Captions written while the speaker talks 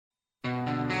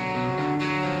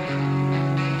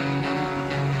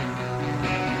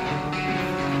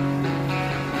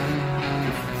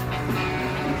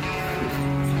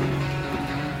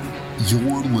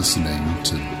You're listening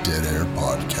to Dead Air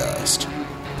Podcast,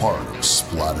 part of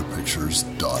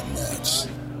SplatterPictures.net.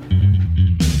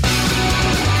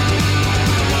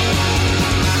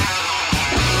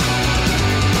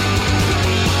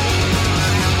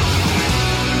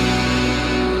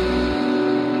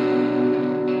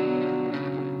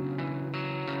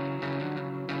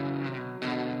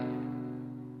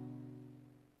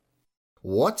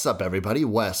 What's up, everybody?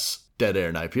 Wes, Dead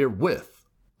Air Knife here with,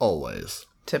 always,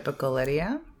 Typical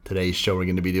Lydia. Today's show, we're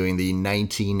going to be doing the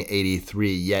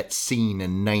 1983, yet seen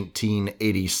in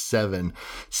 1987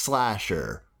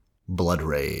 slasher Blood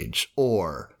Rage,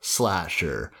 or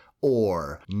slasher,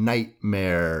 or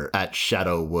Nightmare at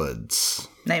Shadow Woods.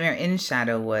 Nightmare in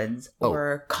Shadow Woods,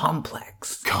 or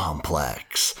Complex.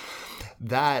 Complex.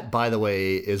 That, by the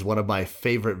way, is one of my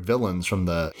favorite villains from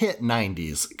the hit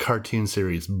 90s cartoon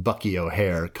series Bucky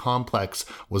O'Hare. Complex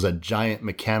was a giant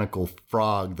mechanical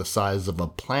frog the size of a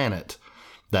planet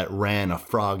that ran a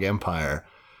frog empire.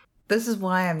 This is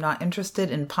why I'm not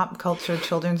interested in pop culture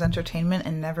children's entertainment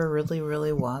and never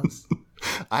really was.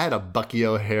 I had a Bucky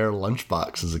O'Hare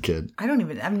lunchbox as a kid.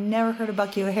 I've never heard of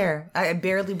Bucky O'Hare. I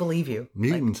barely believe you.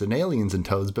 Mutants and aliens and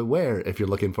toads beware. If you're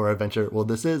looking for adventure, well,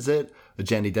 this is it.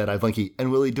 Jenny, Deadeye, Blinky,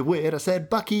 and Willie DeWitt. I said,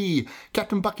 Bucky,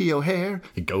 Captain Bucky O'Hare.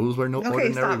 It goes where no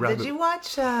ordinary rabbit. Did you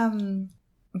watch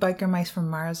Biker Mice from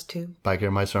Mars too?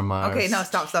 Biker Mice from Mars. Okay, no,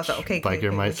 stop. Okay,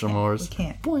 Biker Mice from Mars. We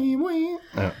can't. Boing, boing.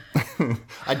 Oh.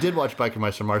 I did watch Biker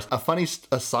Mice from Mars. A funny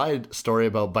aside story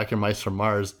about Biker Mice from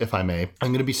Mars, if I may. I'm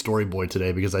going to be story boy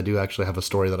today because I do actually have a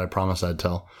story that I promised I'd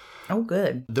tell. Oh,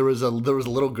 good. There was a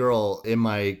little girl in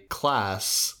my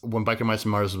class when Biker Mice from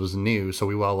Mars was new, so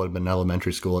we all would have been in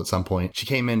elementary school at some point. She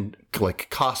came in like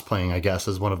cosplaying, I guess,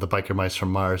 as one of the Biker Mice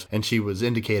from Mars, and she was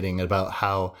indicating about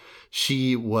how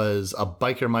she was a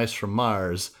Biker Mice from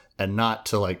Mars and not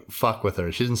to like fuck with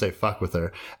her. She didn't say fuck with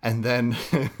her. And then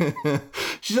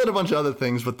she said a bunch of other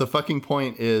things, but the fucking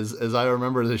point is, as I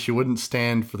remember, that she wouldn't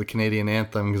stand for the Canadian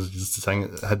anthem because she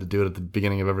had to do it at the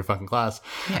beginning of every fucking class.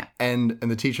 Yeah. And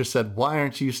the teacher said, "Why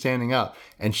aren't you standing up?"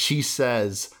 And she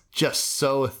says, just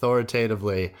so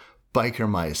authoritatively, "Biker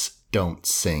mice don't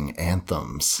sing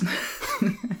anthems."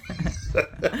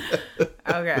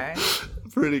 Okay.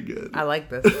 Pretty good. I like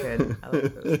this kid.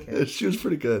 She was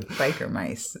pretty good. Biker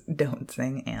mice don't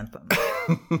sing anthems.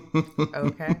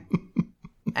 Okay.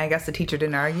 I guess the teacher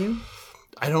didn't argue.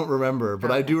 I don't remember, but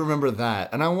I do remember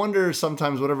that. And I wonder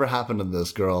sometimes whatever happened to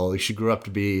this girl. Like, she grew up to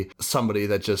be somebody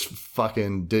that just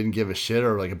fucking didn't give a shit,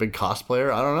 or like a big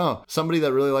cosplayer. I don't know. Somebody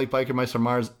that really liked Biker Mice from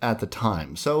Mars at the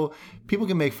time. So people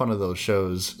can make fun of those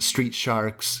shows. Street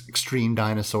Sharks, Extreme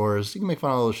Dinosaurs. You can make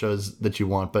fun of those shows that you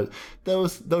want, but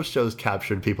those shows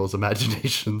captured people's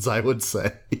imaginations, I would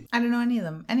say. I don't know any of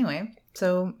them. Anyway,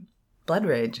 so Blood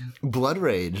Rage. Blood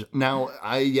Rage. Now,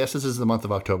 yes, this is the month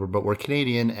of October, but we're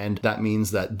Canadian, and that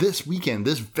means that this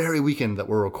very weekend that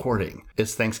we're recording,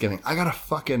 is Thanksgiving. I gotta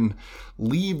fucking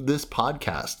leave this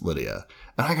podcast, Lydia,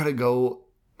 and I gotta go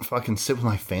fucking sit with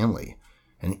my family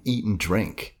and eat and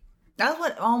drink. That's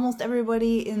what almost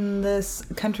everybody in this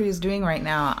country is doing right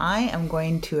now. I am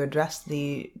going to address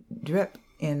the drip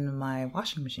in my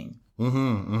washing machine.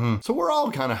 So we're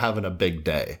all kind of having a big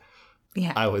day.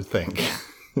 Yeah. I would think.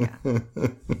 Yeah.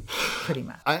 Pretty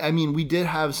much. I mean, we did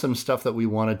have some stuff that we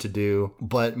wanted to do,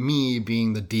 but me,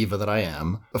 being the diva that I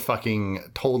am, fucking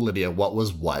told Lydia what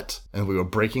was what, and we were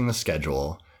breaking the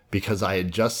schedule because I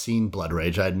had just seen Blood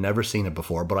Rage. I had never seen it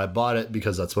before, but I bought it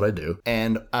because that's what I do.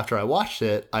 And after I watched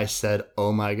it, I said,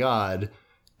 oh my God,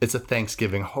 it's a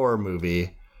Thanksgiving horror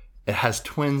movie. It has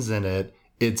twins in it.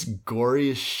 It's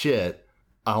gory as shit.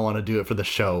 I want to do it for the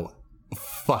show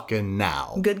fucking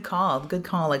now. Good call.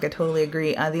 Like, I totally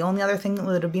agree. The only other thing that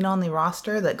would have been on the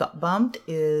roster that got bumped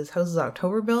is Houses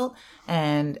October Built,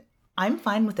 and I'm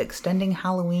fine with extending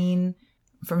Halloween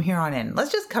from here on in.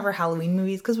 Let's just cover Halloween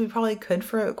movies because we probably could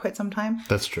for quite some time.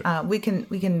 That's true. We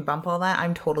can bump all that.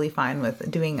 I'm totally fine with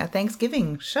doing a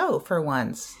Thanksgiving show for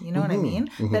once. You know what I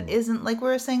mean? That isn't, like we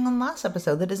were saying on the last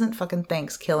episode, that isn't fucking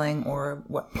Thanksgilling or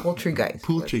what, Poultrygeist.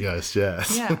 Poultrygeist,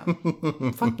 yes. Yeah.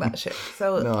 Fuck that shit.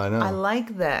 So no, I know. I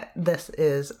like that this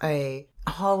is a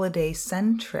holiday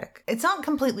centric. It's not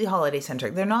completely holiday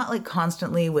centric. They're not like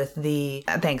constantly with the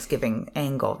Thanksgiving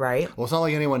angle, right? Well, it's not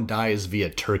like anyone dies via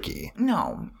turkey.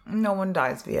 No one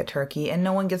dies via turkey, and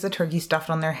no one gets a turkey stuffed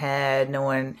on their head. No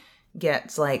one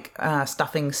gets like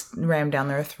stuffing rammed down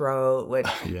their throat, which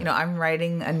you know, I'm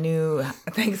writing a new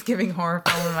Thanksgiving horror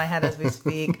film in my head as we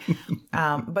speak.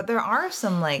 But there are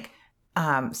some like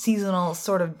seasonal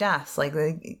sort of deaths, like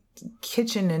the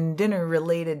kitchen and dinner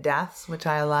related deaths, which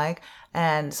I like,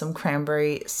 and some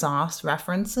cranberry sauce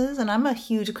references. And I'm a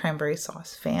huge cranberry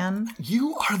sauce fan.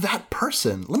 You are that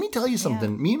person. Let me tell you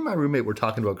something. Me and my roommate were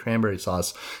talking about cranberry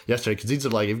sauce yesterday because these are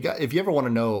like, if you ever want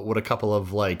to know what a couple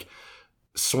of like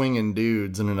swinging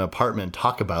dudes in an apartment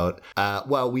talk about,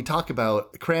 well, we talk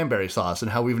about cranberry sauce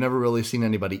and how we've never really seen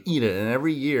anybody eat it. And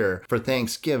every year for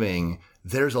Thanksgiving,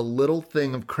 there's a little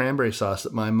thing of cranberry sauce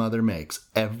that my mother makes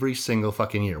every single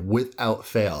fucking year without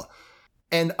fail.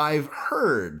 And I've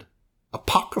heard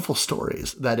apocryphal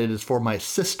stories that it is for my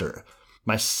sister.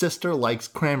 My sister likes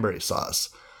cranberry sauce.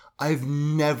 I've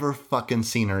never fucking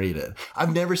seen her eat it.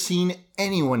 I've never seen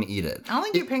anyone eat it. I don't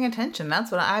think you're paying attention.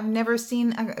 That's what I've never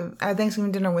seen a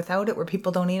Thanksgiving dinner without it where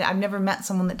people don't eat it. I've never met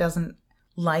someone that doesn't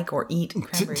like or eat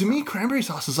cranberry sauce. To me, cranberry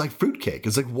sauce is like fruitcake.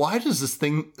 It's like, why is this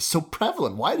thing so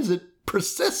prevalent? Why does it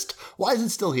persist? Why is it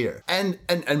still here? And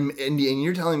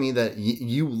you're telling me that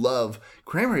you love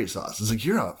cranberry sauce. It's like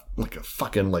you're a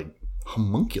fucking like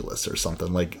homunculus or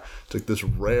something, like this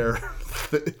rare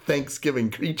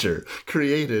Thanksgiving creature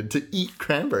created to eat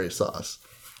cranberry sauce.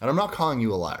 And I'm not calling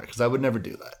you a liar because I would never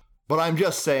do that. But I'm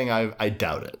just saying I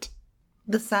doubt it.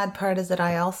 The sad part is that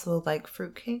I also like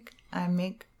fruitcake. I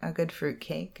make a good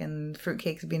fruitcake, and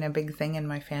fruitcake's been a big thing in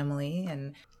my family,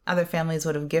 and other families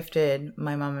would have gifted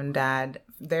my mom and dad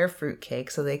their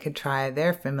fruitcake so they could try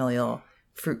their familial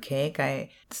fruitcake. I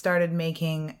started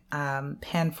making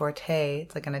pan forte.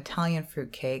 It's like an Italian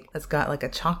fruitcake that's got like a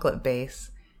chocolate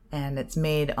base, and it's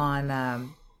made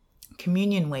on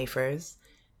communion wafers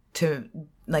to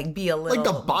like be a little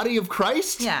like the body of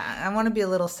Christ. Yeah, I want to be a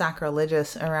little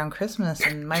sacrilegious around Christmas,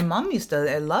 and my mom used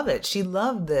to love it. She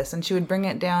loved this, and she would bring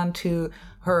it down to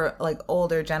her like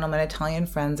older gentlemen Italian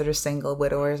friends that are single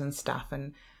widowers and stuff,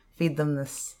 and feed them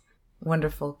this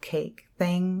wonderful cake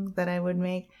thing that I would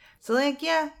make. So like,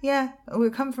 yeah,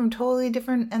 we come from totally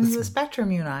different ends of the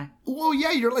spectrum, you and I. Well, yeah,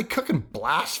 you're like cooking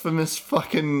blasphemous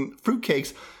fucking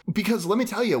fruitcakes. Because let me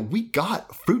tell you, we got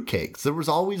fruitcakes. There was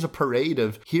always a parade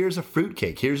of, here's a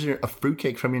fruitcake. Here's a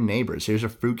fruitcake from your neighbors. Here's a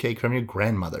fruitcake from your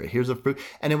grandmother. Here's a fruit.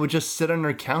 And it would just sit on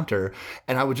her counter,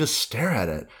 and I would just stare at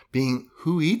it, being,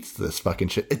 who eats this fucking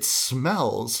shit? It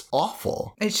smells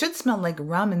awful. It should smell like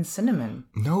rum and cinnamon.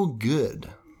 No good.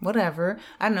 Whatever.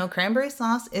 I don't know. Cranberry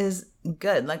sauce is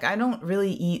good. Like, I don't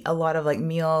really eat a lot of like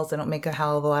meals. I don't make a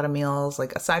hell of a lot of meals,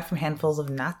 like aside from handfuls of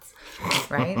nuts,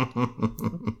 right?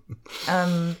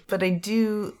 But I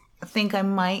do think I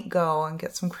might go and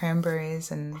get some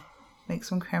cranberries and make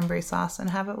some cranberry sauce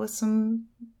and have it with some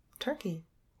turkey.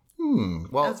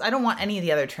 Well, I don't want any of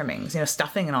the other trimmings. You know,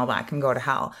 stuffing and all that can go to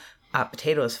hell.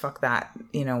 Potatoes, fuck that.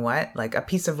 You know what? Like a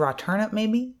piece of raw turnip,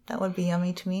 maybe that would be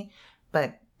yummy to me.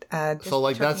 But so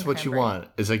like that's what you want.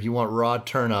 It's like you want raw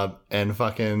turnip and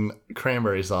fucking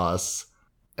cranberry sauce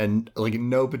and like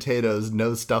no potatoes,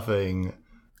 no stuffing.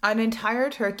 An entire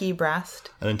turkey breast.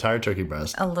 An entire turkey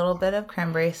breast. A little bit of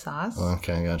cranberry sauce.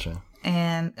 Okay, gotcha.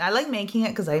 And I like making it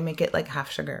because I make it like half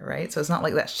sugar, right? So it's not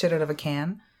like that shit out of a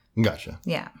can. Gotcha.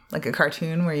 Yeah, like a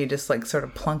cartoon where you just like sort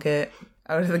of plunk it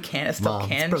out of the can. It's still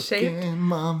can shaped.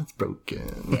 Mom, it's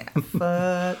broken. Yeah,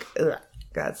 fuck. Ugh.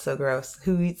 God, so gross.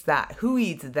 Who eats that? Who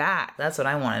eats that? That's what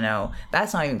I want to know.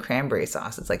 That's not even cranberry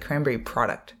sauce. It's like cranberry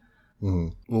product.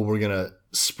 Well, we're going to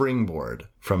springboard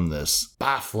from this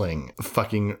baffling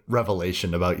fucking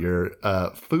revelation about your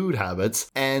food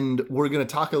habits. And we're going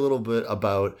to talk a little bit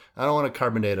about, I don't want to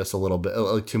carbonate us a little bit,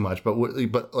 like too much, but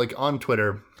like on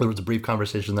Twitter, there was a brief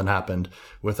conversation that happened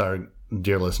with our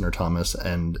dear listener Thomas,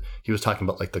 and he was talking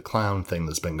about like the clown thing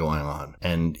that's been going on,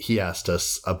 and he asked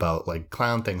us about like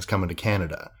clown things coming to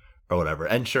Canada or whatever,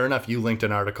 and sure enough you linked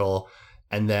an article,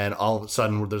 and then all of a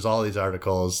sudden there's all these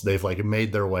articles, they've like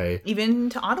made their way even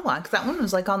to Ottawa, because that one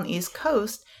was like on the East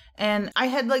Coast, and I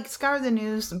had like scoured the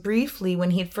news briefly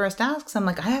when he'd first asked, so I'm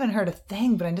like, I haven't heard a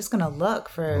thing, but I'm just gonna look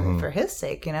for his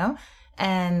sake, you know.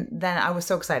 And then I was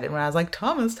so excited when I was like,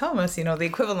 Thomas, you know, the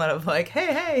equivalent of like,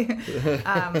 hey,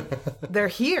 they're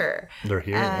here. They're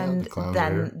here. And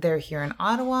then they're here in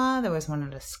Ottawa. There was one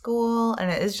at a school,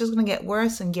 and it's just going to get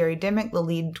worse. And Gary Dimmick, the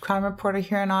lead crime reporter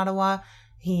here in Ottawa,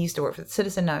 he used to work for the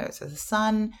Citizen, now he works for the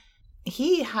Sun.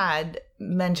 He had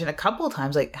mentioned a couple of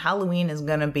times, like, Halloween is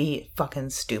going to be fucking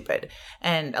stupid.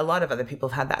 And a lot of other people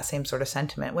have had that same sort of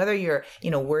sentiment, whether you're, you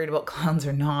know, worried about clowns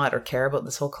or not, or care about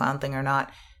this whole clown thing or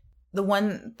not. The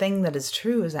one thing that is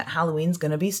true is that Halloween's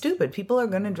going to be stupid. People are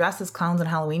going to dress as clowns on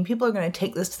Halloween. People are going to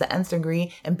take this to the nth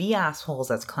degree and be assholes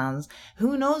as clowns.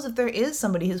 Who knows if there is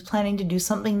somebody who's planning to do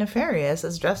something nefarious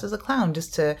as dressed as a clown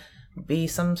just to be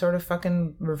some sort of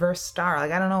fucking reverse star.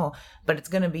 Like, I don't know. But it's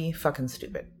going to be fucking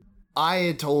stupid. I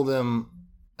had told him,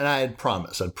 and I'd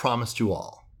promised you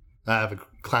all, I have a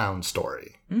clown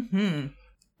story. Mm-hmm.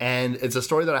 And it's a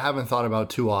story that I haven't thought about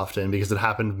too often because it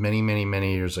happened many, many,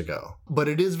 many years ago. But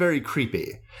it is very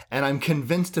creepy. And I'm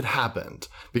convinced it happened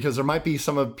because there might be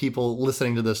some of people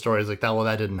listening to this story is like,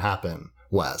 that didn't happen,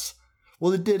 Wes.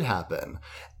 Well, it did happen.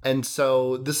 And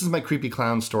so this is my creepy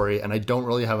clown story, and I don't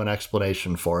really have an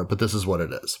explanation for it, but this is what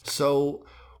it is. So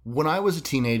when I was a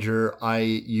teenager, I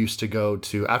used to go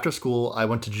to, after school, I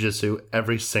went to jiu-jitsu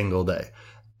every single day.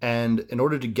 And in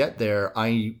order to get there,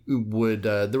 I would,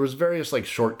 there was various like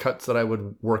shortcuts that I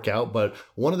would work out, but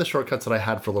one of the shortcuts that I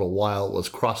had for a little while was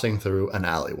crossing through an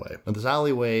alleyway. And this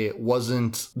alleyway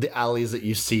wasn't the alleys that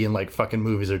you see in like fucking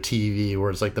movies or TV where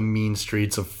it's like the mean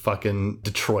streets of fucking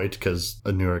Detroit, because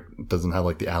New York doesn't have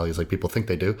like the alleys like people think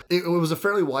they do. It was a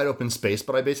fairly wide open space,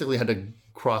 but I basically had to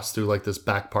cross through like this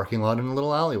back parking lot in a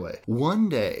little alleyway. One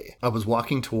day I was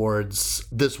walking towards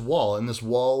this wall, and this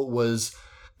wall was...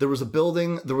 There was a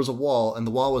building, there was a wall, and the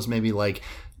wall was maybe like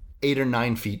 8 or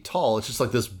 9 feet tall. It's just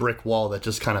like this brick wall that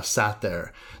just kind of sat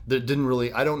there. That didn't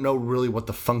really, I don't know really what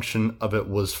the function of it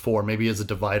was for. Maybe as a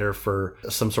divider for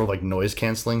some sort of like noise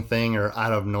canceling thing, or I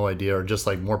have no idea, or just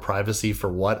like more privacy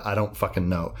for what, I don't fucking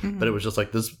know. Mm-hmm. But it was just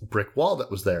like this brick wall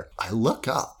that was there. I look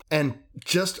up, and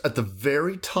just at the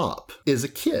very top is a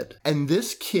kid. And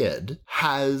this kid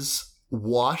has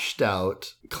washed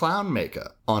out clown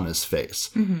makeup on his face.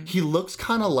 Mm-hmm. He looks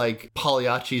kind of like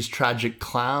Pagliacci's Tragic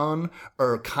Clown,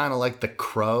 or kind of like The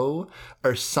Crow,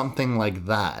 or something like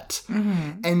that.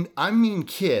 Mm-hmm. And I mean,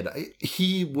 kid,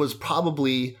 he was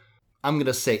probably, I'm going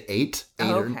to say 8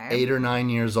 or 9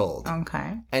 years old.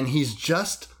 Okay. And he's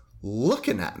just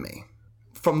looking at me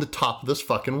from the top of this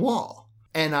fucking wall.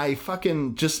 And I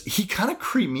fucking just, he kind of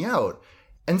creeped me out.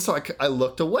 And so I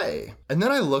looked away, and then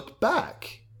I looked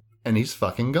back. And he's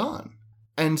fucking gone.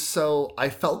 And so I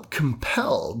felt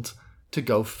compelled to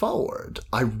go forward.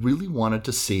 I really wanted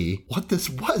to see what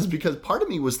this was, because part of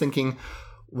me was thinking,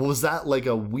 was that like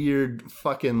a weird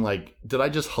fucking, like, did I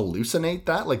just hallucinate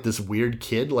that? Like this weird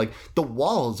kid? Like the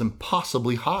wall is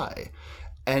impossibly high.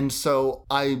 And so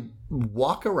I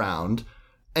walk around,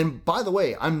 and by the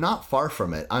way, I'm not far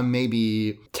from it. I'm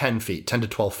maybe 10 to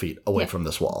 12 feet away from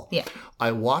this wall. Yeah.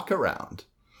 I walk around.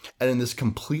 And in this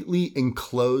completely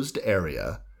enclosed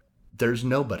area, there's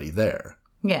nobody there.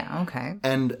 Yeah, okay.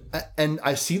 And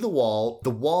I see the wall.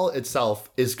 The wall itself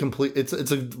is complete. It's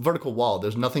a vertical wall.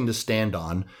 There's nothing to stand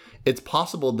on. It's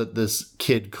possible that this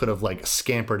kid could have like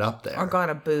scampered up there. Or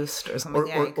got a boost or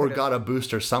something. Or got a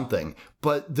boost or something.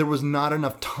 But there was not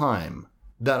enough time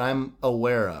that I'm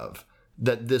aware of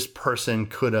that this person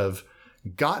could have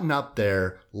gotten up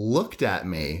there, looked at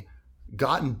me,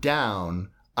 gotten down,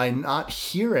 I not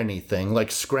hear anything, like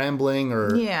scrambling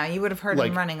or... Yeah, you would have heard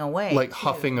him running away. Like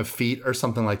huffing of feet or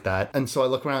something like that. And so I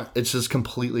look around, it's just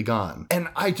completely gone. And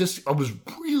I was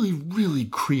really, really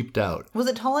creeped out. Was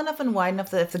it tall enough and wide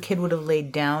enough that if the kid would have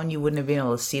laid down, you wouldn't have been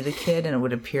able to see the kid and it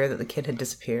would appear that the kid had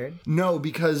disappeared? No,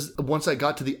 because once I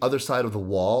got to the other side of the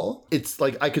wall, it's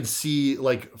like I could see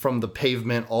like from the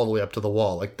pavement all the way up to the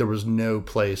wall. Like there was no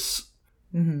place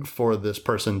for this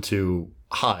person to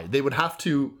hide. They would have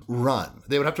to run.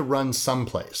 They would have to run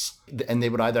someplace. And they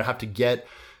would either have to get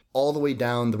all the way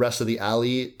down the rest of the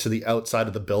alley to the outside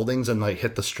of the buildings and like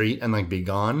hit the street and like be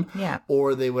gone. Yeah.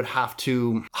 Or they would have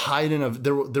to hide in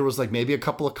there was like maybe a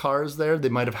couple of cars there. They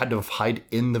might have had to hide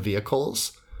in the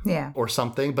vehicles. Yeah. Or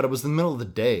something, but it was the middle of the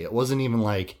day. It wasn't even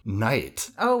like night.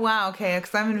 Oh, wow. Okay.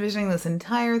 Because I'm envisioning this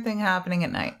entire thing happening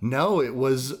at night. No, it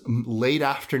was late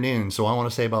afternoon. So I want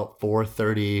to say about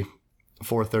 4:30,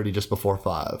 just before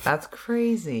 5. That's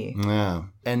crazy. Yeah.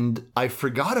 And I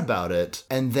forgot about it.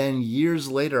 And then years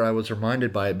later, I was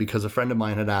reminded by it because a friend of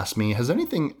mine had asked me, has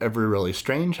anything ever really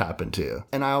strange happened to you?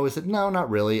 And I always said, no, not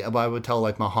really. But I would tell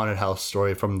like my haunted house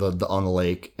story from the on the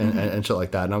lake and shit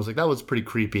like that. And I was like, that was pretty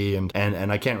creepy. And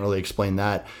I can't really explain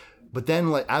that. But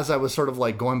then, like, as I was sort of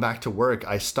like going back to work,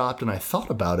 I stopped and I thought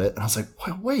about it. And I was like,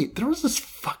 wait, there was this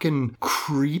fucking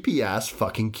creepy ass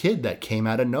fucking kid that came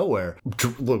out of nowhere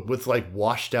with like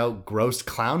washed out, gross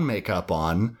clown makeup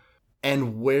on.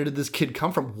 And where did this kid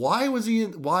come from? What was he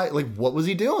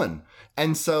doing?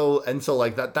 And so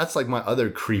like that's like my other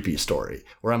creepy story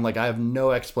where I'm like, I have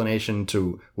no explanation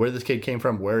to where this kid came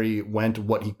from, where he went,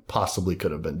 what he possibly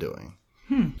could have been doing.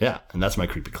 Yeah, and that's my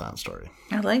creepy clown story.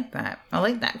 I like that. I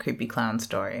like that creepy clown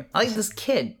story. I like this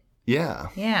kid. Yeah.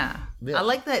 I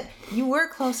like that you were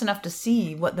close enough to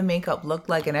see what the makeup looked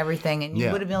like and everything, and you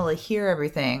would have been able to hear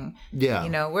everything. Yeah. You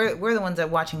know, we're the ones that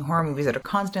are watching horror movies that are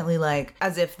constantly like,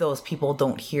 as if those people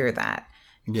don't hear that.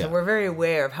 Yeah. So we're very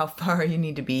aware of how far you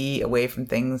need to be away from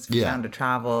things for sound to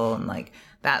travel, and like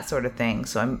that sort of thing.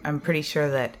 So I'm pretty sure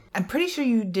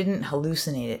you didn't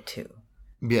hallucinate it too,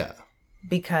 Yeah.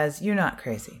 because you're not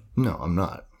crazy. No, I'm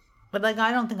not. But like,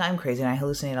 I don't think I'm crazy, and I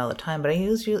hallucinate all the time. But I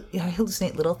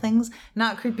hallucinate little things,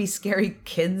 not creepy, scary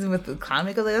kids with the clown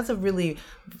makeup. Like, that's a really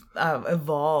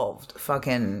evolved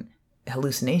fucking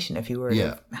hallucination. If you were to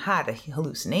have had a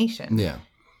hallucination, Yeah.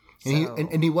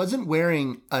 And he wasn't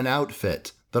wearing an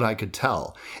outfit that I could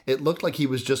tell. It looked like he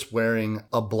was just wearing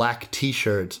a black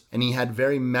t-shirt, and he had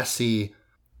very messy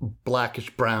blackish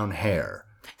brown hair.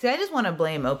 See, I just want to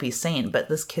blame Opie Saint, but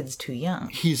this kid's too young.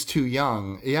 He's too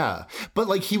young, yeah. But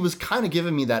like, he was kind of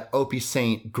giving me that Opie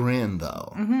Saint grin,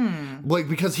 though. Like,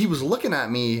 because he was looking at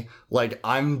me like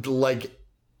I'm like,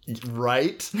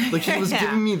 right? Like, he was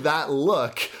giving me that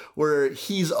look where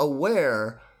he's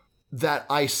aware that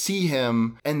I see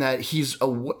him and that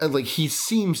like, he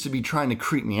seems to be trying to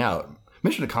creep me out.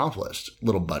 Mission accomplished,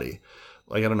 little buddy.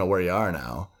 Like, I don't know where you are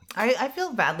now. I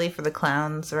feel badly for the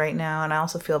clowns right now, and I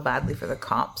also feel badly for the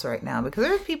cops right now, because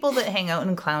there are people that hang out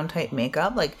in clown-type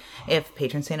makeup. Like, if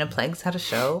Patron Saint of Plagues had a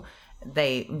show,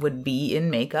 they would be in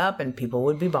makeup, and people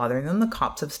would be bothering them. The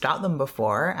cops have stopped them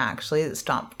before, actually. It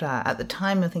stopped, at the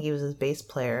time, I think he was his bass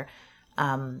player,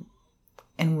 and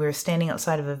we were standing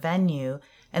outside of a venue,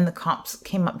 and the cops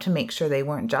came up to make sure they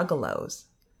weren't juggalos.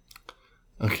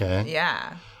 Okay.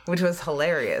 Yeah, which was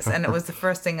hilarious. And it was the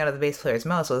first thing out of the bass player's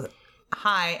mouth was,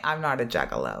 "Hi, I'm not a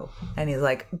juggalo." And he's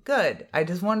like, "Good. I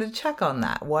just wanted to check on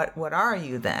that. What are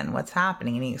you then? What's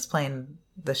happening?" And he explained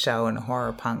the show and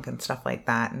horror punk and stuff like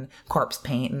that, and corpse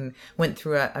paint, and went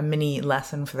through a mini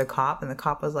lesson for the cop. And the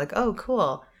cop was like, "Oh,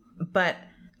 cool." But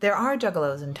there are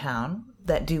juggalos in town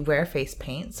that do wear face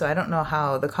paint, so I don't know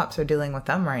how the cops are dealing with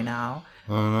them right now.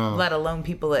 I don't know. Let alone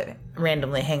people that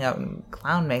randomly hang out in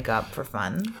clown makeup for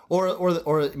fun.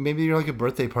 Or maybe you're like a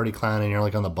birthday party clown and you're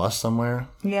like on the bus somewhere.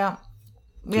 Yeah.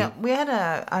 Yeah, we had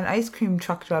an ice cream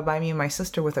truck drive by me and my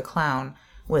sister with a clown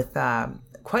with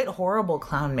quite horrible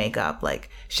clown makeup, like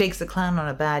Shakes the Clown on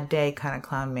a Bad Day kind of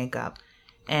clown makeup.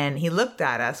 And he looked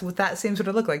at us with that same sort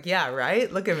of look, like, "Yeah,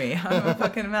 right? Look at me. I'm a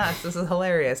fucking mess. This is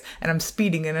hilarious." And I'm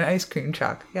speeding in an ice cream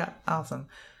truck. Yeah, awesome.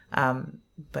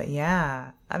 But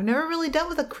yeah, I've never really dealt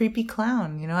with a creepy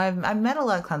clown. You know, I've met a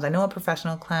lot of clowns. I know a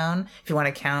professional clown. If you want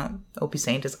to count Opie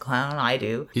Saint as a clown, I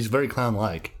do. He's very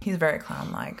clown-like. He's very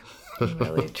clown-like. He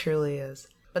really, truly is.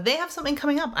 But they have something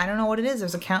coming up. I don't know what it is.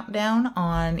 There's a countdown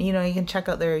on, you know, you can check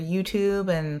out their YouTube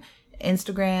and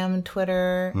Instagram and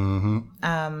Twitter.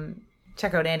 Mm-hmm.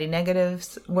 Check out Andy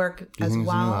Negative's work as New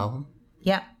well. album?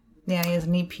 Yeah. Yeah, he has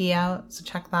an EP out, so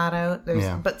check that out.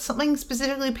 But something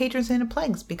specifically Patron Saint of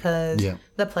Plagues, because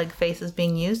the plague face is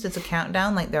being used. It's a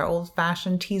countdown like their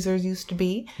old-fashioned teasers used to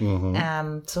be.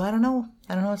 Mm-hmm. So I don't know.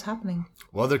 I don't know what's happening.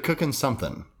 Well, they're cooking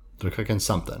something.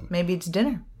 Maybe it's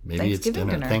dinner. Maybe it's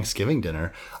dinner. Thanksgiving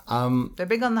dinner. They're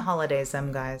big on the holidays,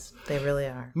 them guys. They really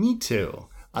are. Me too.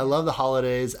 I love the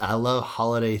holidays. I love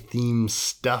holiday-themed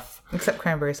stuff. Except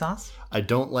cranberry sauce. I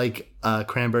don't like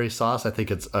cranberry sauce. I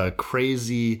think it's a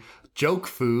crazy joke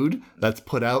food that's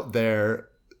put out there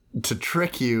to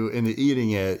trick you into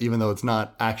eating it, even though it's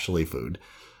not actually food.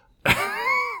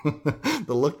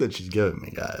 The look that she's giving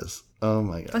me, guys. Oh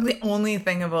my God. It's like the only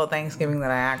thing about Thanksgiving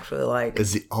that I actually like.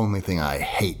 Is the only thing I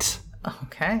hate.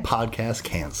 Okay. Podcast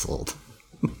canceled.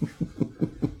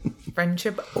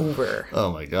 Friendship over.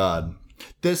 Oh my God.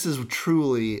 This is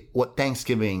truly what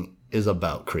Thanksgiving is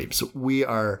about, creeps. We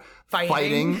are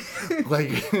fighting.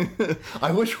 Like,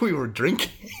 I wish we were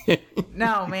drinking.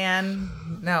 No, man.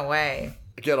 No way.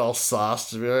 Get all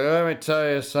sauced and be like, "Let me tell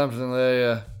you something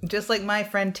there." Just like my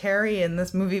friend Terry in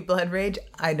this movie Blood Rage,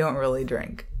 I don't really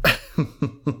drink.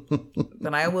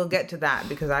 But I will get to that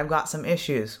because I've got some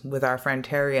issues with our friend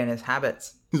Terry and his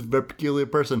habits. He's a very peculiar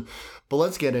person. But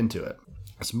let's get into it.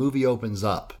 This movie opens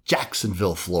up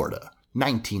Jacksonville, Florida,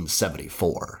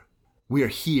 1974. We are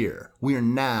here. We are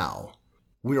now.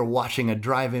 We are watching a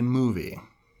drive-in movie.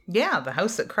 Yeah, The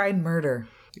House That Cried Murder.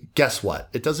 Guess what?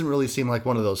 It doesn't really seem like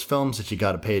one of those films that you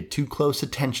got to pay too close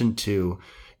attention to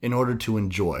in order to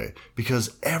enjoy.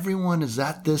 Because everyone is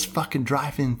at this fucking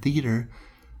drive-in theater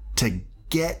to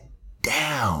get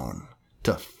down,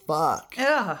 to fuck,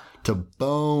 to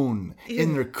bone,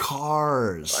 in their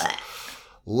cars.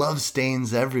 Love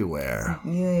stains everywhere.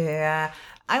 Yeah.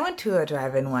 I went to a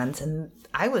drive-in once and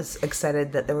I was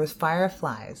excited that there was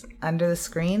fireflies under the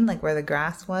screen, like where the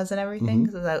grass was and everything,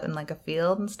 because it was out in like a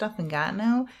field and stuff in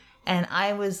Gatineau. And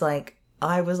I was like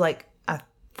a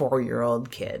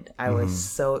 4-year-old kid. I was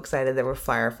so excited there were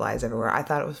fireflies everywhere. I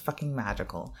thought it was fucking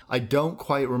magical. I don't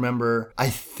quite remember. I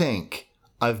think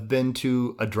I've been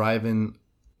to a drive-in,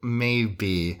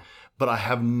 maybe, but I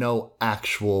have no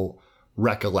actual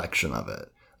recollection of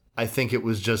it. I think it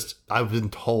was just, I've been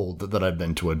told that I've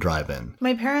been to a drive-in.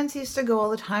 My parents used to go all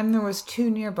the time. There was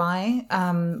 2 nearby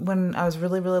when I was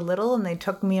really, really little, and they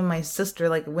took me and my sister,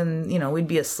 like when, we'd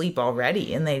be asleep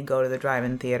already, and they'd go to the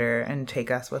drive-in theater and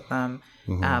take us with them.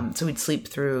 So we'd sleep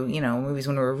through, movies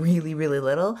when we were really, really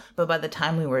little. But by the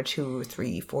time we were 2,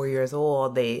 3, 4 years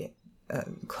old, they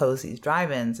closed these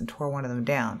drive-ins and tore one of them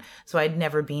down. So I'd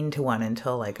never been to one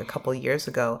until like a couple of years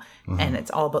ago, and it's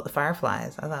all about the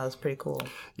fireflies. I thought it was pretty cool.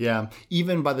 Yeah,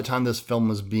 even by the time this film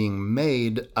was being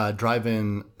made,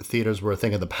 drive-in theaters were a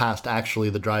thing of the past. Actually,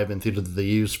 the drive-in theater that they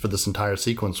used for this entire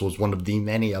sequence was one of the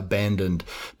many abandoned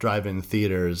drive-in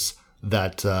theaters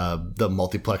that the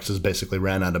multiplexes basically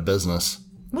ran out of business.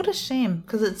 What a shame,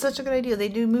 because it's such a good idea. They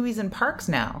do movies in parks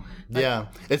now. Yeah,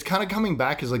 it's kind of coming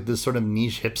back as like this sort of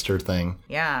niche hipster thing.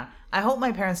 Yeah. I hope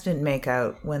my parents didn't make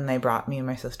out when they brought me and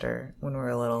my sister when we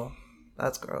were little.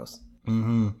 That's gross.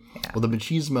 Mm-hmm. Yeah. Well, the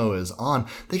machismo is on.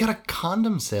 They got a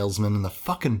condom salesman in the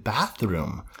fucking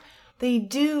bathroom. They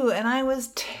do, and I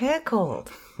was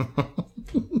tickled.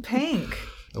 Pink.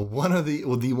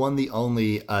 The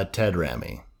only Ted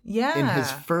Raimi. Yeah. In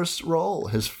his first role,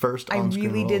 his first on-screen I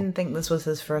really role. didn't think this was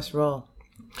his first role.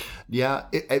 Yeah,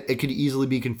 it could easily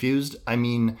be confused. I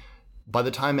mean, by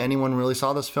the time anyone really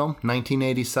saw this film,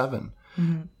 1987.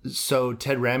 Mm-hmm. So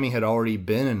Ted Raimi had already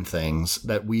been in things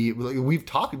that we've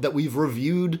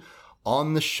reviewed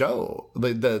on the show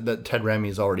that Ted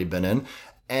Raimi's already been in.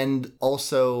 And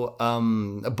also,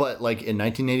 but like in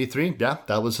 1983, yeah,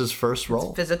 that was his first role.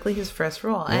 It's physically his first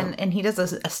role. Yeah. And he does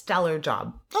a stellar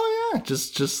job. Oh, yeah.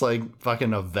 Just like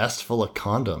fucking a vest full of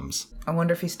condoms. I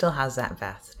wonder if he still has that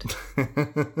vest.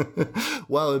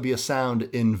 Well, it would be a sound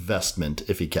investment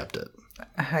if he kept it.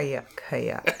 Yuck.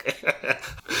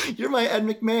 You're my Ed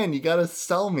McMahon. You got to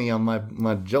sell me on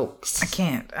my jokes. I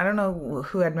can't. I don't know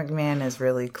who Ed McMahon is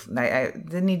really.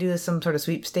 Didn't he do some sort of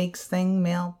sweepstakes thing,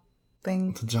 mail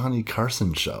thing? The Johnny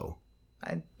Carson show.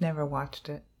 I never watched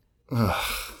it. Ugh.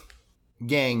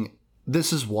 Gang,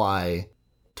 this is why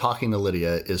talking to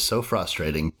Lydia is so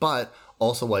frustrating, but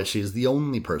also why she's the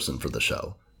only person for the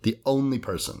show. The only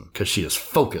person, because she is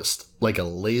focused like a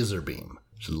laser beam.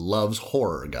 She loves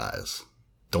horror, guys.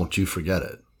 Don't you forget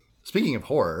it. Speaking of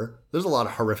horror, there's a lot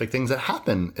of horrific things that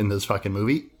happen in this fucking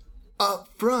movie. Up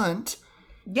front.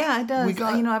 Yeah, it does.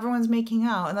 Everyone's making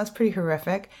out, and that's pretty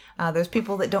horrific. There's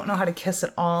people that don't know how to kiss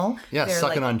at all. Yeah, they're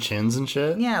sucking on chins and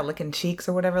shit. Yeah, licking cheeks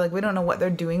or whatever. Like, we don't know what they're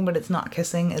doing, but it's not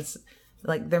kissing. It's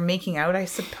like they're making out, I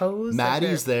suppose.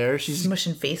 Maddie's there. She's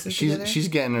smushing faces together. She's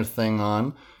getting her thing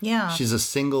on. Yeah. She's a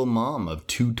single mom of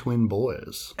 2 twin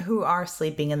boys. Who are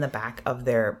sleeping in the back of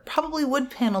their probably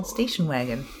wood-paneled station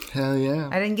wagon. Hell yeah.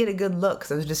 I didn't get a good look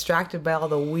because I was distracted by all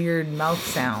the weird mouth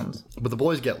sounds. But the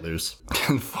boys get loose.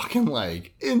 And fucking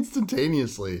like,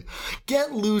 instantaneously.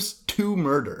 Get loose to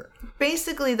murder.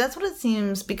 Basically, that's what it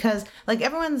seems, because like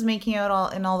everyone's making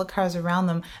out in all the cars around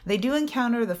them. They do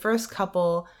encounter the first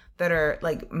couple that are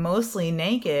like mostly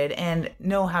naked and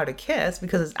know how to kiss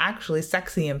because it's actually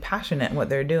sexy and passionate what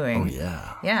they're doing. Oh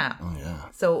yeah. Yeah. Oh yeah.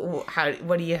 So how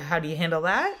do you handle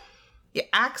that? You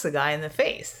axe a guy in the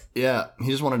face. Yeah, he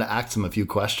just wanted to ask him a few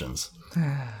questions.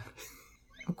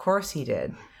 Of course he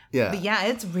did. Yeah. But yeah,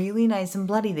 it's really nice and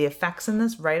bloody. The effects in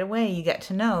this right away, you get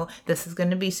to know this is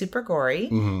going to be super gory,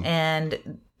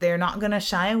 and they're not going to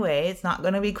shy away. It's not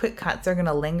going to be quick cuts. They're going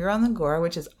to linger on the gore,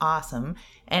 which is awesome.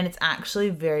 And it's actually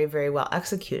very, very well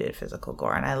executed physical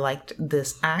gore. And I liked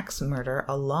this axe murder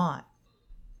a lot.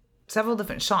 Several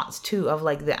different shots, too, of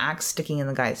like the axe sticking in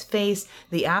the guy's face,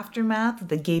 the aftermath,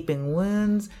 the gaping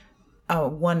wounds. Oh,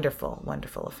 wonderful,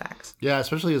 wonderful effects. Yeah,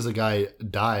 especially as the guy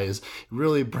dies, it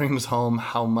really brings home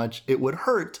how much it would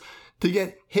hurt to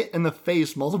get hit in the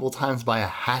face multiple times by a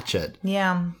hatchet.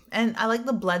 Yeah, and I like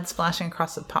the blood splashing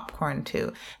across the popcorn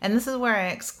too. And this is where I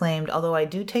exclaimed, although I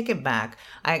do take it back,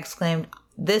 I exclaimed,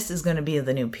 this is going to be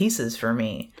the new Pieces for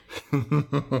me.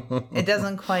 It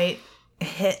doesn't quite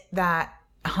hit that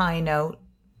high note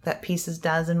that Pieces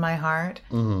does in my heart,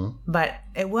 but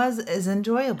it is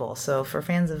enjoyable. So for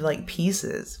fans of like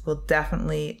Pieces, we'll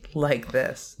definitely like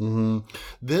this.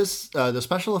 This the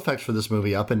special effects for this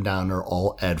movie, up and down, are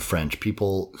all Ed French.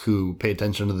 People who pay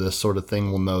attention to this sort of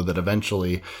thing will know that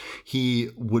eventually he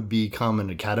would become an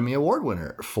Academy Award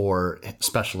winner for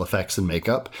special effects and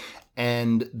makeup.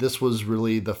 And this was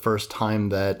really the first time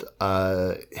that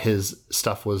his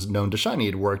stuff was known to shine. He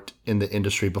had worked in the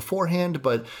industry beforehand,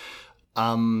 but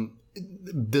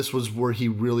this was where he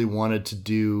really wanted to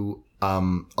do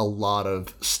a lot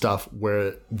of stuff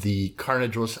where the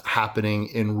carnage was happening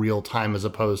in real time as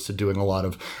opposed to doing a lot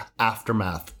of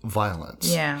aftermath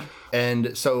violence. Yeah.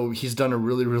 And so he's done a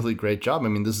really, really great job. I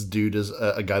mean, this dude is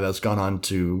a guy that's gone on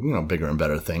to, bigger and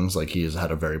better things. Like, he's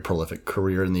had a very prolific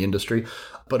career in the industry.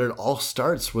 But it all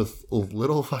starts with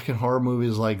little fucking horror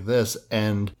movies like this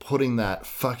and putting that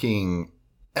fucking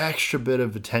extra bit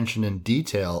of attention and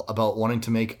detail about wanting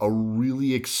to make a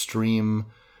really extreme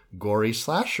gory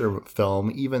slasher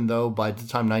film, even though by the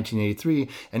time 1983,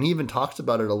 and he even talks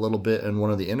about it a little bit in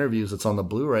one of the interviews that's on the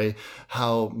Blu-ray,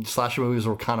 how slasher movies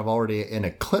were kind of already in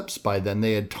eclipse by then.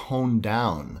 They had toned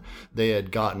down. They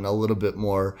had gotten a little bit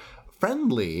more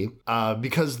friendly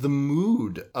because the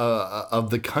mood of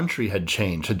the country had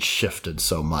changed, had shifted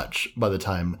so much by the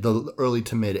time the early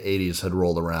to mid 80s had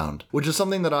rolled around, which is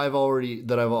something that I've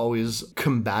always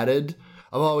combated.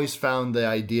 I've always found the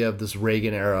idea of this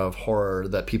Reagan era of horror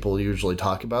that people usually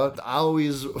talk about. I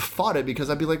always fought it because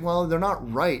I'd be like, well, they're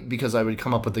not right, because I would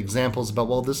come up with examples about,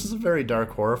 well, this is a very dark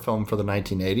horror film for the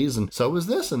 1980s, and so was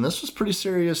this, and this was pretty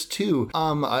serious too.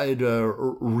 I'd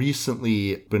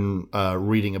recently been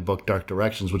reading a book, Dark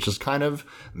Directions, which has kind of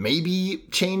maybe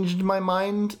changed my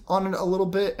mind on it a little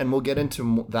bit, and we'll get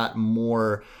into that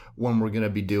more when we're going to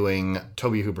be doing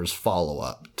Tobe Hooper's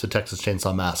follow-up to Texas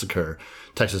Chainsaw Massacre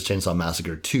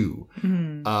 2.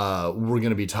 Mm-hmm. We're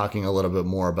going to be talking a little bit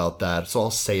more about that, so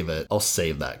I'll save it. I'll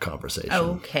save that conversation.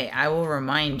 Okay, I will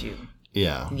remind you.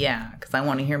 Yeah. Yeah, because I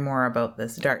want to hear more about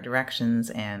this Dark Directions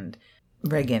and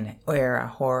Reagan-era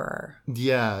horror.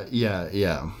 Yeah.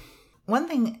 One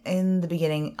thing in the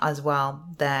beginning as well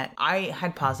that I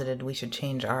had posited we should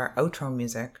change our outro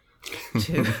music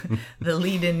to the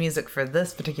lead-in music for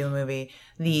this particular movie.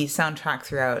 The soundtrack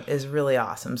throughout is really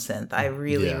awesome synth. I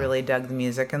really dug the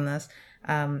music in this.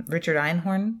 Richard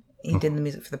Einhorn, he did the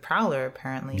music for The Prowler,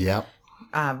 apparently. Yep.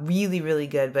 Really, really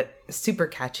good, but super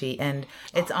catchy. And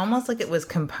it's almost like it was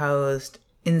composed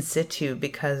in situ,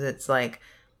 because it's like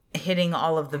hitting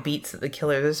all of the beats that the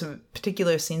killer. There's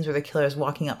particular scenes where the killer is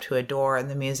walking up to a door and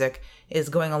the music is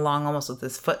going along almost with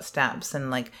his footsteps,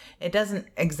 and like it doesn't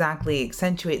exactly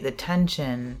accentuate the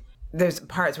tension. There's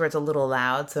parts where it's a little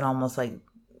loud, so it almost like,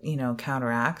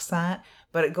 counteracts that,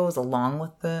 but it goes along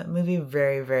with the movie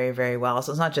very, very, very well.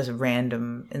 So it's not just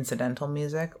random incidental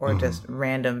music or just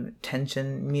random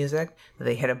tension music that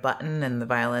they hit a button and the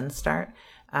violins start.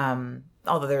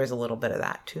 Although there is a little bit of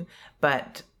that too,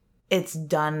 but it's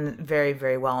done very,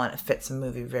 very well, and it fits the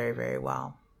movie very, very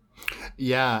well.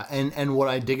 Yeah, and what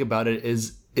I dig about it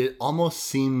is it almost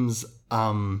seems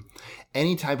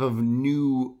any type of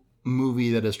new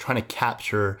movie that is trying to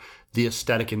capture the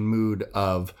aesthetic and mood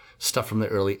of stuff from the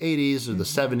early 80s or the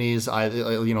 70s.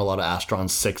 A lot of Astron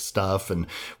 6 stuff, and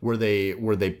where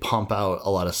they pump out a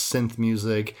lot of synth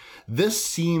music. This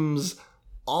seems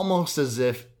almost as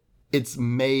if it's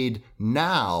made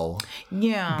now.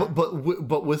 Yeah.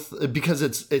 But with, because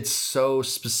it's so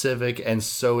specific and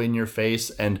so in your face,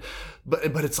 and but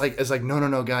it's like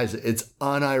no guys, it's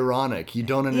unironic. You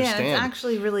don't understand. Yeah, it's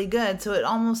actually really good. So it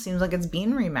almost seems like it's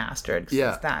being remastered,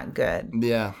 because it's that good.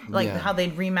 Yeah. How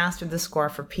they'd remastered the score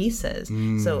for Pieces.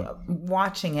 So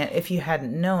watching it, if you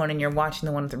hadn't known and you're watching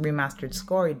the one with the remastered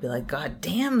score, you'd be like, God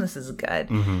damn, this is good.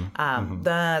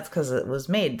 That's because it was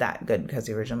made that good, because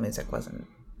the original music wasn't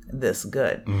this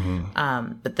good.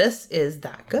 But this is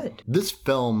that good. This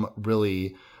film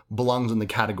really belongs in the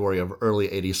category of early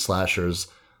 80s slashers,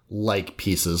 like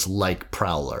Pieces, like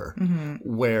Prowler,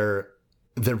 where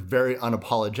they're very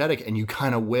unapologetic, and you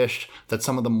kind of wish that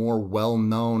some of the more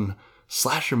well-known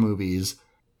slasher movies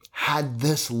had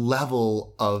this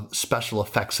level of special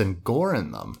effects and gore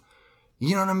in them.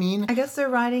 You know what I mean? I guess they're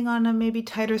riding on a maybe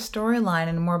tighter storyline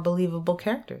and more believable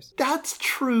characters. That's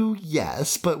true,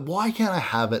 yes, but why can't I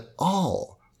have it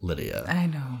all, Lydia?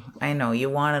 I know. You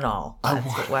want it all. That's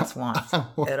what Wes wants.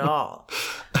 It all.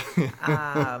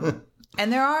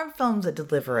 And there are films that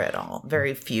deliver it all.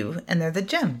 Very few. And they're the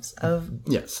gems of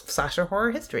slasher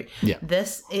horror history. Yeah.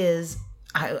 This is...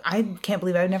 I can't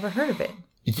believe I've never heard of it.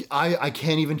 I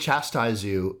can't even chastise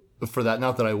you for that.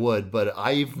 Not that I would, but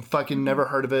I fucking never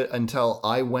heard of it until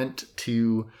I went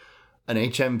to an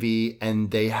HMV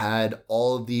and they had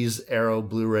all of these Arrow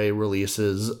Blu-ray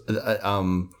releases,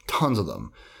 tons of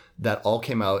them, that all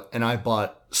came out, and I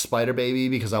bought Spider Baby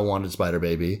because I wanted Spider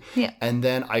Baby. Yeah. And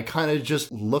then I kind of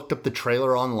just looked up the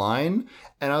trailer online,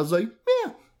 and I was like,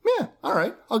 yeah, all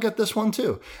right, I'll get this one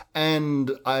too.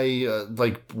 And I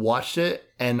watched it,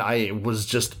 and I was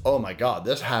just, oh my God,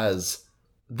 we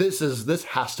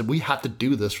have to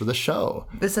do this for the show.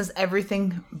 This is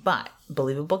everything but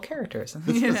believable characters.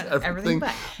 Everything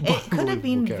but. It could have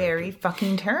been very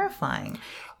fucking terrifying.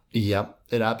 Yep,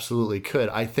 it absolutely could.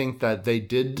 I think that they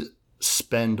did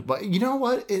spend, but you know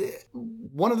what?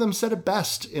 One of them said it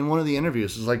best in one of the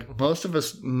interviews. It's like most of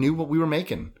us knew what we were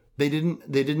making. They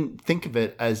didn't think of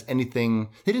it as anything.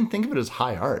 They didn't think of it as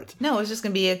high art. No, it was just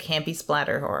going to be a campy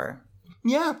splatter horror.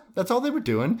 Yeah, that's all they were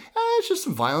doing. It's just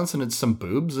some violence and it's some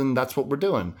boobs, and that's what we're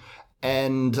doing.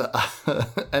 And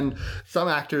and some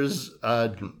actors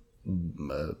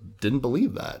didn't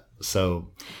believe that.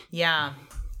 So yeah,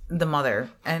 the mother.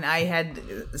 And I had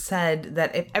said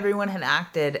that if everyone had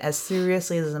acted as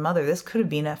seriously as the mother, this could have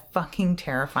been a fucking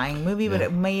terrifying movie, but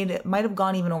it might have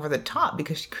gone even over the top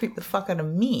because she creeped the fuck out of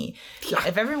me. Yeah.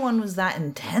 If everyone was that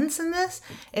intense in this,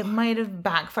 it might have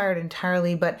backfired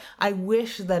entirely, but I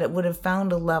wish that it would have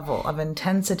found a level of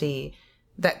intensity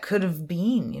that could have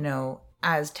been,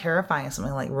 as terrifying as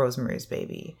something like Rosemary's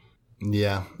Baby.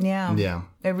 Yeah.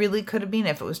 It really could have been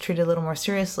if it was treated a little more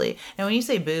seriously. And when you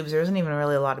say boobs, there isn't even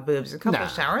really a lot of boobs. There's a couple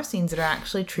of shower scenes that are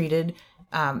actually treated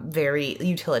very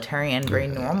utilitarian, very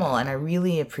normal, and I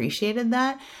really appreciated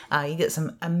that. You get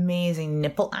some amazing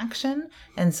nipple action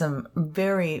and some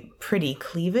very pretty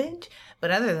cleavage.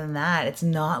 But other than that, it's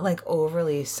not like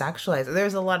overly sexualized.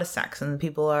 There's a lot of sex and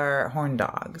people are horn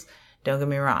dogs. Don't get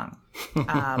me wrong.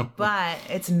 But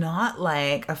it's not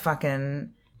like a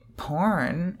fucking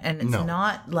porn, and it's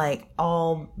not like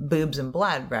all boobs and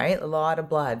blood, right? A lot of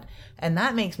blood. And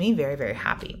that makes me very, very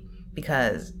happy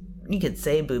because you could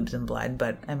say boobs and blood,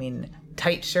 but I mean,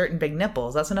 tight shirt and big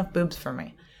nipples, that's enough boobs for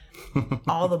me.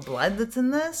 All the blood that's in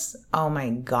this, oh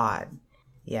my God.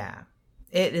 Yeah.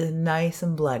 It is nice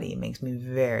and bloody. It makes me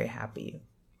very happy.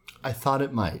 I thought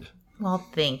it might. Well,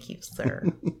 thank you,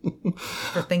 sir,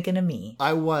 for thinking of me.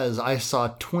 I saw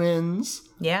twins.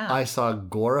 Yeah. I saw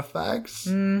gore effects.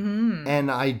 Mm-hmm.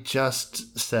 And I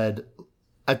just said,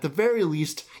 at the very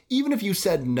least, even if you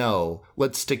said no,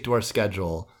 let's stick to our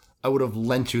schedule, I would have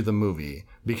lent you the movie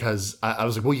because I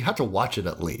was like, well, you have to watch it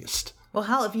at least. Well,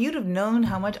 hell, if you'd have known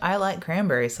how much I like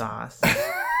cranberry sauce,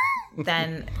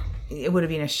 then it would have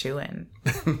been a shoo-in.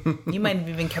 You might have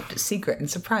even kept it secret and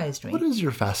surprised me. What is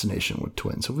your fascination with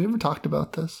twins? Have we ever talked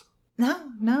about this?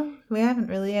 No, we haven't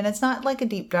really. And it's not like a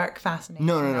deep, dark fascination.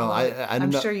 No.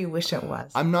 I'm sure you wish it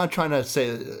was. I'm not trying to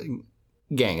say,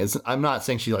 gang, I'm not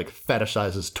saying she like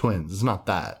fetishizes twins. It's not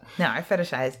that. No, I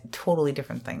fetishize totally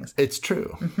different things. It's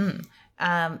true. Mm-hmm.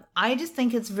 I just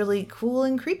think it's really cool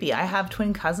and creepy. I have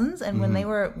twin cousins, and when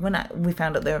we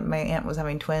found out that my aunt was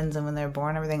having twins, and when they were born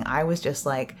and everything, I was just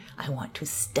like, I want to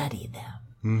study them.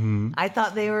 Mm-hmm. I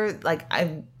thought they were like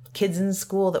kids in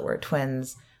school that were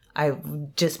twins. I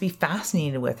would just be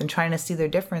fascinated with and trying to see their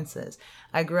differences.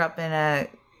 I grew up in a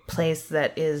place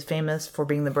that is famous for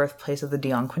being the birthplace of the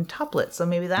Dion quintuplets, so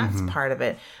maybe that's part of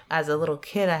it. As a little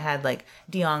kid, I had like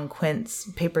Dion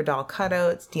Quint's paper doll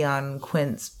cutouts, Dion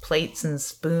Quint's plates and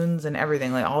spoons and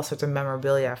everything, like all sorts of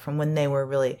memorabilia from when they were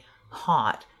really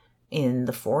hot in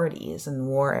the 40s and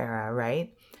war era,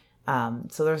 right?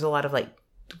 So there's a lot of like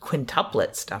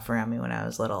quintuplet stuff around me when I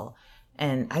was little,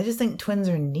 and I just think twins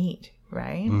are neat,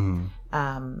 right?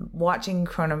 Watching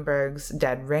Cronenberg's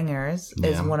Dead Ringers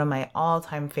is one of my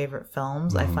all-time favorite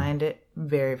films. I find it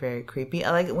very, very creepy.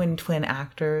 I like it when twin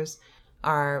actors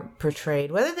are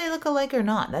portrayed, whether they look alike or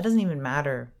not. That doesn't even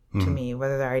matter to me,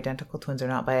 whether they're identical twins or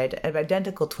not. But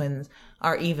identical twins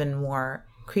are even more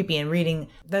creepy. And reading,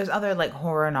 there's other like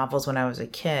horror novels when I was a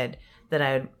kid that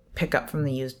I would pick up from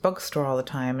the used bookstore all the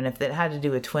time, and if it had to do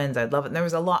with twins, I'd love it. And there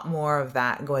was a lot more of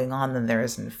that going on than there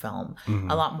is in film.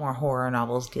 A lot more horror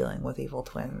novels dealing with evil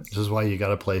twins. This is why you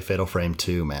gotta play Fatal Frame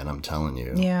 2, man, I'm telling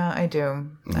you. Yeah, I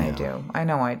do. I do. I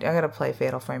know I gotta play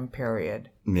Fatal Frame, period.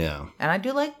 Yeah. And I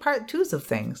do like part 2s of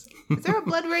things. Is there a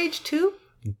Blood Rage 2?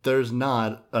 There's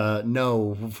not.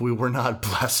 No, we were not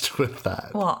blessed with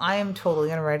that. Well, I am totally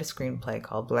gonna write a screenplay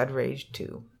called Blood Rage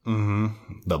 2.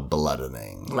 The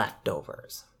Bloodening.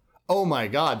 Leftovers. Oh my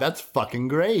God, that's fucking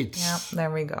great. Yep,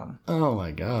 there we go. Oh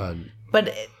my God. But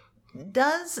it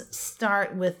does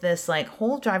start with this like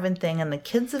whole drive-in thing, and the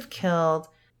kids have killed,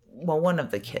 well, one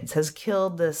of the kids has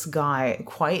killed this guy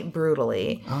quite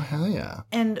brutally. Oh, hell yeah.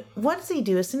 And what does he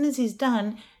do? As soon as he's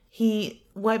done, he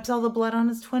wipes all the blood on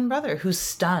his twin brother, who's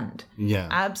stunned. Yeah.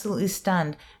 Absolutely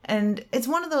stunned. And it's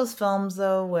one of those films,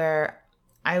 though, where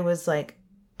I was like,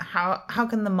 how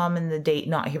can the mom and the date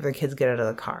not hear their kids get out of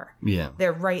the car? Yeah.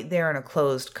 They're right there in a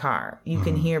closed car. You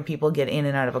can hear people get in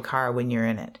and out of a car when you're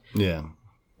in it. Yeah.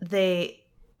 They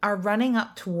are running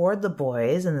up toward the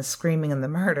boys and the screaming and the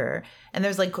murder. And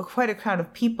there's like quite a crowd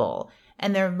of people.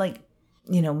 And they're like,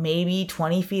 maybe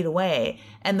 20 feet away.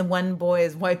 And the one boy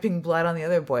is wiping blood on the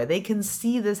other boy. They can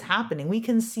see this happening. We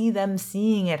can see them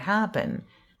seeing it happen.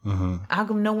 How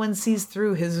come no one sees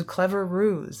through his clever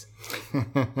ruse?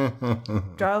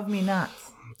 Drove me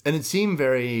nuts. And it seemed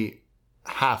very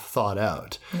half thought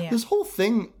out. Yeah. This whole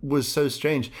thing was so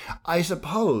strange. I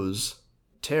suppose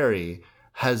Terry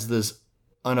has this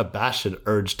unabashed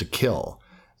urge to kill.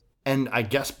 And I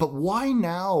guess, but why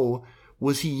now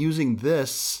was he using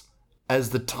this as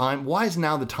the time? Why is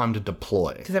now the time to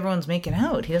deploy? Because everyone's making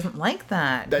out. He doesn't like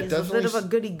that. He's a bit of a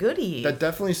goody-goody. That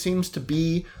definitely seems to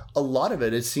be a lot of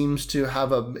it. He seems to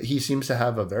have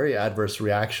a very adverse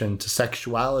reaction to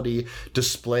sexuality,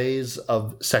 displays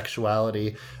of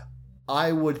sexuality.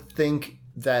 I would think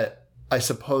that, I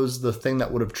suppose the thing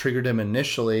that would have triggered him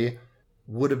initially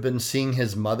would have been seeing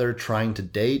his mother trying to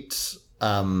date,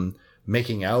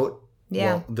 making out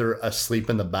while they're asleep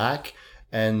in the back.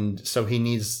 And so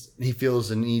he feels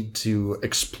the need to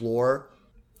explore.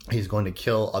 He's going to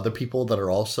kill other people that are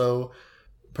also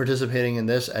participating in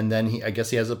this. And then I guess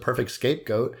he has a perfect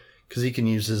scapegoat because he can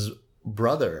use his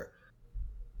brother,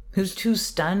 who's too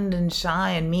stunned and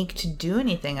shy and meek to do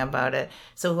anything about it.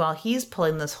 So while he's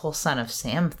pulling this whole Son of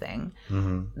Sam thing,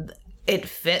 it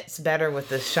fits better with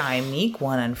the shy, meek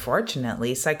one,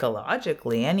 unfortunately,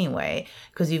 psychologically anyway,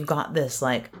 because you've got this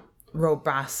like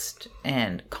robust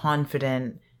and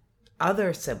confident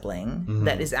other sibling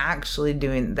that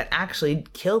actually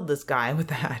killed this guy with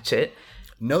the hatchet.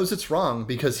 Knows it's wrong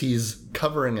because he's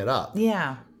covering it up.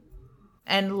 Yeah.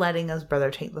 And letting his brother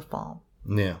take the fall.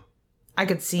 Yeah. I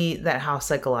could see that how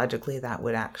psychologically that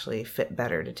would actually fit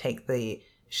better to take the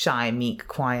shy, meek,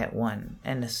 quiet one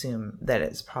and assume that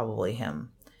it's probably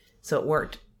him. So it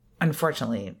worked,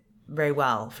 unfortunately, very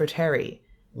well for Terry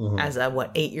as a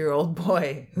 8-year-old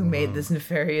boy who made this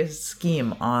nefarious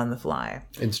scheme on the fly.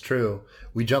 It's true.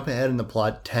 We jump ahead in the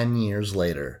plot 10 years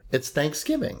later. It's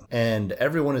Thanksgiving, and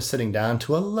everyone is sitting down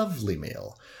to a lovely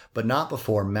meal. But not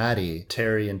before Maddie,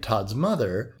 Terry, and Todd's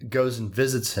mother goes and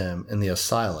visits him in the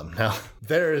asylum. Now,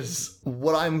 there's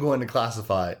what I'm going to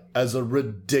classify as a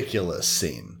ridiculous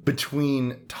scene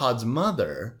between Todd's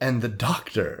mother and the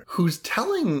doctor, who's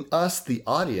telling us, the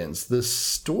audience, this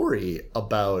story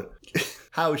about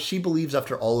how she believes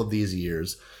after all of these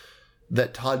years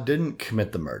that Todd didn't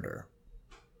commit the murder.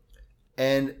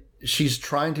 And she's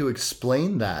trying to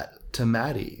explain that to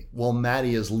Maddie while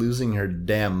Maddie is losing her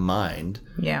damn mind.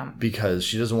 Yeah. Because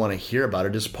she doesn't want to hear about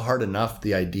it. Just hard enough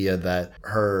the idea that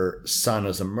her son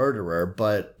is a murderer,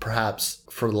 but perhaps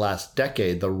for the last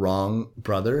decade, the wrong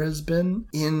brother has been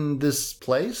in this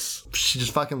place. She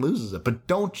just fucking loses it. But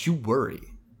don't you worry,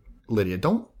 Lydia.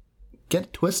 Don't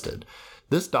get twisted.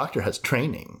 This doctor has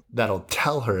training that'll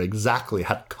tell her exactly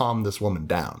how to calm this woman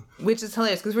down. Which is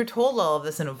hilarious because we're told all of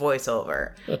this in a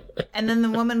voiceover. And then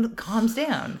the woman calms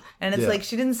down. And it's like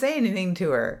she didn't say anything to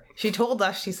her. She told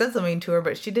us she said something to her,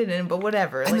 but she didn't. But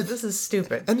whatever. And like, this is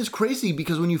stupid. And it's crazy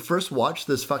because when you first watch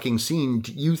this fucking scene,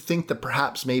 you think that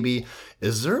perhaps maybe,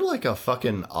 is there like a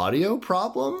fucking audio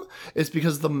problem? It's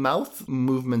because the mouth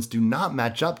movements do not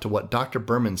match up to what Dr.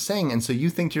 Berman's saying. And so you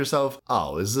think to yourself,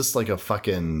 oh, is this like a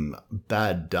fucking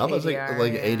bad dub? It's like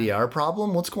ADR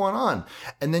problem? What's going on?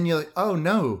 And then you're like, oh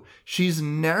no, she's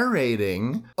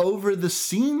narrating over the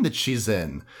scene that she's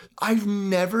in. I've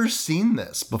never seen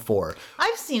this before.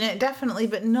 I've seen it, definitely,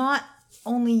 but not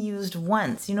only used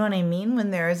once. You know what I mean? When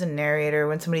there is a narrator,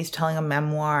 when somebody's telling a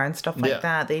memoir and stuff like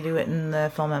that, they do it in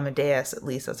the film Amadeus, at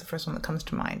least. That's the first one that comes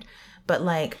to mind. But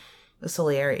like,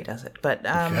 Salieri does it. But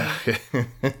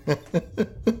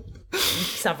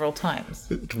several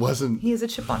times. It wasn't... He has a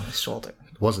chip on his shoulder.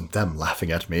 It wasn't them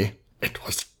laughing at me. It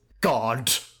was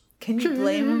God. Can you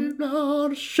blame him?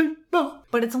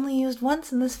 But it's only used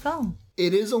once in this film.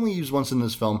 It is only used once in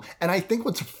this film. And I think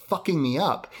what's fucking me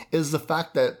up is the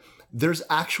fact that there's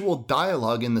actual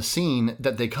dialogue in the scene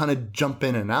that they kind of jump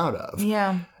in and out of.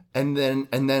 Yeah. And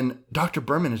then Dr.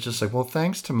 Berman is just like, well,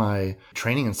 thanks to my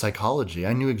training in psychology,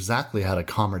 I knew exactly how to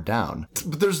calm her down.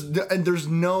 But there's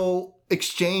no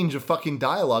exchange of fucking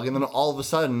dialogue. And then all of a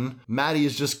sudden, Maddie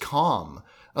is just calm.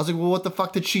 I was like, well, what the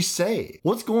fuck did she say?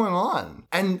 What's going on?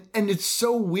 And it's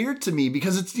so weird to me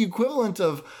because it's the equivalent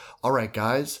of, all right,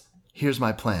 guys, here's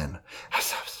my plan.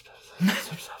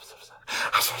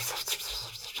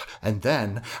 And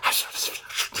then...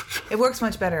 It works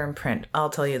much better in print, I'll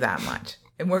tell you that much.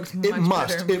 It works much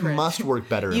better in print. It must work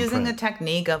better in print. Using a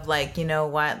technique of like, you know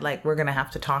what, like we're going to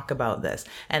have to talk about this.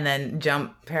 And then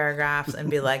jump paragraphs and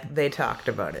be like, they talked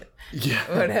about it. Yeah.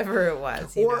 Whatever it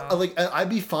was. Or like, I'd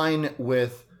be fine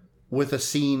with a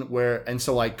scene where, and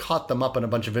so I caught them up on a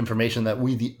bunch of information that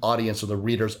we, the audience or the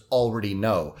readers, already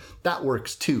know. That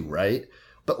works too, right?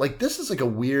 But like, this is like a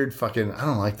weird fucking, I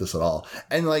don't like this at all.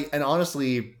 And like, and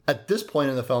honestly, at this point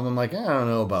in the film, I'm like, I don't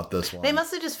know about this one. They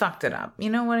must have just fucked it up. You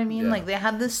know what I mean? Yeah. Like, they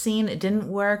had this scene, it didn't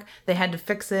work. They had to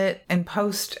fix it in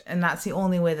post, and that's the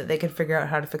only way that they could figure out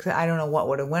how to fix it. I don't know what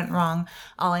would have went wrong.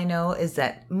 All I know is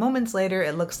that moments later,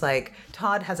 it looks like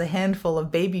Todd has a handful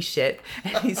of baby shit,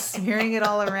 and he's smearing it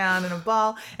all around in a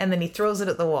ball, and then he throws it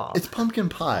at the wall. It's pumpkin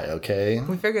pie, okay?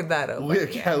 We figured that out.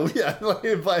 Yeah,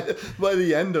 like, by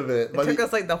the end of it. It took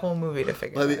us like the whole movie to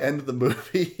figure By it out. the end of the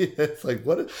movie, it's like,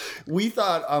 what? We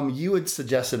thought you had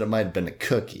suggested it might have been a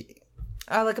cookie.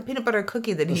 Like a peanut butter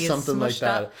cookie that he had Something like smushed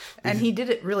that. up, and he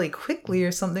did it really quickly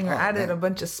or something, or added a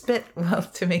bunch of spit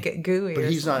to make it gooey. But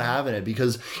he's not having it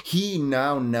because he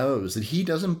now knows that he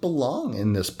doesn't belong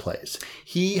in this place.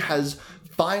 He has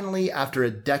finally, after a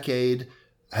decade,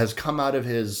 has come out of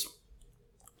his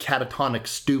catatonic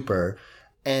stupor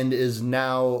and is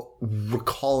now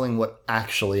recalling what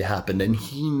actually happened. And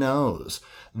he knows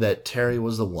that Terry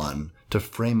was the one to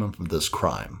frame him for this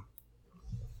crime.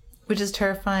 Which is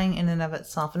terrifying in and of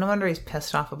itself. And no wonder he's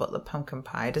pissed off about the pumpkin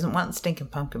pie. He doesn't want stinking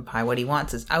pumpkin pie. What he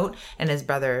wants is out and his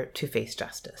brother to face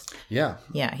justice. Yeah.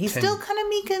 Yeah, he's still kind of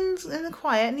meek and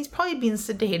quiet, and he's probably been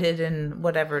sedated and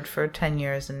whatever for 10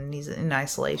 years, and he's in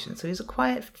isolation. So he's a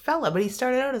quiet fella, but he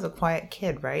started out as a quiet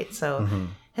kid, right? So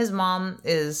his mom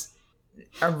is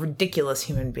a ridiculous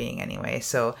human being anyway.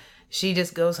 So she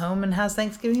just goes home and has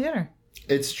Thanksgiving dinner.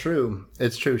 It's true.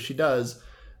 It's true. She does.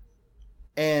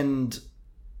 And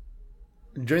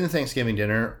during the Thanksgiving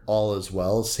dinner, all is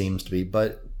well, seems to be.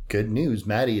 But good news,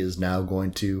 Maddie is now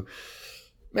going to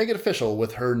make it official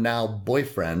with her now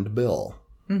boyfriend, Bill.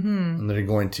 Mm-hmm. And they're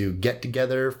going to get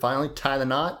together, finally tie the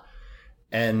knot.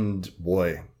 And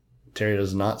boy, Terry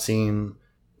does not seem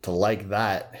to like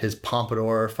that. His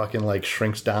pompadour fucking like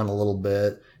shrinks down a little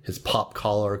bit. His pop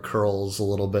collar curls a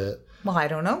little bit. Well, I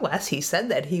don't know, Wes. He said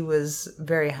that he was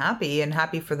very happy and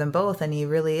happy for them both, and he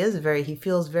really is he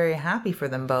feels very happy for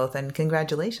them both, and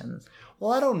congratulations.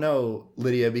 Well, I don't know,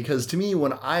 Lydia, because to me,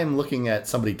 when I'm looking at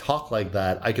somebody talk like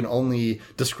that, I can only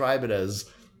describe it as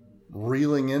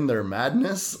reeling in their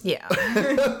madness. Yeah.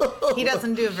 He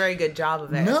doesn't do a very good job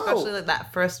of it. No. Especially like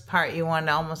that first part, you want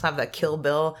to almost have that Kill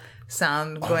Bill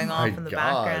sound going my off in the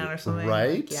God, background or something.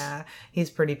 right? Like, yeah.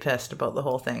 He's pretty pissed about the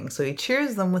whole thing. So he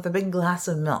cheers them with a big glass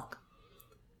of milk.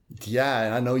 Yeah,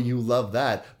 and I know you love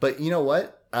that. But you know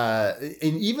what? And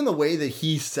even the way that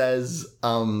he says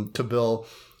to Bill,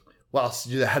 well, so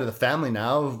you're the head of the family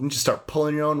now, you just start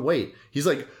pulling your own weight. He's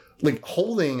like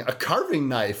holding a carving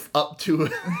knife up to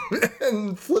it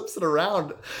and flips it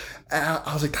around. And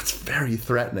I was like, that's very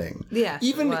threatening. Yeah,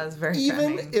 it was very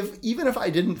threatening. Even if I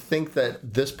didn't think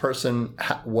that this person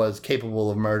was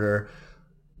capable of murder,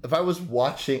 if I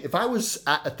was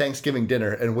at a Thanksgiving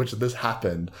dinner in which this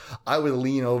happened, I would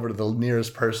lean over to the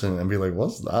nearest person and be like,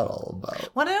 what's that all about?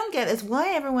 What I don't get is why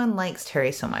everyone likes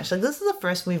Terry so much. Like, this is the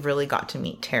first we've really got to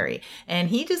meet Terry. And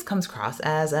he just comes across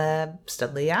as a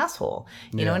studly asshole.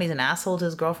 You know, and he's an asshole to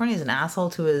his girlfriend. He's an asshole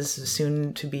to his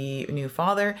soon-to-be new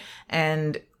father.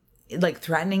 And like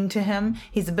threatening to him.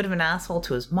 He's a bit of an asshole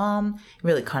to his mom,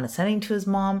 really condescending to his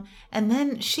mom. And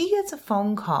then she gets a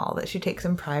phone call that she takes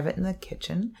in private in the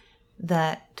kitchen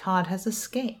that Todd has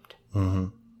escaped,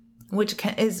 which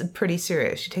is pretty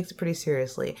serious. She takes it pretty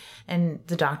seriously. And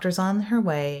the doctor's on her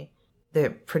way. They're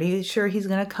pretty sure he's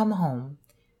going to come home.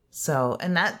 So,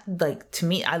 and that, like, to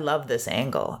me, I love this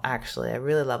angle, actually. I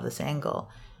really love this angle.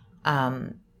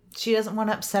 She doesn't want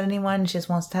to upset anyone. She just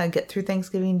wants to get through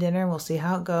Thanksgiving dinner. We'll see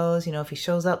how it goes. You know, if he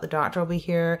shows up, the doctor will be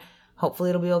here. Hopefully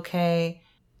it'll be okay.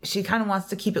 She kind of wants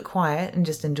to keep it quiet and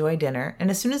just enjoy dinner. And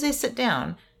as soon as they sit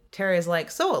down, Terry is like,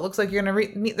 so it looks like you're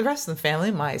going to meet the rest of the family.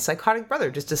 My psychotic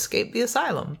brother just escaped the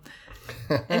asylum.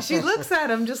 And she looks at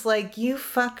him just like, you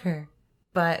fucker.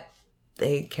 But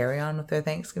they carry on with their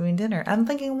Thanksgiving dinner. I'm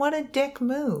thinking, what a dick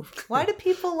move. Why do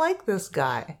people like this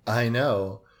guy? I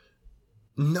know.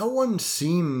 No one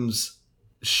seems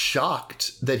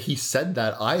shocked that he said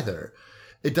that either.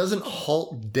 It doesn't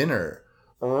halt dinner.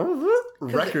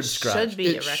 Record scratch.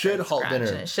 It should halt dinner.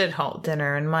 It should halt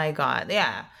dinner. And my God,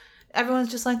 yeah. Everyone's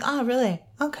just like, oh, really?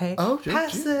 Okay. Oh,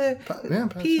 pass the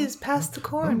peas, pass the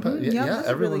corn.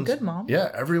 That's really good, Mom.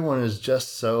 Yeah, everyone is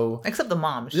just so... Except the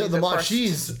mom.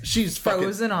 She's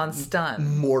frozen on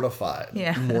stun. Mortified.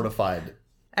 Yeah. Mortified.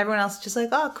 Everyone else is just like,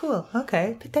 oh, cool.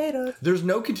 Okay, potatoes. There's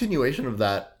no continuation of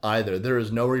that either. There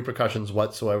is no repercussions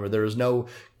whatsoever. There is no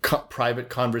private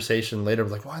conversation later.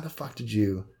 Like, why the fuck did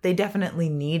you... They definitely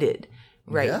needed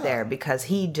there because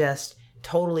he just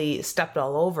totally stepped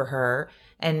all over her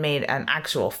and made an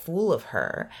actual fool of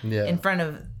her in front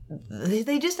of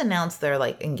they just announced their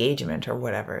like engagement or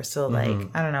whatever. So like,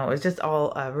 I don't know. It was just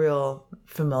all a real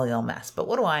familial mess. But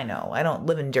what do I know? I don't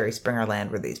live in Jerry Springer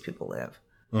land where these people live.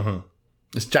 Mm-hmm.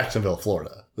 It's Jacksonville,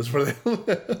 Florida. That's where they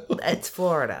live. It's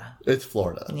Florida. It's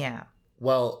Florida. Yeah.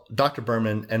 Well, Dr.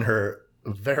 Berman and her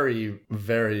very,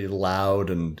 very loud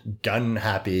and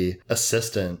gun-happy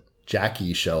assistant,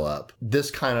 Jackie, show up.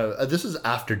 This is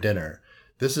after dinner.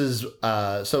 This is,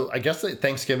 so I guess that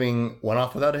Thanksgiving went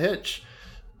off without a hitch.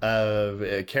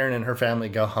 Karen and her family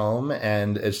go home,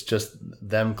 and it's just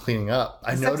them cleaning up.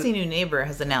 Sexy new neighbor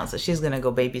has announced that she's going to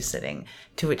go babysitting,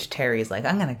 to which Terry's like,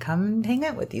 I'm going to come and hang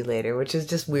out with you later, which is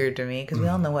just weird to me because we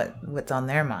all know what's on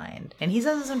their mind. And he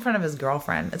says this in front of his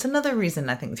girlfriend. It's another reason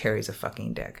I think Terry's a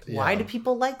fucking dick. Yeah. Why do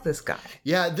people like this guy?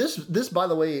 Yeah, this by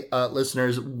the way,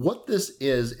 listeners, what this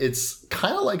is, it's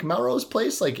kind of like Melrose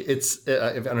Place. Like it's,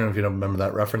 I don't know if you don't remember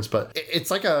that reference, but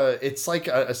it's like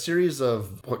a series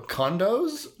of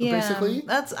condos. Yeah, basically.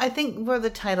 That's, I think, where the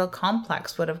title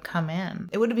Complex would have come in.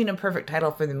 It would have been a perfect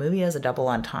title for the movie as a double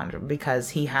entendre because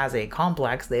he has a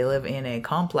complex, they live in a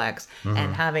complex,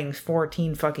 and having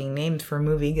 14 fucking names for a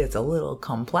movie gets a little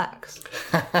complex.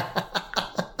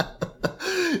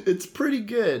 It's pretty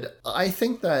good. I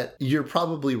think that you're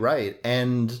probably right.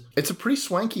 And it's a pretty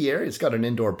swanky area. It's got an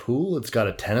indoor pool. It's got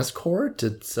a tennis court.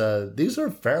 It's these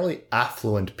are fairly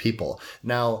affluent people.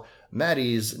 Now,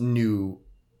 Maddie's new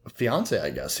fiance,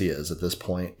 I guess he is at this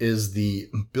point, is the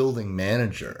building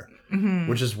manager,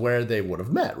 which is where they would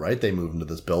have met, right? They move into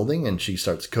this building and she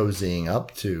starts cozying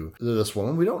up to this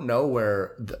woman. We don't know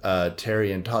where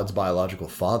Terry and Todd's biological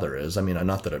father is. I mean,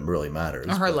 not that it really matters.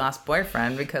 Or her last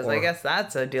boyfriend, because I guess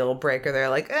that's a deal breaker. They're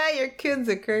like, your kids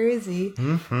are crazy.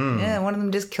 Yeah, one of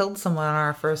them just killed someone on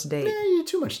our first date. Yeah, you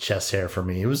too much chest hair for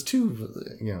me. It was too,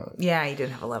 Yeah, you did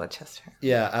have a lot of chest hair.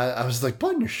 Yeah, I was like,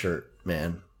 button your shirt,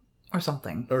 man. Or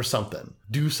something.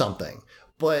 Do something.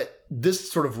 But this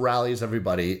sort of rallies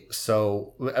everybody.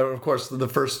 So, of course, the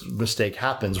first mistake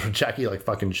happens where Jackie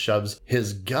fucking shoves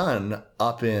his gun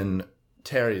up in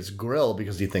Terry's grill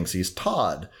because he thinks he's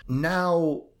Todd.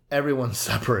 Now everyone's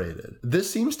separated.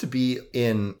 This seems to be,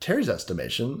 in Terry's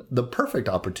estimation, the perfect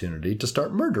opportunity to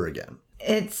start murder again.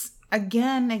 It's,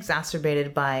 again,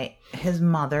 exacerbated by his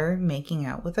mother making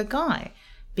out with a guy.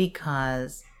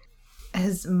 Because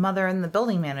his mother and the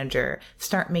building manager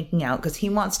start making out because he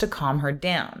wants to calm her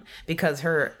down because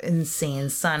her insane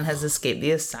son has escaped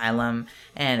the asylum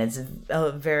and it's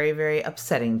very, very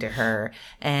upsetting to her.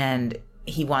 And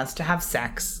he wants to have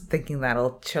sex thinking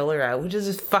that'll chill her out, which is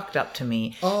just fucked up to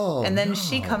me. Oh, and then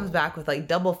she comes back with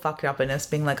double fucked upness,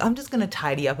 being like, I'm just going to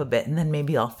tidy up a bit and then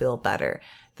maybe I'll feel better.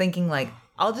 Thinking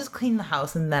I'll just clean the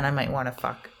house and then I might want to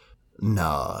fuck.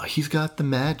 Nah, he's got the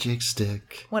magic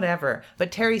stick. Whatever.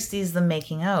 But Terry sees them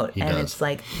making out. He and does. It's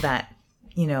like that,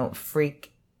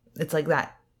 freak. It's like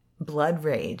that blood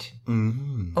rage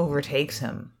overtakes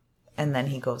him. And then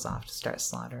he goes off to start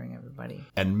slaughtering everybody.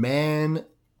 And man,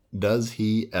 does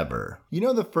he ever.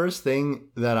 The first thing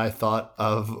that I thought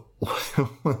of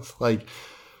was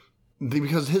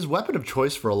because his weapon of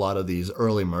choice for a lot of these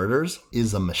early murders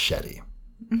is a machete.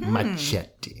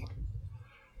 Machete.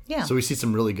 Yeah. So we see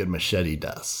some really good machete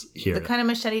deaths here. The kind of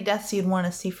machete deaths you'd want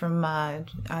to see from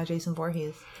Jason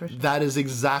Voorhees. For sure. That is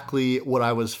exactly what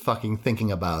I was fucking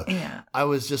thinking about. Yeah. I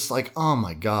was just like, oh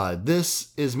my God,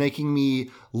 this is making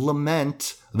me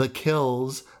lament the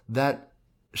kills that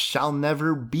shall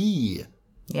never be.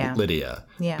 Yeah. Lydia.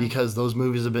 Yeah. Because those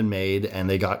movies have been made and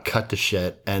they got cut to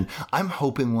shit. And I'm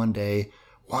hoping one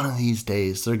of these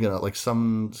days, they're gonna,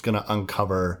 someone's gonna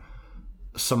uncover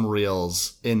some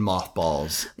reels in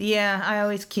mothballs. Yeah, I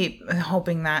always keep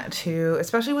hoping that too,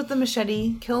 especially with the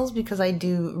machete kills, because I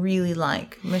do really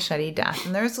like machete death.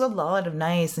 And there's a lot of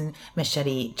nice and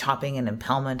machete chopping and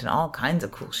impalement and all kinds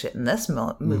of cool shit in this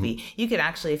movie. You could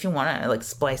actually, if you want to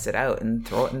splice it out and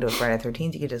throw it into a Friday the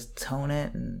 13th, you could just tone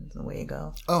it and away you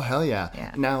go. Oh, hell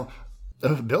yeah. Now,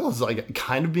 Bill is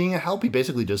kind of being a help. He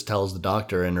basically just tells the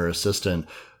doctor and her assistant,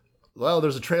 well,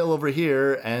 there's a trail over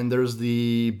here, and there's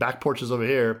the back porches over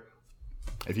here.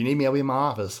 If you need me, I'll be in my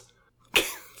office.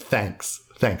 Thanks,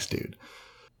 dude.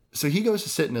 So he goes to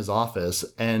sit in his office,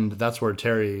 and that's where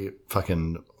Terry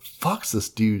fucking fucks this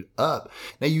dude up.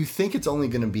 Now, you think it's only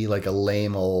going to be a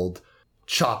lame old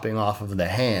chopping off of the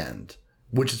hand,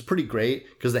 which is pretty great,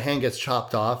 because the hand gets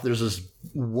chopped off. There's this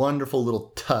wonderful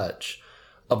little touch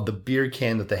of the beer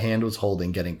can that the hand was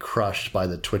holding getting crushed by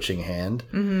the twitching hand.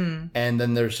 Mm-hmm. And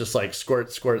then there's just squirt,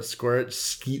 squirt, squirt,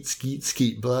 skeet, skeet,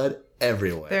 skeet, blood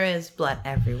everywhere. There is blood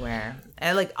everywhere.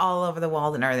 And all over the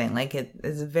walls and everything. It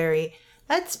is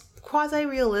that's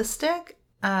quasi-realistic.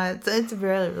 It's a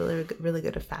really, really, really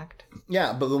good effect.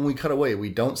 Yeah, but when we cut away, we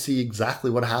don't see exactly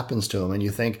what happens to him, and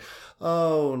you think,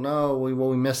 oh no,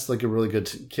 we missed like a really good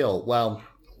kill. Well,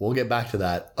 we'll get back to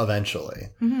that eventually.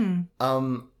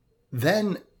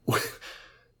 Then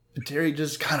Terry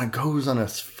just kind of goes on a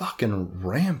fucking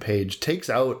rampage, takes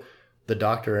out the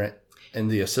doctor and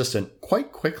the assistant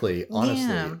quite quickly, honestly.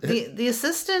 Yeah. The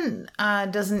assistant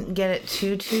doesn't get it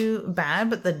too bad,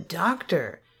 but the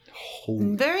doctor...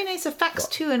 Very nice effects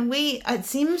too, and it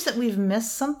seems that we've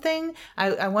missed something.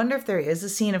 I wonder if there is a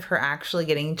scene of her actually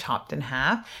getting chopped in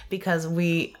half, because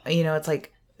it's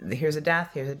like, here's a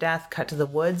death, cut to the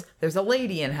woods, there's a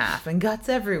lady in half and guts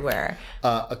everywhere.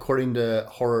 According to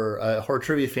horror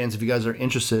trivia fans, if you guys are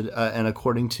interested, and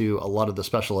according to a lot of the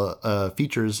special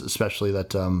features, especially that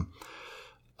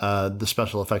the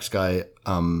special effects guy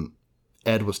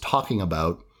Ed was talking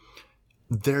about,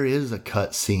 there is a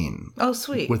cut scene. Oh,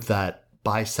 sweet. With that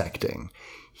bisecting.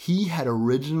 He had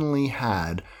originally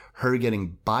had her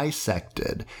getting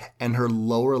bisected and her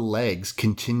lower legs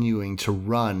continuing to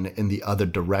run in the other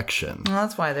direction. Well,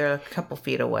 that's why they're a couple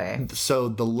feet away. So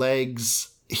the legs,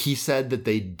 he said that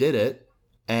they did it,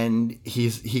 and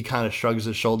he kind of shrugs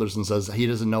his shoulders and says he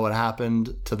doesn't know what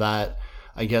happened to that.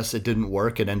 I guess it didn't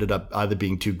work. It ended up either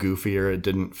being too goofy or it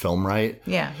didn't film right.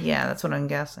 Yeah, that's what I'm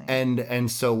guessing.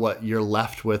 And so what you're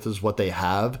left with is what they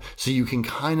have. So you can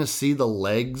kind of see the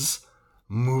legs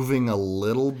moving a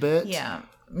little bit. Yeah.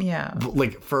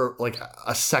 Like for like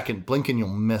a second, blink and you'll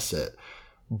miss it.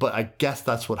 But I guess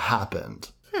that's what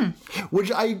happened.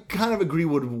 Which I kind of agree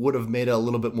would have made it a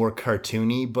little bit more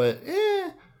cartoony, but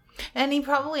And he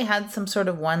probably had some sort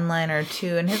of one-liner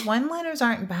too, and his one-liners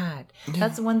aren't bad. Yeah.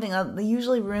 That's the one thing that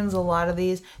usually ruins a lot of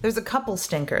these. There's a couple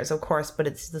stinkers, of course, but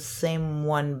it's the same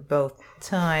one both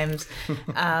times.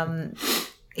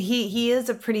 He is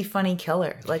a pretty funny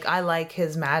killer. Like, I like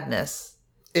his madness.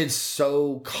 It's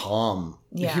so calm.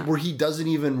 Yeah. Where he doesn't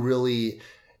even really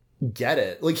get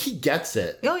it. Like, he gets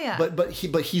it. Oh yeah. But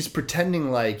he's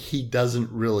pretending like he doesn't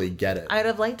really get it. I'd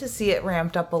have liked to see it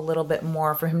ramped up a little bit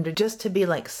more for him to be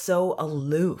like so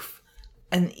aloof.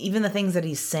 And even the things that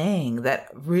he's saying that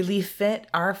really fit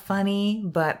are funny,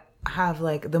 but have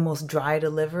like the most dry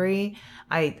delivery.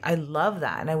 I love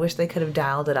that. And I wish they could have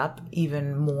dialed it up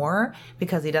even more,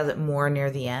 because he does it more near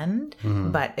the end.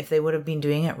 Mm-hmm. But if they would have been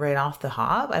doing it right off the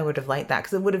hop, I would have liked that,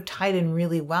 because it would have tied in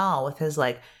really well with his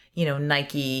like,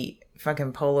 Nike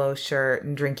fucking polo shirt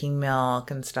and drinking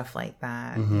milk and stuff like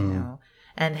that,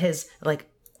 and his like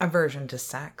aversion to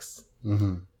sex.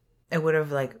 Mm-hmm. It would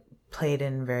have like played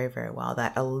in very, very well,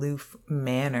 that aloof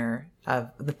manner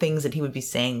of the things that he would be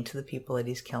saying to the people that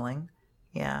he's killing.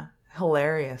 Yeah.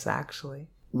 Hilarious, actually.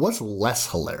 What's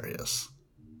less hilarious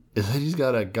is that he's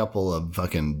got a couple of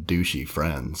fucking douchey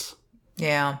friends.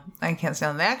 Yeah, I can't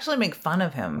stand them. They actually make fun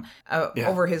of him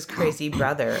over his crazy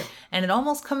brother. And it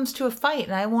almost comes to a fight.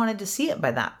 And I wanted to see it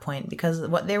by that point, because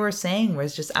what they were saying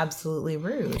was just absolutely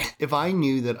rude. If I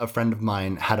knew that a friend of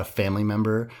mine had a family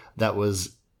member that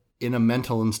was in a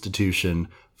mental institution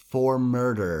for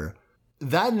murder,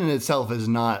 that in itself is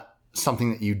not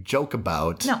something that you joke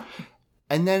about. No.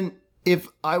 And then if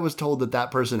I was told that that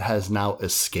person has now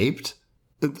escaped,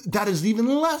 that is even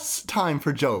less time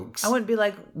for jokes. I wouldn't be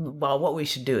like, well, what we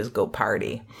should do is go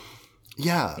party.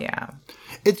 Yeah. Yeah.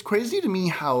 It's crazy to me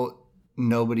how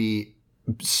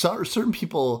certain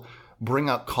people bring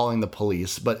up calling the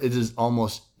police, but it is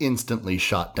almost instantly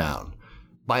shot down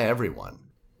by everyone.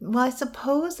 Well, I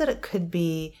suppose that it could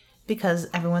be because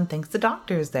everyone thinks the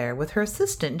doctor's there with her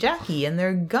assistant, Jackie, and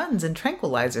their guns and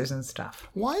tranquilizers and stuff.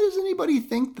 Why does anybody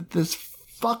think that this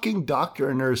fucking doctor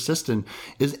and her assistant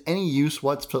is any use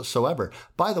whatsoever?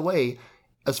 By the way,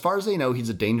 as far as they know, he's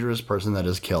a dangerous person that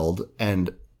is killed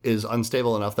and is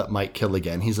unstable enough that might kill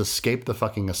again. He's escaped the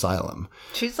fucking asylum.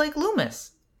 She's like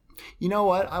Loomis. You know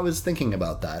what? I was thinking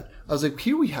about that. I was like,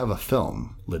 here we have a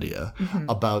film, Lydia,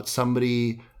 about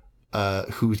somebody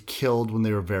who was killed when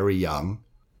they were very young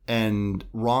and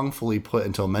wrongfully put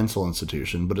into a mental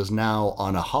institution, but is now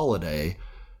on a holiday,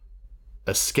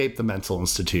 escaped the mental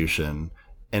institution,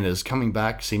 and is coming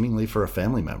back seemingly for a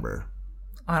family member.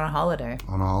 On a holiday.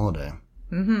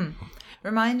 Mm-hmm.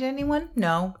 Remind anyone?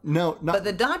 No. No, not. But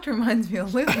the doctor reminds me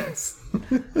of Loomis.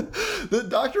 The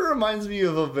doctor reminds me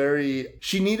of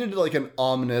she needed like an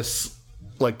ominous,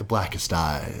 like the blackest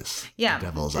eyes. Yeah. The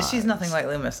devil's eyes. She's nothing like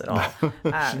Loomis at all.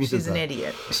 She's an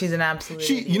idiot. She's an absolute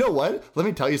idiot. You know what? Let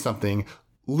me tell you something.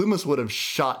 Loomis would have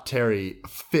shot Terry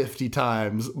 50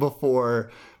 times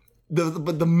before...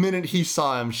 But the minute he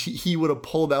saw him, he would have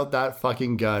pulled out that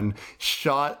fucking gun,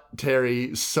 shot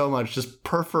Terry so much, just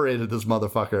perforated this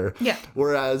motherfucker. Yeah.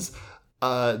 Whereas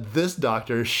this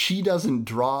doctor, she doesn't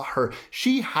draw her.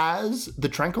 She has the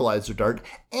tranquilizer dart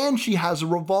and she has a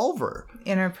revolver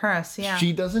in her purse. Yeah.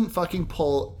 She doesn't fucking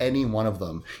pull any one of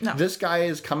them. No. This guy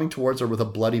is coming towards her with a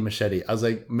bloody machete. I was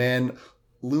like, man,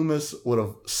 Loomis would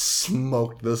have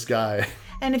smoked this guy.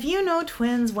 And if you know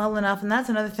twins well enough, and that's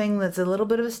another thing that's a little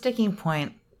bit of a sticking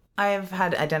point. I've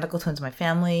had identical twins in my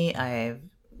family. I have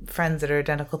friends that are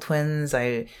identical twins.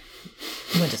 I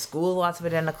went to school with lots of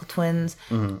identical twins.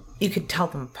 Mm-hmm. You could tell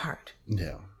them apart.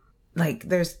 Yeah.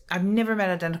 Like I've never met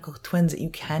identical twins that you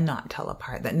cannot tell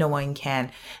apart, that no one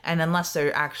can. And unless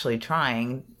they're actually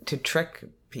trying to trick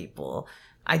people,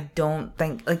 I don't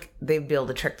think like they'd be able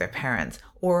to trick their parents.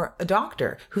 Or a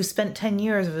doctor who spent 10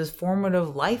 years of his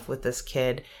formative life with this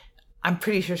kid, I'm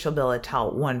pretty sure she'll be able to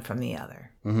tell one from the other.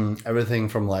 Mm-hmm. Everything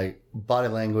from like body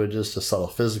languages to subtle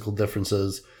physical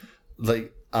differences,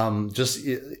 like just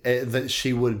that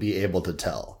she would be able to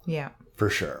tell. Yeah, for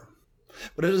sure.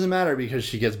 But it doesn't matter because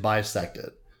she gets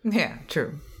bisected. Yeah,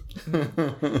 true.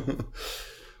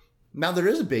 Now there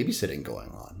is a babysitting going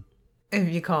on.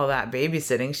 If you call that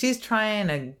babysitting, she's trying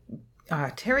to.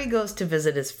 Terry goes to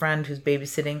visit his friend who's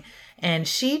babysitting, and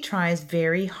she tries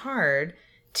very hard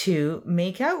to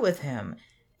make out with him,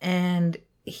 and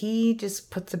he just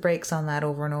puts the brakes on that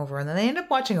over and over. And then they end up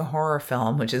watching a horror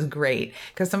film, which is great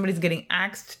because somebody's getting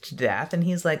axed to death. And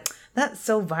he's like, that's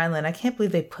so violent. I can't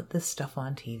believe they put this stuff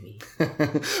on TV.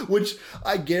 Which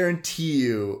I guarantee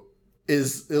you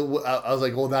is, I was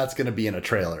like, well, that's going to be in a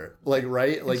trailer. Like,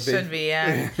 right? Like, it should be,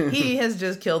 yeah. He has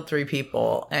just killed 3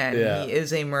 people and he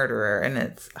is a murderer. And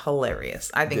it's hilarious.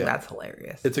 I think that's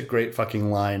hilarious. It's a great fucking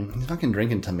line. He's fucking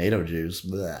drinking tomato juice.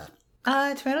 Blech.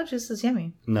 Tomato juice is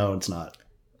yummy. No, it's not.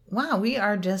 Wow, we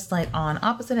are just like on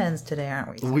opposite ends today,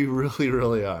 aren't we? We really,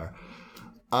 really are.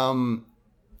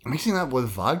 Mixing that with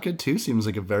vodka too seems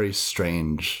like a very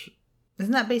strange.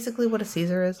 Isn't that basically what a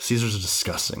Caesar is? Caesars are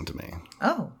disgusting to me.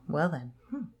 Oh, well then.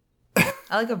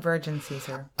 I like a virgin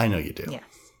Caesar. I know you do. Yes.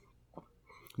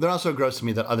 They're also gross to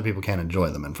me that other people can't enjoy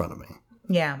them in front of me.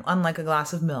 Yeah, unlike a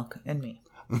glass of milk and me.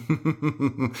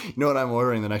 You know what I'm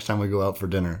ordering the next time we go out for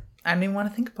dinner? I don't even want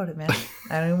to think about it, man.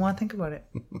 I don't even want to think about it.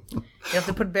 You have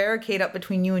to put a barricade up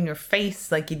between you and your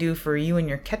face like you do for you and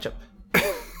your ketchup.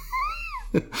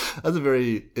 That's a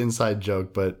very inside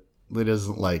joke, but Lee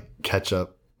doesn't like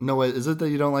ketchup. No, wait, is it that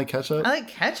you don't like ketchup? I like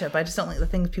ketchup. I just don't like the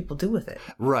things people do with it.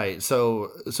 Right.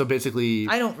 So basically,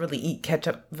 I don't really eat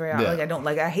ketchup very often.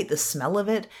 Yeah. I hate the smell of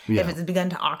it. Yeah. If it's begun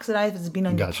to oxidize, if it's been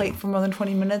on your plate for more than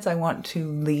 20 minutes, I want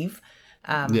to leave.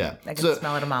 I can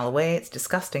smell it a mile away. It's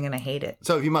disgusting and I hate it.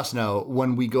 So if you must know,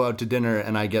 when we go out to dinner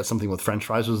and I get something with French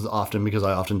fries, which is often because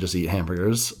I often just eat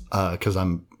hamburgers because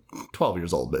I'm 12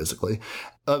 years old, basically.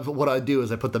 What I do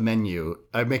is I put the menu,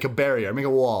 I make a barrier, I make a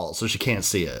wall so she can't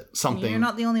see it. Something. You're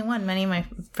not the only one. Many of my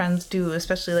friends do,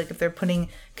 especially like if they're putting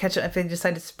ketchup, if they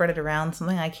decide to spread it around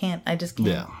something, I just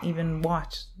can't even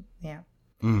watch. Yeah.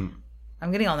 Mm.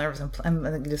 I'm getting all nervous.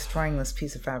 I'm destroying this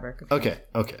piece of fabric. Okay.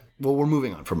 Well, we're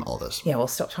moving on from all this. Yeah, we'll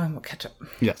stop talking about ketchup.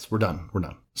 Yes, we're done.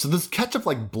 So this ketchup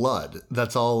like blood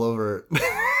that's all over.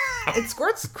 It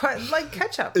squirts quite like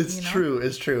ketchup. It's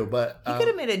true. But he could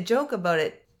have made a joke about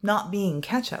it not being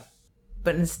ketchup.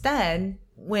 But instead,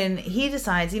 when he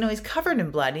decides, he's covered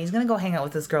in blood and he's going to go hang out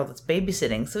with this girl that's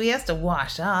babysitting. So he has to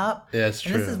wash up. Yeah, it's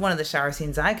true. And this is one of the shower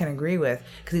scenes I can agree with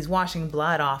because he's washing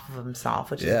blood off of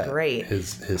himself, which is great.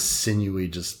 His sinewy,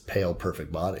 just pale,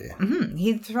 perfect body. Mm-hmm.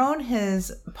 He'd thrown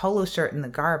his polo shirt in the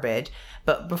garbage.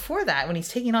 But before that, when he's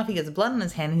taking off, he gets blood on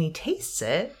his hand and he tastes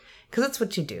it because that's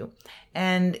what you do.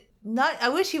 And I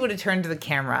wish he would have turned to the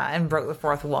camera and broke the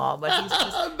fourth wall, but he's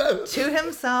just to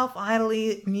himself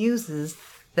idly muses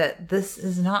that this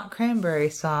is not cranberry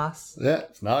sauce. Yeah,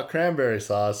 it's not cranberry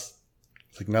sauce.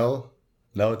 It's like, no,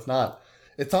 it's not.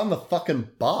 It's on the fucking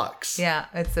box. Yeah,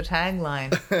 it's the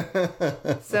tagline.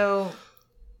 So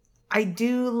I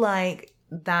do like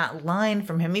that line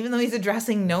from him, even though he's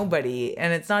addressing nobody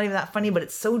and it's not even that funny, but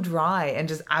it's so dry and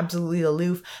just absolutely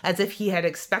aloof as if he had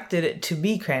expected it to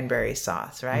be cranberry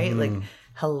sauce, right? Mm-hmm. Like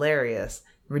hilarious,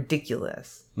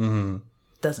 ridiculous. Mm-hmm.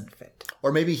 Doesn't fit.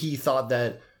 Or maybe he thought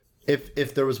that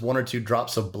if there was 1 or 2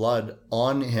 drops of blood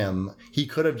on him, he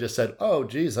could have just said, oh,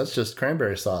 geez, that's just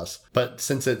cranberry sauce. But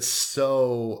since it's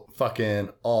so fucking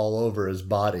all over his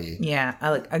body. Yeah, I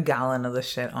like a gallon of the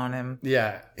shit on him.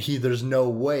 Yeah, there's no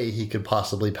way he could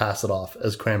possibly pass it off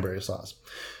as cranberry sauce.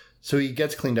 So he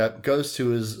gets cleaned up, goes to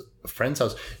his friend's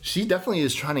house. She definitely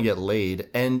is trying to get laid.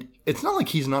 And it's not like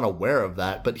he's not aware of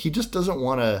that, but he just doesn't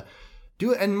want to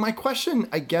do it. And my question,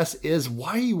 I guess, is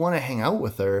why do you want to hang out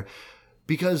with her?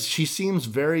 Because she seems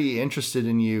very interested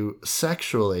in you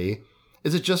sexually,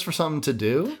 Is it just for something to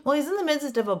do? Well, he's in the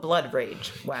midst of a blood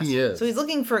rage, Wes. He is. So he's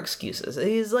looking for excuses.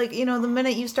 He's like, the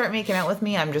minute you start making out with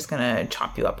me, I'm just going to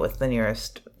chop you up with the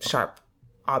nearest sharp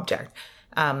object.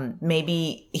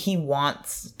 Maybe he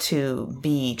wants to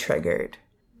be triggered.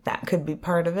 That could be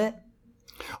part of it.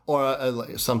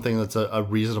 Or something that's a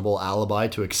reasonable alibi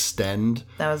to extend.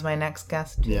 That was my next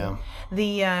guess, too. Yeah.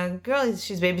 The girl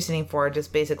she's babysitting for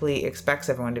just basically expects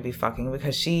everyone to be fucking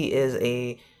because she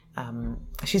is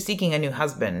she's seeking a new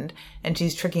husband, and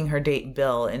she's tricking her date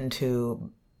Bill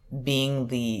into being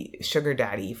the sugar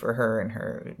daddy for her and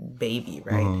her baby,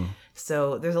 right? Mm-hmm.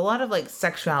 So there's a lot of like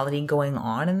sexuality going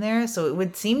on in there. So it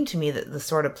would seem to me that the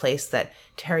sort of place that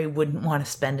Terry wouldn't want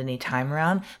to spend any time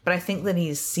around. But I think that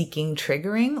he's seeking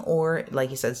triggering, or like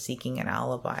you said, seeking an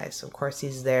alibi. So of course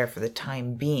he's there for the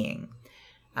time being.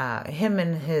 Him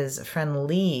and his friend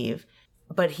leave,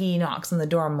 but he knocks on the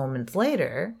door moments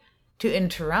later to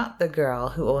interrupt the girl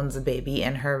who owns the baby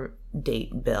and her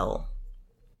date Bill.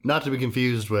 Not to be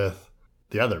confused with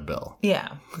the other Bill.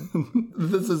 Yeah.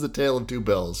 This is a tale of two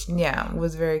Bills. Yeah, it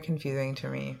was very confusing to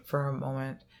me for a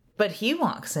moment. But he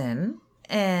walks in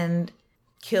and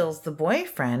kills the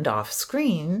boyfriend off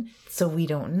screen, so we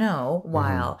don't know,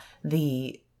 while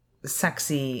the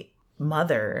sexy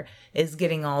mother is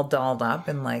getting all dolled up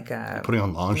and like putting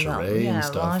on lingerie and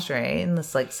stuff. Lingerie and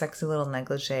this like sexy little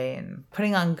negligee and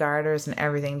putting on garters and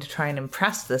everything to try and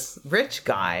impress this rich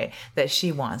guy that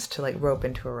she wants to like rope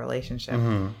into a relationship.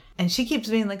 And she keeps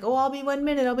being like, oh, I'll be 1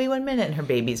 minute, and her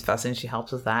baby's fussing, she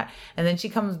helps with that, and then she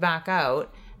comes back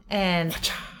out and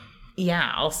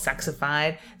all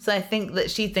sexified. So I think that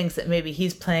she thinks that maybe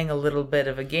he's playing a little bit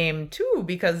of a game too,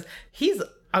 because he's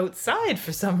outside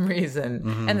for some reason,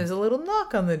 and there's a little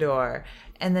knock on the door,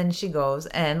 and then she goes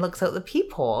and looks out the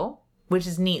peephole, which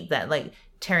is neat that like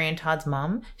Terry and Todd's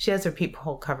mom, she has her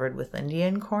peephole covered with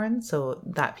Indian corn, so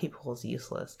that peephole is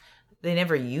useless. They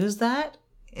never use that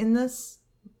in this.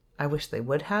 I wish they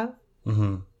would have.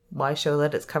 Why show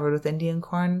that it's covered with Indian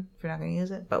corn if you're not going to use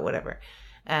it? But whatever.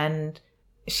 And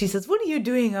she says, what are you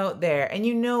doing out there? And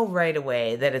you know right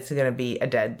away that it's going to be a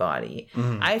dead body.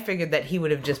 I figured that he would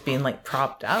have just been like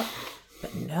propped up.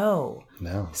 But no.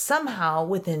 Somehow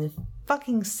within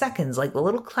fucking seconds, like the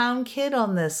little clown kid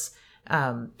on this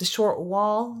short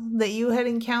wall that you had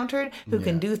encountered, who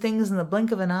can do things in the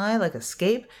blink of an eye, like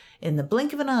escape. In the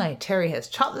blink of an eye, Terry has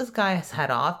chopped this guy's head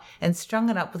off and strung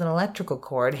it up with an electrical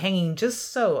cord hanging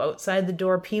just so outside the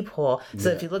door peephole. So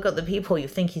if you look out the peephole, you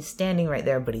think he's standing right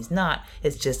there, but he's not.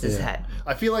 It's just his head.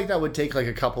 I feel like that would take like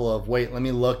a couple of, let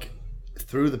me look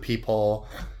through the peephole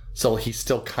so he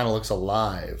still kind of looks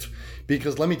alive.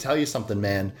 Because let me tell you something,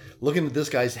 man. Looking at this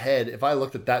guy's head, if I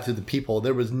looked at that through the peephole,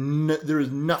 there is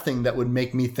nothing that would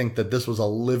make me think that this was a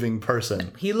living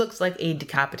person. He looks like a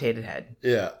decapitated head.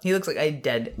 Yeah. He looks like a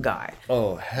dead guy.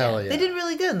 Oh, hell yeah. They did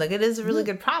really good. Like, it is a really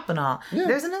good prop and all. Yeah.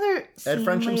 There's another scene Ed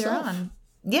French later himself. on.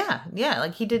 Yeah.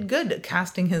 Like, he did good at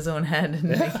casting his own head and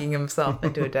making himself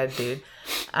into a dead dude.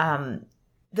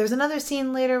 There's another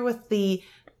scene later with the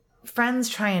friends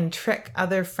try and trick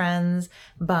other friends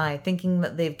by thinking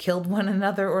that they've killed one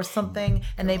another or something,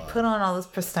 and they put on all this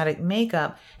prosthetic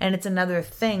makeup, and it's another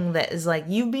thing that is like,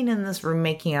 you've been in this room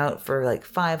making out for like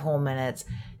 5 whole minutes,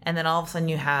 and then all of a sudden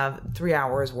you have 3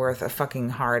 hours worth of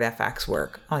fucking hard FX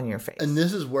work on your face. And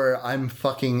this is where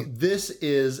this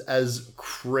is as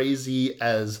crazy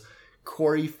as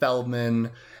Corey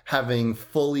Feldman having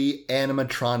fully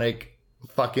animatronic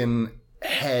fucking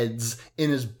heads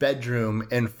in his bedroom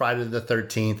in Friday the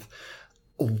 13th.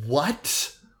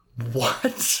 What?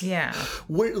 Yeah.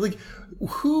 Where, like,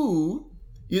 who?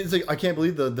 It's like, I can't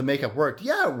believe the makeup worked.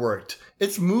 Yeah, it worked.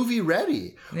 It's movie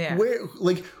ready. Yeah. Where,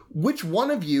 like, which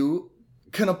one of you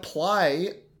can apply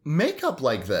makeup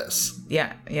like this?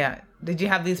 Yeah. Did you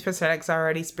have these prosthetics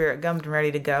already spirit gummed and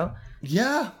ready to go?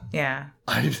 Yeah.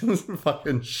 I was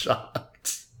fucking shocked.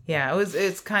 Yeah,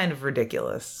 it's kind of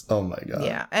ridiculous. Oh my God.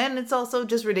 Yeah, and it's also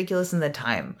just ridiculous in the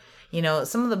time. You know,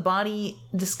 some of the body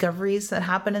discoveries that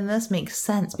happen in this make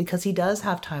sense because he does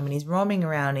have time and he's roaming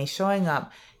around and he's showing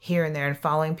up here and there and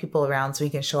following people around so he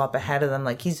can show up ahead of them.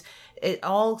 Like it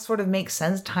all sort of makes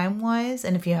sense time-wise.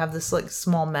 And if you have this like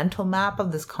small mental map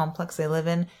of this complex they live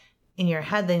in your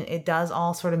head, then it does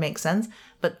all sort of make sense.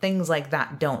 But things like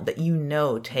that don't,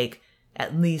 that take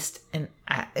at least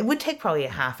it would take probably a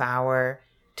half hour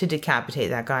to decapitate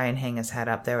that guy and hang his head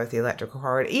up there with the electrical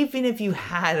cord, even if you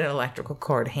had an electrical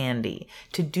cord handy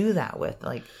to do that with.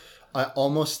 Like, I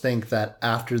almost think that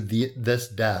after these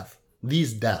deaths,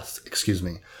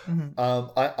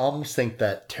 I almost think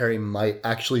that Terry might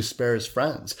actually spare his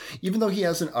friends. Even though he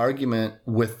has an argument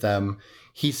with them,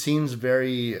 he seems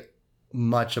very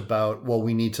much about, well,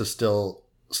 we need to still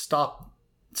stop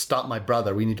my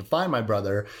brother. We need to find my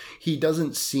brother. He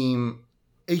doesn't seem...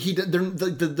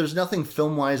 there's nothing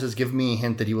film-wise that's given me a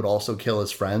hint that he would also kill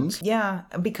his friends. Yeah,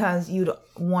 because you'd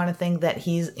want to think that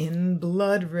he's in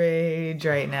blood rage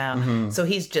right now. So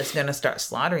he's just going to start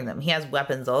slaughtering them. He has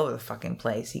weapons all over the fucking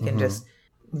place. He can just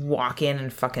walk in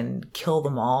and fucking kill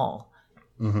them all.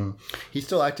 He's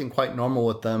still acting quite normal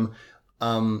with them.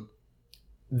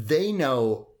 They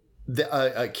know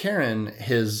that Karen,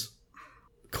 his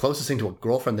closest thing to a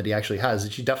girlfriend that he actually has,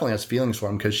 she definitely has feelings for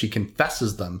him because she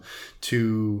confesses them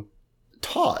to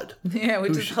Todd. Yeah,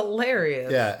 which is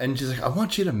hilarious. Yeah, and she's like, I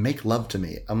want you to make love to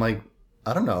me. I'm like,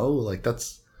 I don't know, like,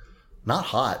 that's not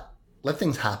hot. Let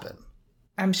things happen.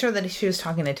 I'm sure that if she was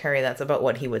talking to Terry, that's about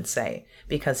what he would say,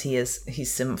 because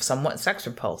he's somewhat sex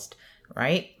repulsed,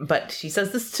 right? But she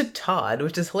says this to Todd,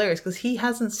 which is hilarious because he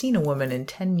hasn't seen a woman in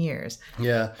 10 years.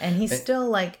 Yeah. And he's still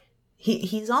like,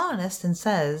 he's honest and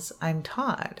says, I'm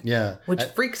Todd. Yeah. Which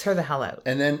freaks her the hell out.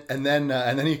 And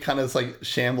then he kind of like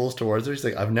shambles towards her. He's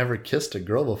like, I've never kissed a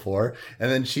girl before. And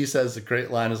then she says a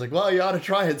great line, is like, well, you ought to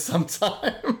try it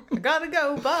sometime. I gotta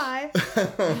go, bye.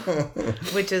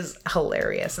 Which is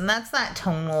hilarious. And that's that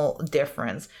tonal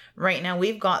difference. Right now,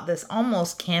 we've got this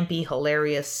almost campy,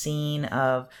 hilarious scene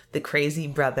of the crazy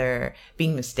brother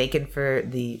being mistaken for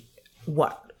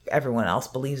what everyone else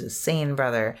believes is sane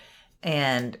brother.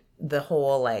 And the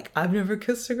whole, like, I've never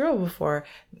kissed a girl before.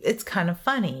 It's kind of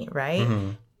funny, right?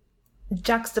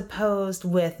 Juxtaposed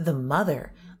with the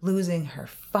mother losing her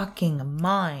fucking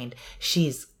mind.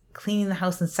 She's cleaning the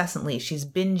house incessantly. She's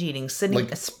binge eating, sitting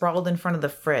like, sprawled in front of the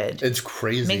fridge. It's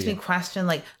crazy. Makes me question,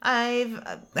 like,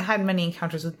 I've had many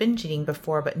encounters with binge eating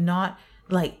before, but not,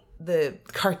 like, the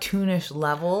cartoonish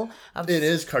level of... It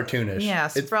is cartoonish. Yeah,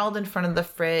 sprawled in front of the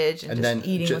fridge and just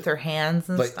eating with her hands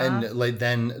and stuff. And like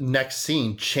then next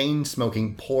scene, chain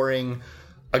smoking, pouring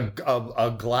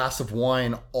a glass of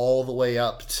wine all the way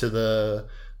up to the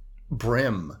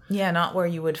brim. Yeah, not where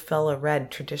you would fill a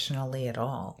red traditionally at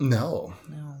all. No,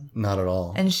 not at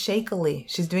all. And shakily.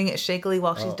 She's doing it shakily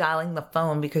while she's dialing the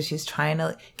phone because she's trying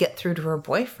to get through to her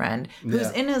boyfriend who's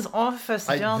in his office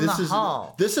down the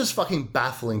hall. This is fucking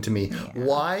baffling to me. Yeah.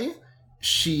 Why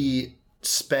she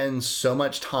spends so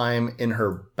much time in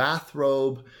her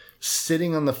bathrobe,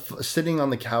 sitting on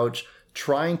the couch,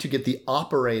 trying to get the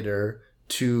operator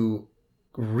to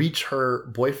reach her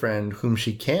boyfriend, whom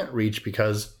she can't reach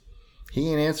because he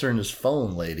ain't answering his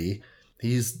phone, lady.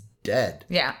 He's dead.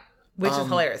 Yeah, which is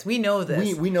hilarious. We know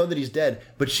this. We know that he's dead,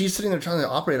 but she's sitting there trying to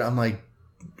operate. I'm like,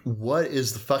 what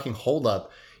is the fucking holdup?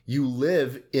 You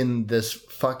live in this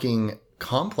fucking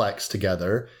complex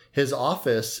together. His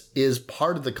office is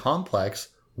part of the complex.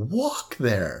 Walk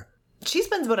there. She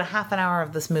spends about a half an hour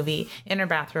of this movie in her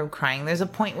bathroom crying. There's a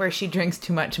point where she drinks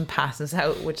too much and passes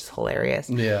out, which is hilarious.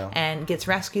 Yeah. And gets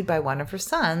rescued by one of her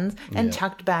sons and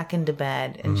tucked back into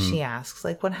bed. And she asks,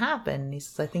 like, what happened? And he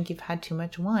says, I think you've had too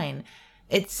much wine.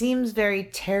 It seems very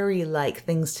Terry-like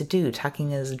things to do, tucking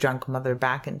his drunk mother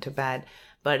back into bed.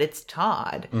 But it's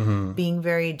Todd being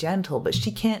very gentle. But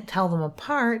she can't tell them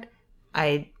apart.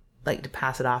 I like to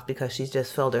pass it off because she's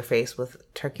just filled her face with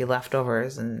turkey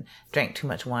leftovers and drank too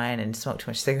much wine and smoked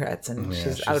too much cigarettes and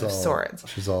she's out of sorts.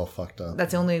 She's all fucked up.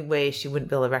 That's the only way she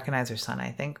wouldn't be able to recognize her son, I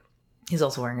think. He's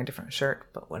also wearing a different shirt,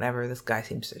 but whatever. This guy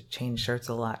seems to change shirts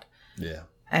a lot. Yeah.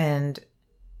 And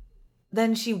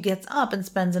then she gets up and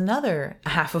spends another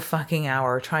half a fucking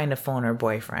hour trying to phone her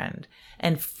boyfriend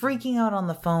and freaking out on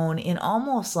the phone in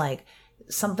almost like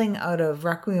something out of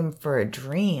Requiem for a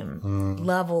Dream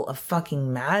level of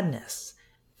fucking madness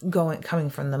coming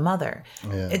from the mother.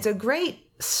 Yeah. It's a great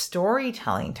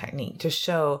storytelling technique to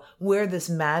show where this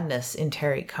madness in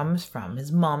Terry comes from. His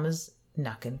mom is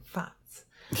knuckin'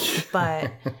 fucks.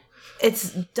 But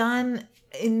it's done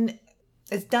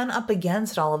up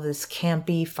against all of this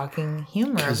campy fucking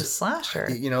humor of a slasher.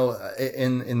 You know,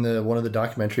 in the one of the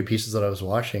documentary pieces that I was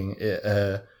watching,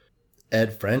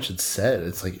 Ed French had said,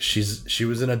 it's like she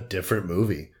was in a different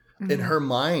movie. In her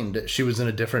mind, she was in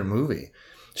a different movie.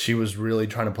 She was really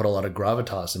trying to put a lot of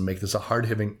gravitas and make this a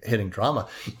hard-hitting drama.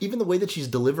 Even the way that she's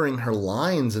delivering her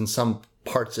lines in some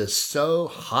parts is so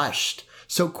hushed,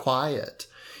 so quiet.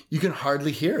 You can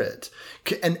hardly hear it.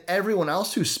 And everyone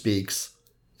else who speaks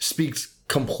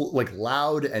like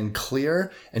loud and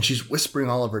clear, and she's whispering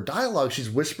all of her dialogue. She's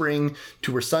whispering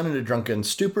to her son in a drunken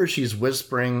stupor. She's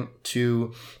whispering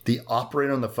to the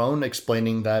operator on the phone,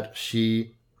 explaining that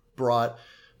she brought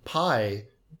pie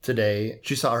today.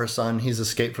 She saw her son. He's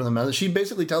escaped from the mountain. She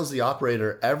basically tells the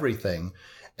operator everything,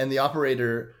 and the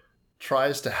operator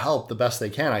tries to help the best they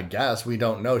can, I guess. We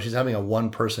don't know. She's having a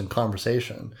one-person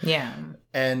conversation. Yeah.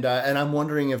 And I'm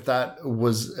wondering if it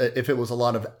was a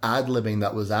lot of ad-libbing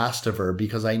that was asked of her,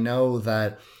 because I know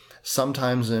that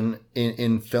sometimes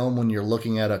in film, when you're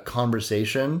looking at a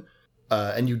conversation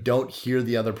and you don't hear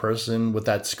the other person with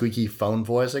that squeaky phone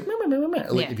voice, like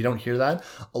if you don't hear that,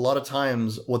 a lot of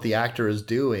times what the actor is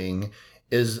doing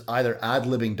is either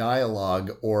ad-libbing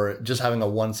dialogue or just having a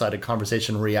one-sided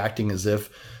conversation, reacting as if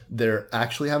they're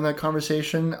actually having that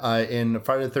conversation. In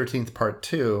Friday the 13th Part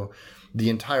 2, the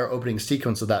entire opening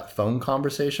sequence of that phone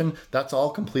conversation, that's all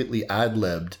completely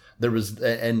ad-libbed. There was,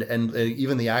 and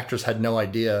even the actress had no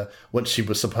idea what she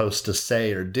was supposed to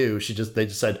say or do. They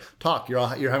just said, talk, you're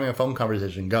having a phone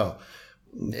conversation, go.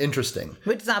 Interesting.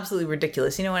 Which is absolutely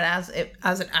ridiculous. You know what, as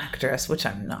an actress, which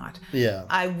I'm not, yeah,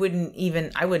 I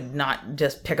would not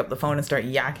just pick up the phone and start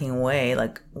yakking away.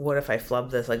 Like, what if I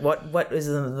flub this? Like, what is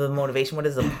the motivation? What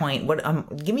is the point?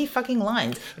 Give me fucking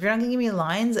lines. If you're not gonna give me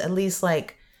lines, at least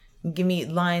like give me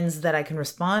lines that I can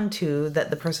respond to that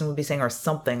the person would be saying or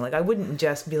something. Like, I wouldn't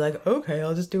just be like, okay,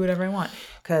 I'll just do whatever I want,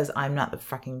 because I'm not the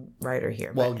fucking writer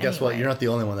here. Well, guess what? You're not the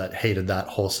only one that hated that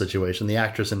whole situation. The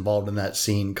actress involved in that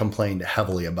scene complained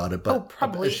heavily about it, but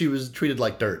probably she was treated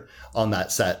like dirt on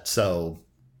that set, so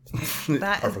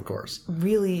that of course.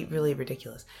 Really, really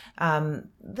ridiculous. The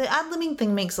ad-libbing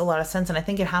thing makes a lot of sense, and I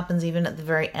think it happens even at the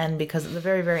very end, because at the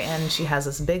very, very end, she has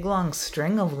this big, long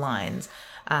string of lines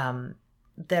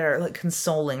that are like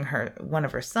consoling one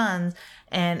of her sons,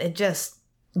 and it just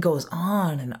goes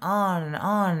on and on and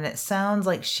on, and it sounds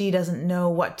like she doesn't know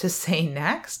what to say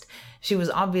next. She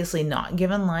was obviously not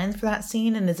given lines for that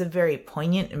scene, and it's a very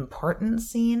poignant, important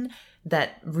scene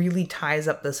that really ties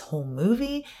up this whole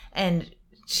movie, and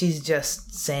she's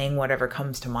just saying whatever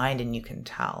comes to mind, and you can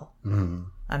tell.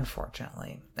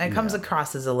 Unfortunately, it comes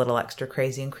across as a little extra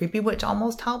crazy and creepy, which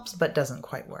almost helps but doesn't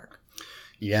quite work.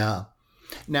 Yeah.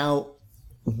 Now,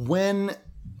 when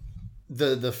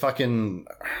the fucking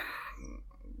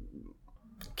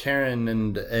Karen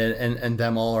and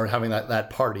them all are having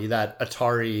that party, that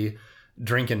Atari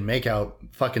drink and makeout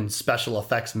fucking special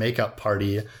effects makeup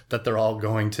party that they're all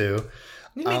going to.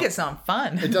 You make it sound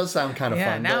fun. It does sound kind of fun.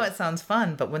 Yeah, now it sounds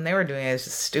fun, but when they were doing it, it's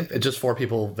just stupid. It's just four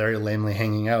people very lamely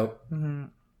hanging out. Mm-hmm.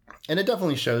 And it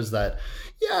definitely shows that,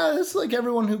 yeah, it's like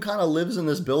everyone who kind of lives in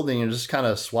this building and just kind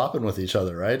of swapping with each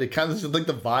other, right? It kind of like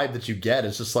the vibe that you get.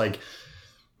 It's just like,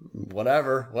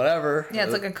 whatever. Yeah,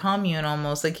 it's like a commune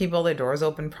almost. They keep all their doors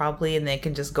open probably, and they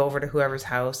can just go over to whoever's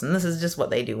house. And this is just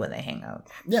what they do when they hang out.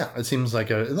 Yeah, it seems like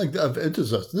this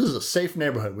is a safe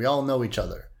neighborhood. We all know each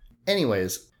other.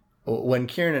 Anyways, when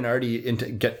Kieran and Artie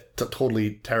get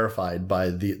totally terrified by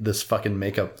this fucking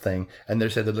makeup thing, and they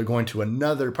say that they're going to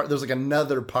another part, there's like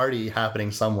another party happening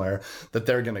somewhere that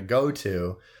they're going to go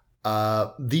to.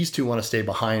 These two want to stay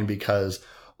behind because,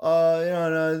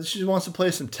 she wants to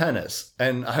play some tennis,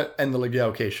 and they're like, yeah,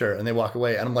 okay, sure, and they walk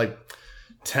away, and I'm like,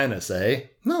 tennis, eh?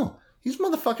 No, these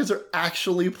motherfuckers are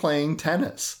actually playing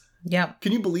tennis. Yep.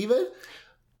 Can you believe it?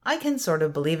 I can sort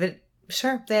of believe it.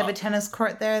 Sure, they have a tennis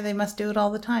court there. They must do it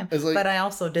all the time. Like, but I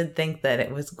also did think that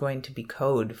it was going to be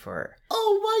code for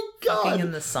fucking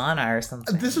in the sauna or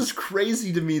something. This is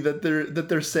crazy to me that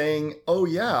they're saying, oh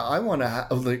yeah, I want to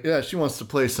have, she wants to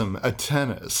play some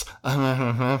tennis.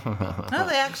 No,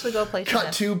 they actually go play tennis.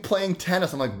 Cut to playing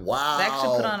tennis. I'm like, wow. They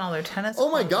actually put on all their tennis clothes.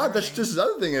 Oh my god, that's just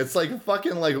another thing. It's like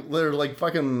fucking they're like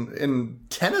fucking in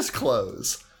tennis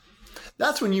clothes.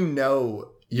 That's when you know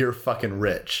you're fucking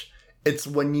rich. It's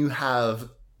when you have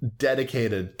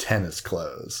dedicated tennis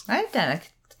clothes. I have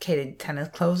dedicated tennis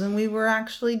clothes, and we were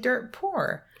actually dirt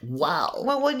poor. Wow.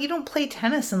 Well, you don't play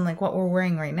tennis in like what we're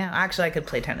wearing right now. Actually, I could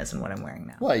play tennis in what I'm wearing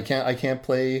now. Well, I can't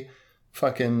play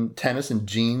fucking tennis in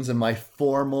jeans and my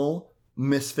formal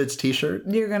Misfits t-shirt.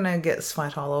 You're gonna get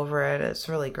sweat all over it. It's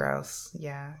really gross.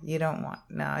 Yeah, you don't want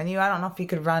and I don't know if you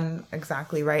could run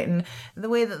exactly right, and the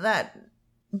way that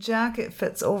jacket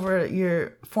fits over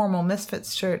your formal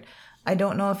Misfits shirt, I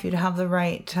don't know if you'd have the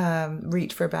right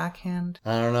reach for backhand.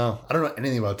 I don't know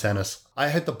anything about tennis. I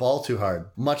hit the ball too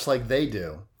hard, much like they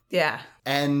do. Yeah.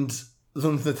 And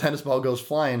when the tennis ball goes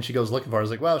flying, she goes looking for it. I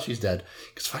was like, well, she's dead.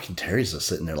 Because fucking Terry's just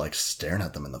sitting there like staring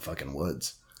at them in the fucking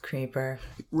woods. Creeper.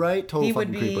 Right? Total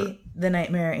fucking creeper. He would be the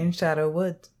nightmare in Shadow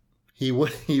Woods. He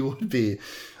would be.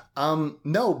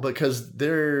 No, because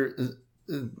they're...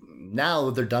 now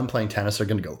that they're done playing tennis, they're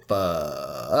going to go,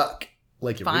 fuck.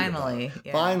 Like finally.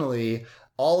 Yeah. Finally,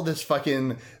 all this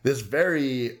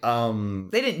very...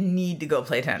 they didn't need to go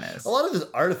play tennis. A lot of this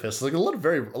artifice, like a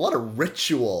lot of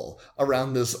ritual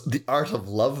around the art of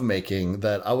lovemaking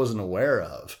that I wasn't aware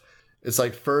of. It's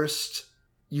like first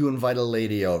you invite a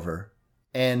lady over,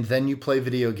 and then you play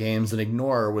video games and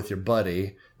ignore her with your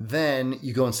buddy. Then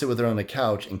you go and sit with her on the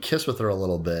couch and kiss with her a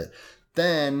little bit.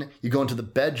 Then you go into the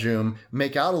bedroom,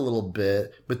 make out a little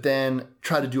bit, but then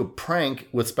try to do a prank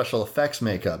with special effects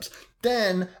makeups.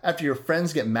 Then, after your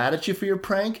friends get mad at you for your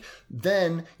prank,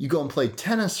 then you go and play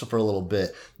tennis for a little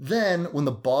bit. Then, when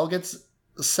the ball gets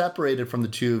separated from the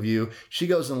two of you, she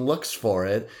goes and looks for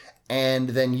it, and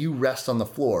then you rest on the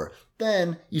floor.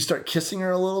 Then, you start kissing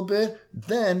her a little bit.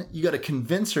 Then, you got to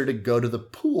convince her to go to the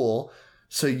pool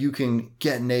so you can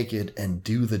get naked and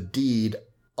do the deed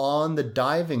on the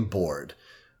diving board.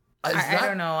 I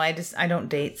don't know. I don't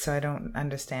date, so I don't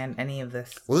understand any of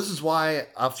this. Well, this is why,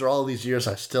 after all these years,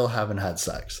 I still haven't had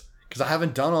sex. Because I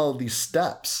haven't done all of these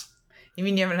steps. You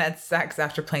mean you haven't had sex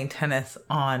after playing tennis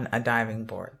on a diving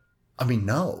board? I mean,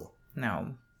 no.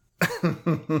 No.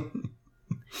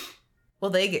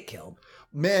 Well, they get killed.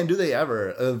 Man, do they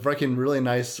ever. Freaking really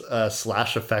nice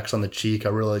slash effects on the cheek. I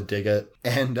really dig it.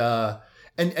 And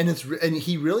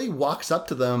he really walks up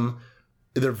to them,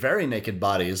 their very naked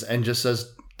bodies, and just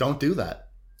says, don't do that.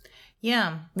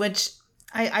 Yeah, which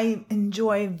I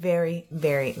enjoy very,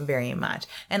 very, very much.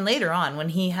 And later on, when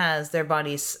he has their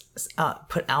bodies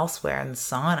put elsewhere in the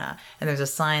sauna, and there's a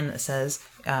sign that says,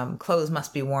 clothes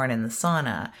must be worn in the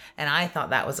sauna. And I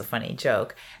thought that was a funny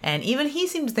joke. And even he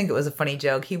seemed to think it was a funny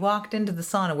joke. He walked into the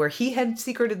sauna where he had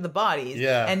secreted the bodies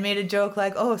and made a joke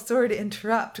like, oh, sorry to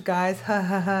interrupt, guys. Ha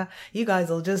ha ha. You guys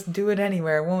will just do it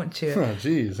anywhere, won't you? Oh,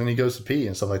 geez. And he goes to pee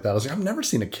and stuff like that. I was like, I've never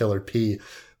seen a killer pee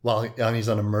while he's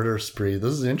on a murder spree.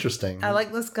 This is interesting. I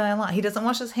like this guy a lot. He doesn't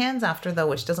wash his hands after, though,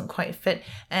 which doesn't quite fit.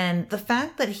 And the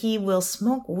fact that he will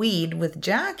smoke weed with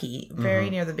Jackie very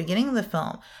near the beginning of the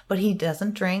film, but he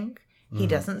doesn't drink. He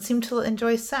doesn't seem to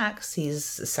enjoy sex. He's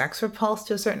sex repulsed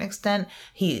to a certain extent.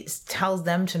 He tells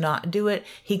them to not do it.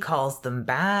 He calls them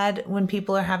bad when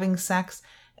people are having sex.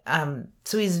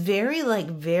 So he's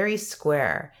very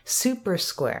square, super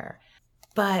square.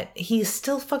 But he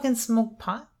still fucking smoke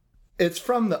pot. It's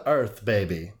from the earth,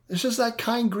 baby. It's just that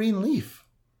kind green leaf.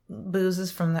 Booze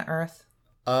is from the earth.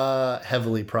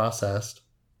 Heavily processed.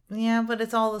 Yeah, but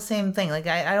it's all the same thing. Like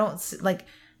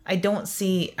I don't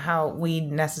see how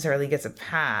weed necessarily gets a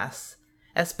pass,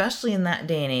 especially in that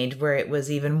day and age where it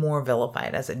was even more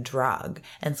vilified as a drug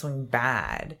and something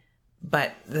bad.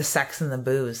 But the sex and the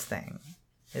booze thing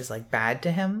is like bad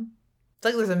to him. It's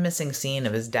like there's a missing scene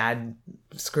of his dad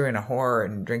screwing a whore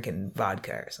and drinking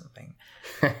vodka or something.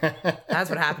 That's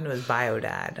what happened to his bio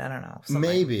dad. I don't know.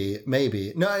 Something.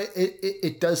 Maybe. No,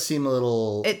 it does seem a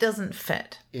little... It doesn't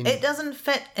fit. It doesn't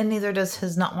fit, and neither does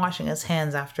his not washing his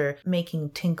hands after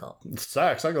making tinkle.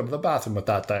 Sex, I go to the bathroom with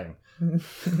that thing.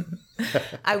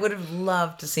 I would have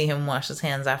loved to see him wash his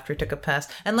hands after he took a piss.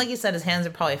 And like you said, his hands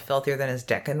are probably filthier than his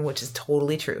dick, and which is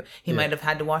totally true. He might have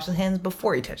had to wash his hands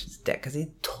before he touched his dick, because he's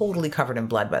totally covered in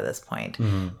blood by this point.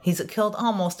 He's killed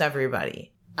almost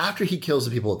everybody. After he kills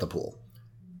the people at the pool,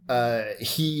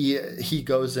 he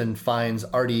goes and finds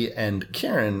Artie and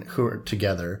Karen, who are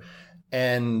together,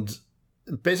 and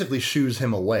basically shoos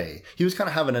him away. He was kind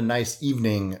of having a nice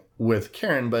evening with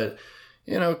Karen, but,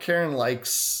 Karen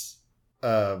likes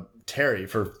Terry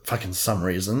for fucking some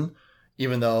reason.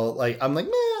 Even though, I'm like,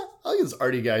 man, I like this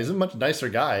Artie guy. He's a much nicer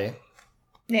guy.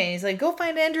 Yeah, he's like, go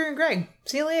find Andrew and Greg.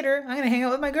 See you later. I'm going to hang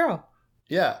out with my girl.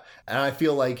 Yeah, and I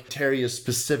feel like Terry is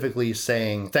specifically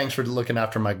saying, thanks for looking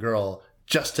after my girl,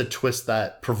 just to twist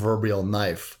that proverbial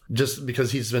knife, just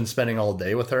because he's been spending all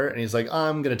day with her, and he's like,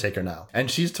 I'm gonna take her now, and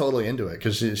she's totally into it,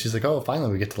 because she's like, oh,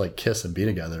 finally we get to kiss and be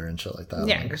together and shit like that.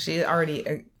 Yeah, because she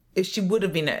already, she would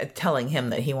have been telling him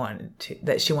that she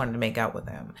wanted to make out with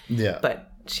him. Yeah,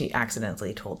 but she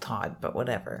accidentally told Todd. But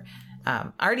whatever.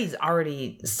 Artie's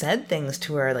already said things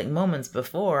to her moments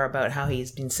before about how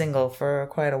he's been single for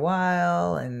quite a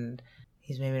while, and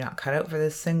he's maybe not cut out for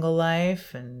this single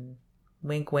life, and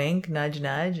wink, wink, nudge,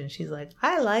 nudge. And she's like,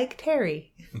 I like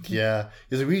Terry. Yeah.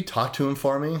 He's like, will you talk to him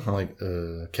for me? I'm like,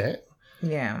 okay.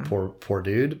 Yeah. Poor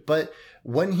dude. But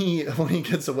when he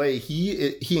gets away,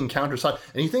 he encounters Todd.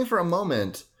 And you think for a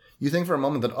moment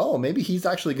that, oh, maybe he's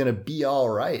actually going to be all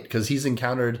right, because he's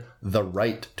encountered the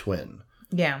right twin.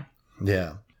 Yeah.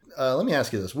 Yeah. Let me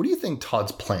ask you this. What do you think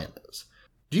Todd's plan is?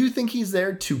 Do you think he's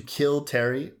there to kill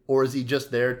Terry, or is he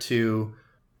just there to...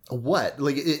 What?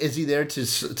 Is he there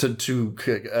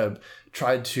to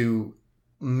try to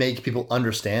make people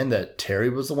understand that Terry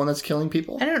was the one that's killing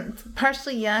people?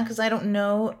 Partially, yeah, because I don't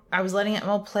know. I was letting it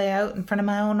all play out in front of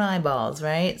my own eyeballs,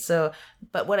 right? So,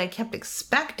 but what I kept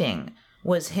expecting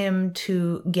was him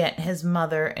to get his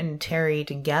mother and Terry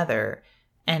together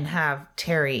and have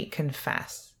Terry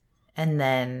confess. And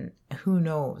then, who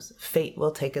knows? Fate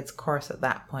will take its course at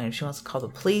that point. If she wants to call the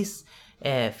police,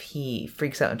 if he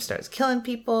freaks out and starts killing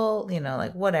people,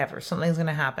 like whatever, something's going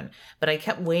to happen. But I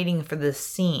kept waiting for this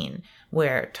scene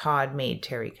where Todd made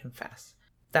Terry confess.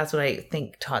 That's what I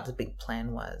think Todd's big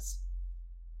plan was.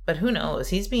 But who knows?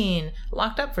 He's been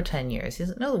locked up for 10 years. He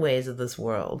doesn't know the ways of this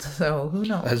world. So who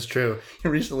knows? That's true. He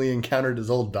recently encountered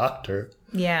his old doctor.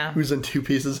 Yeah. Who's in two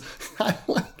pieces. I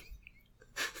like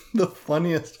the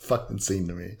funniest fucking scene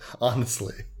to me,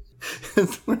 honestly.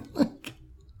 Is where like,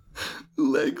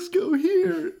 legs go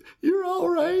here. You're all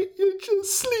right. You're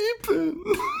just sleeping.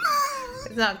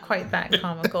 It's not quite that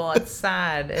comical. It's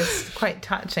sad. It's quite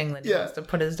touching that he wants to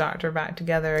put his doctor back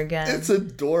together again. It's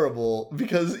adorable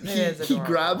because he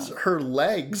grabs her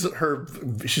legs.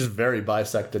 She's very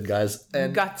bisected, guys.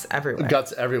 And guts everywhere.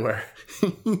 Guts everywhere.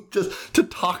 Just to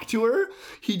talk to her,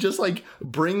 he just like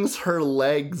brings her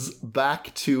legs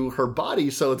back to her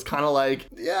body. So it's kind of like,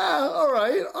 yeah, all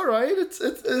right.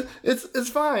 It's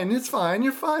fine. It's fine.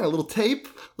 You're fine. A little tape.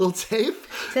 See,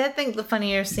 I think the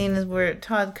funnier scene is where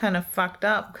Todd kind of fucked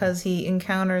up because he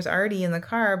encounters Artie in the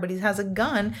car, but he has a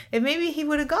gun. And maybe he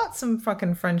would have got some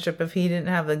fucking friendship if he didn't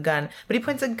have the gun. But he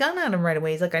points a gun at him right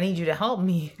away. He's like, I need you to help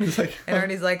me. And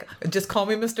Artie's like, just call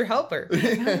me Mr. Helper.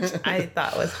 Which I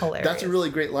thought was hilarious. That's a really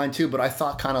great line too, but I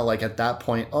thought kind of like at that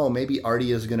point, oh, maybe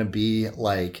Artie is going to be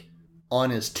like on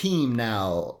his team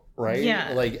now. Right?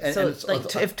 Yeah.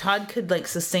 If Todd could like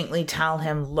succinctly tell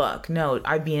him, look, no,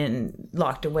 I've been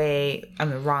locked away. I'm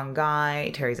the wrong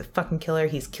guy. Terry's a fucking killer.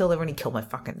 He's killed everyone. He killed my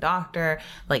fucking doctor.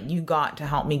 Like, you got to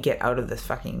help me get out of this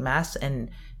fucking mess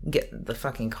and get the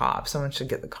fucking cops. Someone should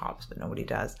get the cops, but nobody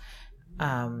does.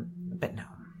 But no.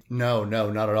 No,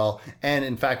 not at all. And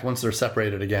in fact, once they're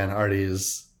separated again, Artie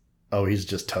is, he's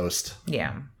just toast.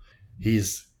 Yeah.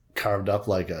 He's carved up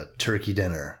like a turkey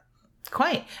dinner.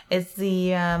 Quite. It's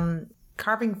the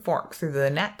carving fork through the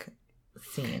neck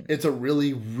scene. It's a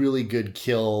really, really good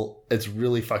kill. It's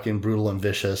really fucking brutal and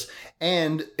vicious.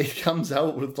 And it comes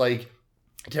out with like,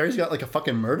 Terry's got like a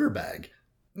fucking murder bag.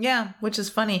 Yeah, which is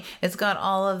funny. It's got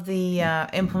all of the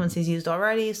implements he's used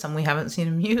already. Some we haven't seen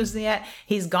him use yet.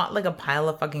 He's got like a pile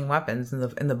of fucking weapons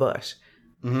in the bush,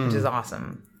 which is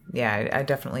awesome. Yeah, I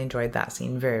definitely enjoyed that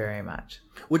scene very, very much.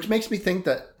 Which makes me think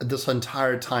that this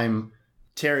entire time,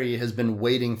 Terry has been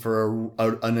waiting for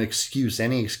an excuse,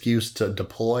 any excuse to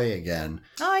deploy again.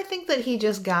 Oh, I think that he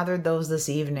just gathered those this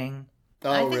evening.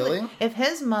 Oh, really? If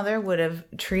his mother would have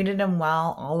treated him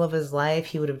well all of his life,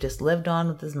 he would have just lived on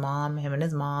with his mom, him and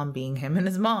his mom being him and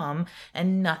his mom,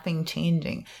 and nothing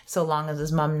changing. So long as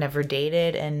his mom never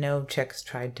dated and no chicks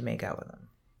tried to make out with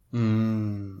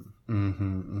him.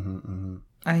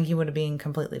 I think he would have been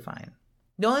completely fine.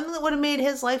 The only thing that would have made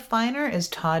his life finer is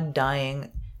Todd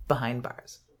dying behind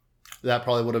bars. That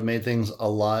probably would have made things a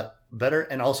lot better.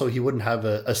 And also he wouldn't have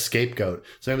a scapegoat.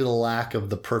 So maybe the lack of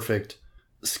the perfect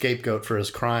scapegoat for his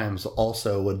crimes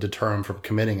also would deter him from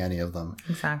committing any of them.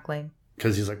 Exactly.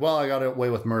 Because he's like, well, I got away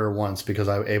with murder once because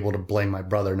I was able to blame my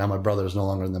brother. Now my brother is no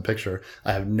longer in the picture.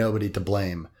 I have nobody to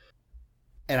blame.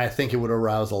 And I think it would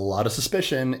arouse a lot of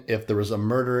suspicion if there was a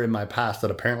murder in my past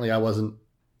that apparently I wasn't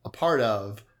a part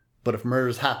of. But if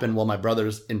murders happen while my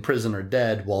brother's in prison or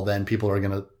dead, well, then people are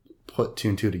going to put two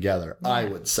and two together, yeah. I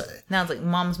would say. Now it's like,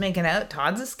 mom's making out,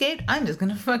 Todd's escaped, I'm just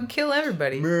going to fucking kill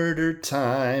everybody. Murder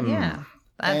time. Yeah,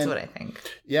 that's what I think.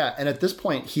 Yeah, and at this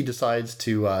point, he decides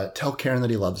to tell Karen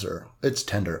that he loves her. It's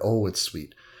tender. Oh, it's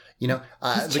sweet. You know,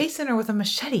 he's chasing her with a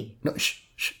machete. No, shh.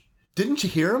 Didn't you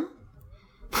hear him?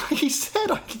 He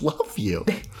said, I love you.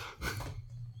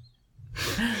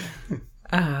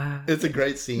 It's a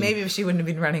great scene. Maybe if she wouldn't have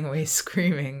been running away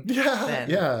screaming.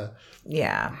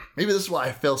 Yeah. Maybe this is why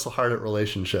I fail so hard at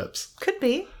relationships. Could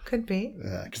be.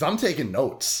 Yeah, because I'm taking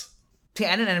notes.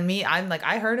 Tanner and me, I'm like,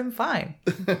 I heard him fine.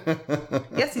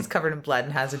 Yes, he's covered in blood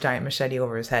and has a giant machete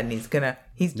over his head, and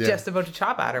he's just about to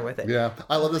chop at her with it. Yeah,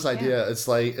 I love this idea. Yeah. It's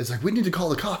like we need to call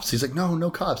the cops. He's like,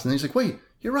 no cops. And then he's like, wait,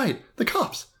 you're right, the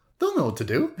cops. They'll know what to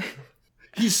do.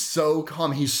 He's so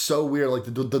calm. He's so weird. Like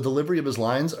the delivery of his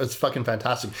lines is fucking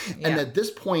fantastic. Yeah. And at this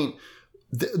point,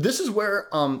 this is where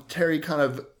Terry kind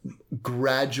of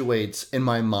graduates in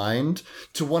my mind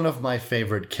to one of my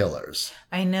favorite killers.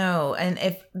 I know. And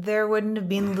if there wouldn't have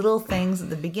been little things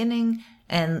at the beginning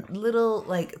and little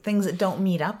like things that don't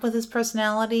meet up with his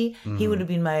personality, he would have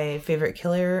been my favorite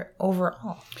killer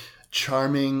overall.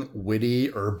 Charming,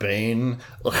 witty, urbane.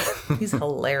 He's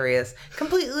hilarious.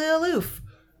 Completely aloof.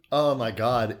 Oh my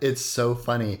God. It's so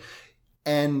funny.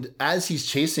 And as he's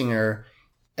chasing her,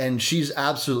 and she's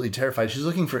absolutely terrified. She's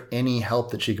looking for any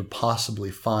help that she could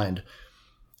possibly find.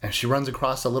 And she runs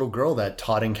across a little girl that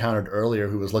Todd encountered earlier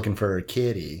who was looking for her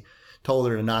kitty. told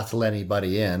her not to let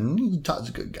anybody in. Todd's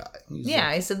a good guy.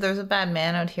 He said there's a bad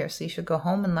man out here, so you should go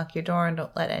home and lock your door and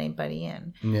don't let anybody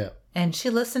in. Yeah. And she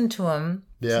listened to him.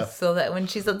 Yeah. So that when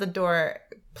she's at the door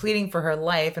pleading for her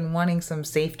life and wanting some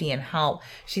safety and help,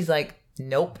 she's like,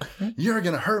 nope. You're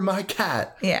going to hurt my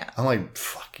cat. Yeah. I'm like,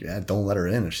 fuck yeah, don't let her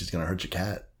in if she's going to hurt your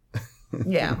cat.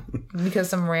 Yeah, because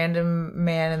some random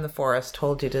man in the forest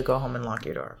told you to go home and lock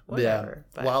your door. Whatever.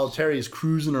 Yeah. While Terry's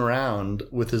cruising around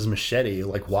with his machete,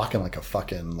 like walking like a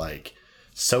fucking, like,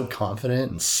 so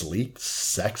confident and sleek,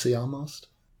 sexy almost.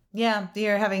 Yeah,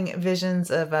 you're having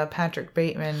visions of Patrick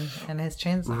Bateman and his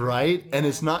chainsaw. Right? Yeah. And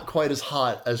it's not quite as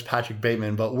hot as Patrick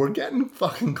Bateman, but we're getting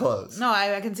fucking close. No,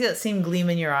 I can see that same gleam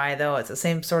in your eye, though. It's the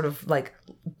same sort of, like,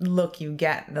 look you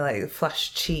get, like,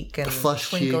 flushed cheek and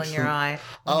twinkle in your eye.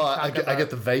 Oh, I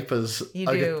get the vapors. You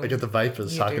do. I get the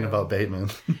vapors talking about Bateman.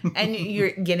 And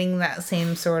you're getting that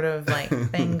same sort of, like,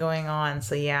 thing going on.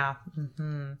 So, yeah.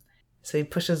 Mm-hmm. So he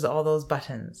pushes all those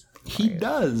buttons. He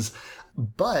does.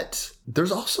 But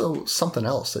there's also something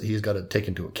else that he's got to take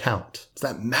into account. It's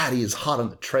that Maddie is hot on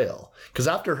the trail. Because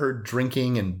after her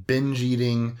drinking and binge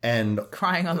eating and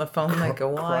crying on the phone like a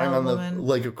wild woman,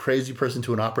 like a crazy person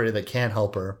to an operator that can't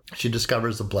help her, she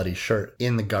discovers a bloody shirt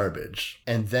in the garbage.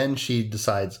 And then she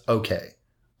decides, okay,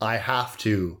 I have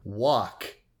to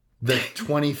walk the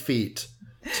 20 feet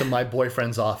to my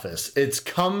boyfriend's office. It's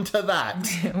come to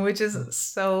that. Which is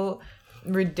so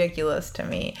ridiculous to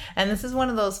me. And this is one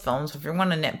of those films, if you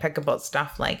want to nitpick about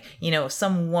stuff like, you know,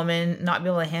 some woman not be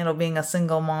able to handle being a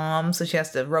single mom, so she has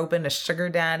to rope in a sugar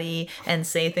daddy and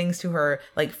say things to her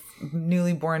like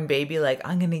newly born baby, like,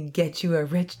 I'm gonna get you a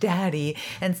rich daddy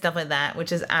and stuff like that,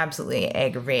 which is absolutely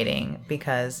aggravating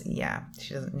because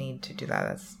she doesn't need to do that.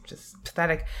 That's just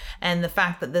pathetic. And the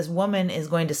fact that this woman is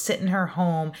going to sit in her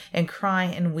home and cry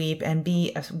and weep and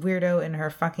be a weirdo in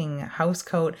her fucking house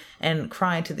coat and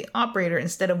cry to the operator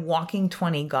instead of walking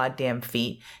 20 goddamn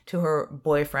feet to her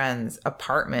boyfriend's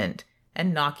apartment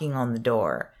and knocking on the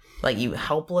door, like, you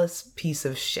helpless piece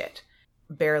of shit,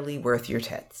 barely worth your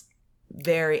tits.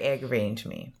 Very aggravating to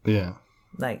me. Yeah.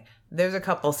 Like, there's a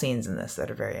couple scenes in this that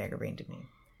are very aggravating to me.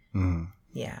 Mm.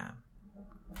 Yeah.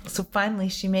 So finally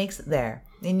she makes it there.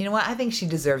 And you know what? I think she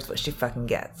deserves what she fucking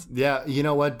gets. Yeah, you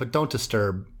know what? But don't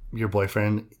disturb your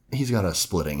boyfriend. He's got a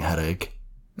splitting headache.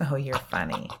 Oh, you're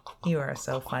funny. You are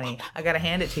so funny. I gotta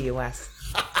hand it to you, Wes.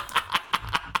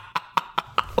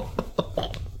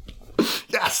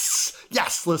 Yes!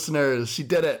 Yes, listeners. She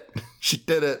did it. She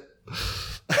did it.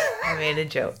 I made a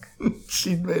joke.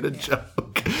 She made a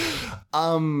joke.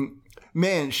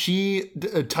 Man, she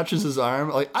touches his arm.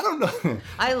 Like, I don't know.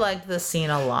 I liked this scene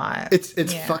a lot.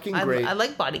 It's fucking great. I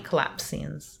like body collapse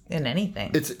scenes in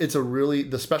anything. It's a really,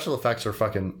 the special effects are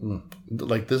fucking,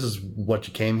 like, this is what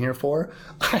you came here for.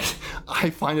 I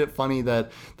find it funny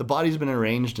that the body's been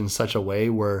arranged in such a way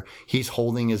where he's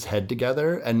holding his head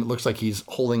together and it looks like he's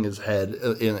holding his head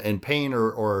in pain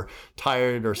or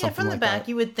tired or something like that. From the back,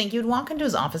 you would think you'd walk into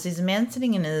his office. He's a man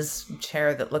sitting in his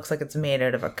chair that looks like it's made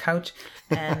out of a couch.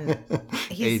 And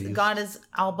he's 80s. got his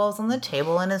elbows on the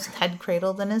table and his head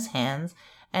cradled in his hands.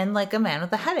 And like a man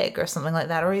with a headache or something like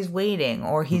that. Or he's waiting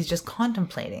or he's just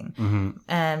contemplating. Mm-hmm.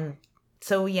 And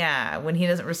so, when he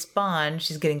doesn't respond,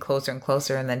 she's getting closer and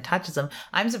closer and then touches him.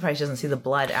 I'm surprised she doesn't see the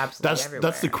blood absolutely everywhere.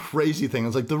 That's the crazy thing.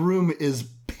 It's like the room is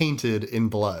painted in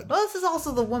blood. Well, this is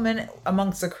also the woman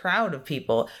amongst a crowd of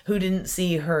people who didn't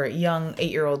see her young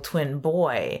 8-year-old twin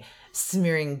boy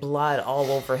smearing blood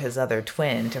all over his other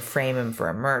twin to frame him for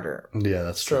a murder. Yeah,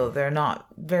 that's true. So they're not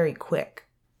very quick,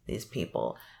 these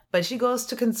people. But she goes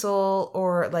to console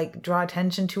or like draw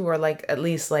attention to or like at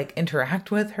least like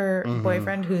interact with her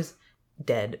boyfriend who's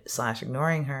dead /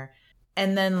 ignoring her.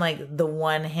 And then like the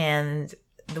one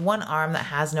arm that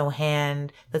has no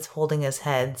hand that's holding his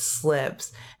head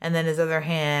slips. And then his other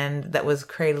hand that was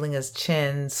cradling his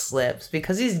chin slips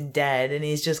because he's dead and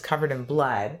he's just covered in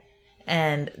blood.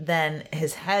 And then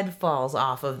his head falls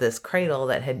off of this cradle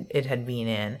that it had been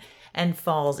in and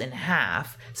falls in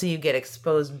half. So you get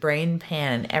exposed brain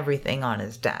pan and everything on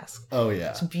his desk. Oh,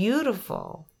 yeah. It's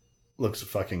beautiful. Looks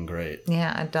fucking great.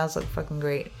 Yeah, it does look fucking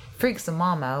great. Freaks the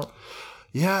mom out.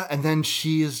 Yeah, and then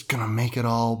she is gonna make it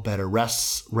all better.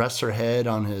 Rests her head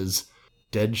on his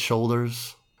dead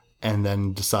shoulders and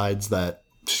then decides that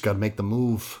she's got to make the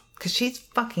move. Because she's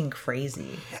fucking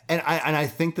crazy. And I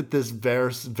think that this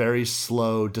very, very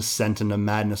slow descent into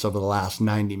madness over the last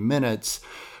 90 minutes,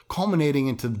 culminating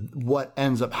into what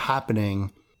ends up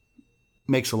happening,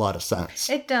 makes a lot of sense.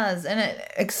 It does, and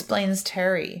it explains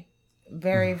Terry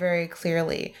very, very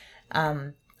clearly.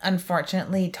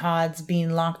 Unfortunately, Todd's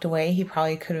being locked away. He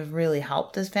probably could have really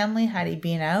helped his family had he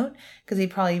been out, because he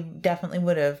probably definitely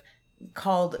would have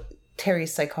called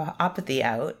Terry's psychopathy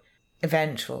out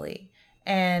eventually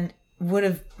and would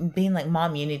have been like,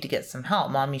 Mom, you need to get some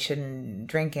help. Mom, you shouldn't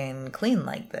drink and clean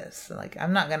like this. Like,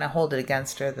 I'm not going to hold it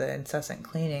against her, the incessant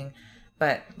cleaning,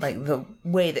 but like the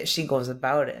way that she goes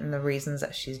about it and the reasons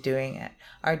that she's doing it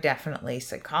are definitely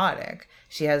psychotic.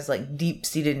 She has like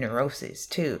deep-seated neuroses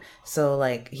too. So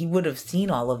like he would have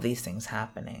seen all of these things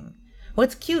happening.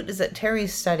 What's cute is that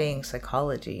Terry's studying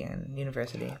psychology in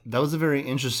university. That was a very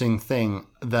interesting thing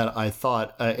that I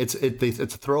thought. It's a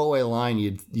throwaway line.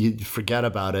 You'd forget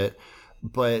about it,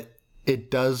 but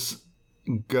it does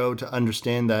go to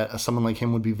understand that someone like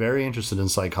him would be very interested in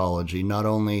psychology, not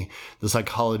only the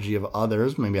psychology of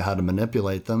others, maybe how to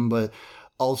manipulate them, but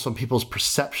also people's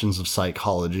perceptions of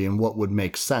psychology and what would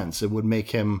make sense. It would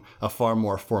make him a far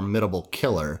more formidable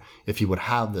killer if he would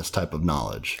have this type of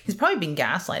knowledge. He's probably been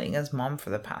gaslighting his mom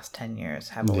for the past 10 years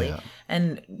heavily. Yeah.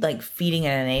 And like feeding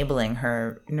and enabling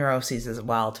her neuroses as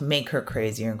well to make her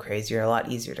crazier and crazier, a lot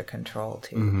easier to control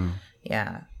too. Mm-hmm.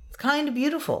 Yeah. It's kind of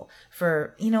beautiful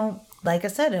for, you know, like I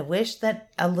said, I wish that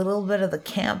a little bit of the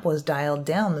camp was dialed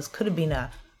down. This could have been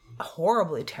a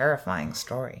horribly terrifying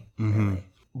story, really.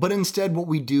 But instead, what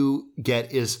we do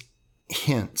get is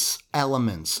hints,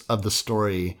 elements of the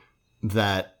story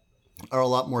that are a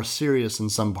lot more serious in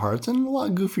some parts and a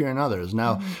lot goofier in others.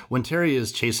 Now, when Terry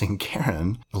is chasing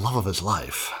Karen, the love of his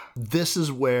life, this is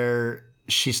where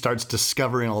she starts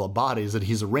discovering all the bodies that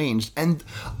he's arranged, and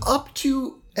up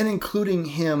to and including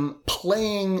him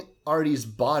playing Artie's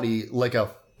body like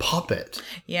a puppet.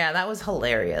 Yeah, that was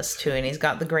hilarious too. And he's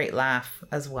got the great laugh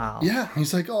as well. Yeah,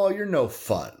 he's like, oh, you're no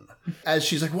fun. As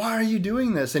she's like, why are you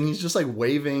doing this? And he's just like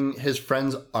waving his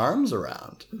friend's arms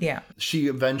around. Yeah. She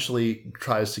eventually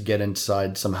tries to get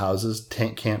inside some houses,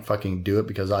 can't fucking do it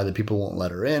because either people won't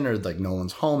let her in or like no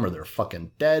one's home or they're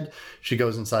fucking dead. She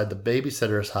goes inside the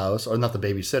babysitter's house, or not the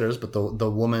babysitter's, but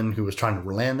the woman who was trying to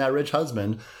land that rich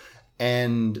husband.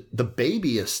 And the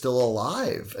baby is still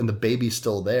alive and the baby's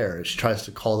still there. She tries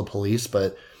to call the police,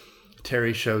 but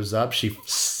Terry shows up. She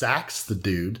sacks the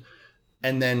dude.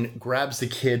 And then grabs the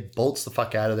kid, bolts the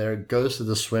fuck out of there, goes to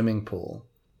the swimming pool,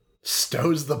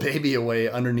 stows the baby away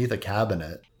underneath a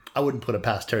cabinet. I wouldn't put it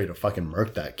past Terry to fucking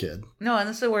murk that kid. No, and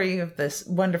this is where you have this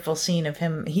wonderful scene of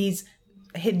him. He's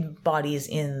hidden bodies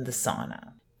in the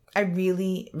sauna. I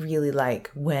really, really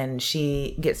like when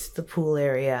she gets to the pool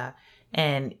area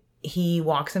and he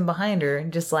walks in behind her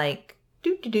and just like,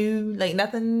 do, like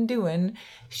nothing doing.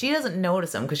 She doesn't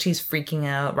notice him because she's freaking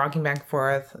out, rocking back and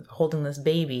forth, holding this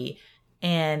baby.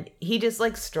 And he just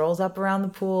like strolls up around the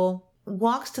pool,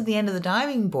 walks to the end of the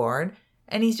diving board,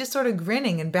 and he's just sort of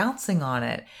grinning and bouncing on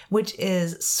it, which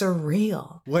is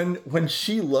surreal. When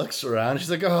she looks around,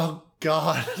 she's like, oh,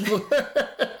 God.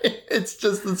 It's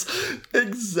just this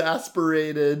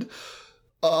exasperated,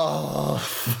 oh.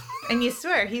 And you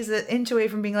swear he's an inch away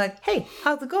from being like, hey,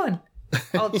 how's it going?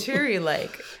 All cheery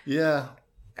like. Yeah.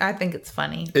 I think it's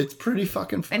funny. It's pretty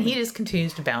fucking funny. And he just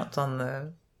continues to bounce on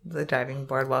the diving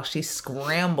board while she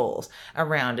scrambles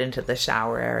around into the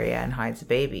shower area and hides the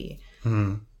baby.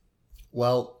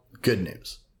 Well, good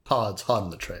news. Todd's hot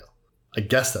on the trail. I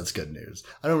guess that's good news.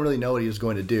 I don't really know what he was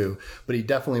going to do, but he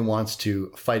definitely wants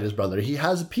to fight his brother. He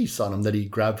has a piece on him that he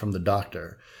grabbed from the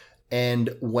doctor.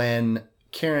 And when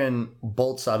Karen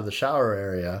bolts out of the shower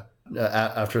area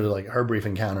after like her brief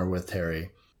encounter with Terry,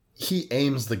 he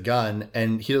aims the gun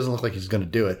and he doesn't look like he's going to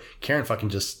do it. Karen fucking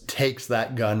just takes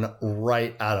that gun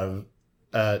right out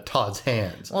of Todd's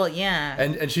hands. Well, yeah.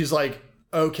 And she's like,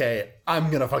 okay, I'm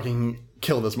going to fucking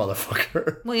kill this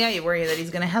motherfucker. Well, yeah, you worry that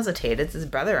he's going to hesitate. It's his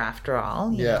brother after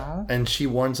all, you know? And she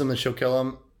warns him that she'll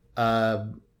kill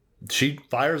him. She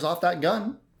fires off that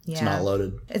gun. Yeah. It's not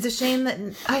loaded. It's a shame that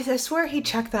I swear he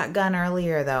checked that gun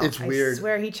earlier, though. It's weird. I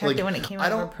swear he checked it when it came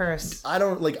out of her purse.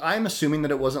 I'm assuming that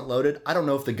it wasn't loaded. I don't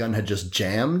know if the gun had just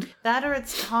jammed. That or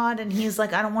it's Todd and he's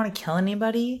like, I don't want to kill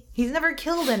anybody. He's never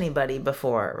killed anybody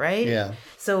before, right? Yeah.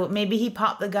 So maybe he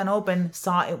popped the gun open,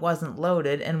 saw it wasn't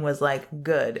loaded, and was like,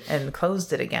 good, and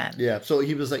closed it again. Yeah. So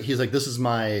he's like, this is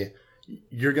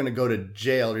you're going to go to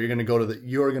jail, or you're going to go to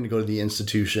the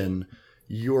institution.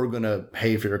 You're going to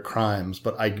pay for your crimes,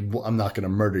 but I'm not going to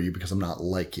murder you because I'm not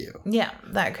like you. Yeah,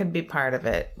 that could be part of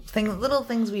it. Little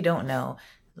things we don't know.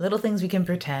 Little things we can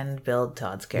pretend build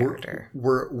Todd's character.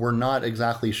 We're not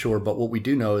exactly sure, but what we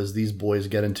do know is these boys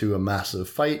get into a massive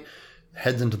fight,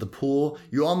 heads into the pool.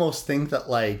 You almost think that,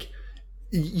 like,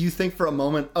 you think for a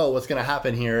moment, oh, what's going to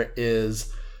happen here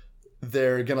is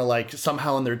they're going to, like,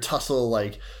 somehow in their tussle,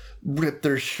 like, rip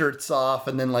their shirts off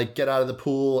and then like get out of the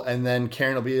pool, and then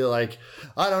Karen will be like,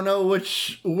 I don't know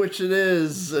which it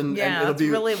is, and it'll that's be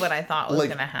really what I thought was like,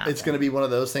 gonna happen. it's gonna be one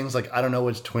of those things like, I don't know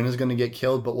which twin is gonna get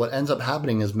killed, but what ends up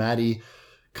happening is Maddie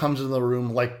comes in the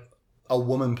room like a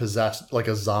woman possessed, like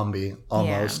a zombie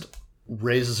almost.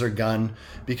 Raises her gun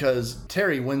because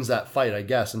Terry wins that fight, I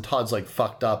guess, and Todd's like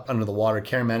fucked up under the water.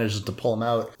 Karen manages to pull him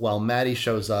out while Maddie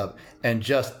shows up and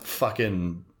just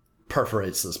fucking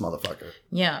perforates this motherfucker.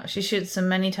 Yeah, she shoots him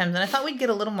many times, and I thought we'd get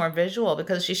a little more visual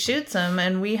because she shoots him,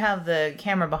 and we have the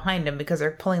camera behind him because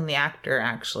they're pulling the actor,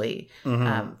 actually,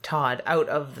 Todd, out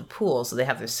of the pool, so they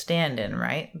have their stand-in,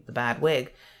 right? The bad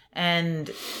wig. And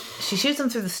she shoots him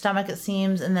through the stomach, it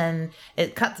seems, and then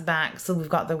it cuts back, so we've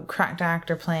got the cracked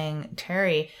actor playing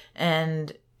Terry,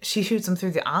 and she shoots him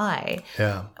through the eye,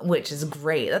 which is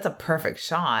great. That's a perfect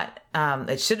shot.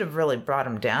 It should have really brought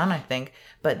him down, I think,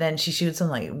 but then she shoots him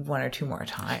like one or two more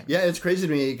times. Yeah, it's crazy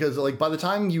to me because like by the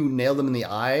time you nailed him in the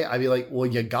eye, I'd be like, well,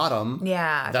 you got him.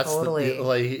 Yeah, that's totally.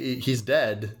 Like he's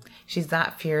dead. She's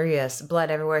that furious. Blood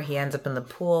everywhere. He ends up in the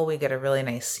pool. We get a really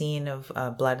nice scene of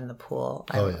blood in the pool.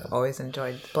 I've always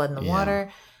enjoyed blood in the water.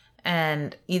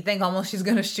 And you'd think almost she's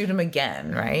going to shoot him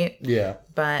again, right? Yeah.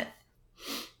 But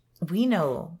we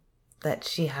know that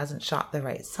she hasn't shot the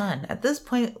right son. At this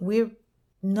point, we're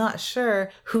not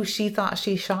sure who she thought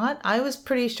she shot. I was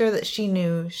pretty sure that she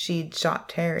knew she'd shot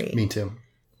Terry. Me too.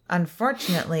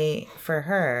 Unfortunately for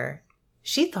her,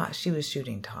 she thought she was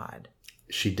shooting Todd.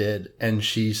 She did, and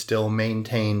she still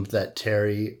maintained that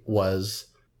Terry was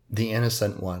the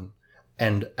innocent one.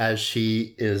 And as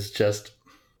she is just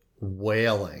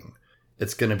wailing,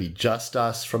 it's going to be just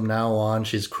us from now on.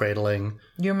 She's cradling.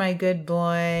 You're my good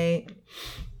boy.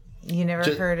 You never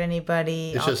hurt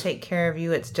anybody. I'll take care of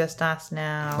you. It's just us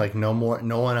now. Like no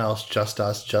one else. Just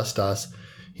us. Just us.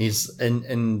 He's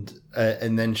and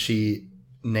then she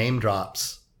name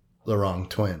drops the wrong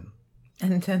twin.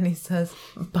 And then he says,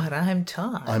 but I'm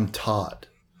Todd. I'm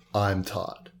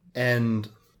Todd. And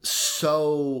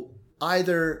so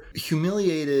either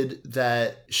humiliated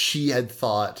that she had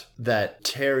thought that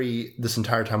Terry this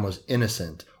entire time was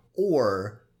innocent,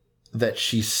 or that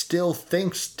she still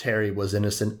thinks Terry was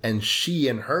innocent and she,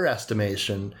 in her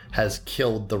estimation, has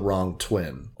killed the wrong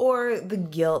twin. Or the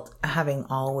guilt having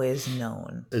always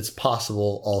known. It's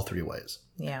possible all three ways.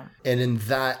 Yeah. And in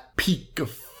that peak of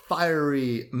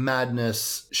fiery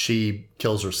madness, she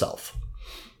kills herself.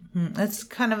 It's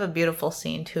kind of a beautiful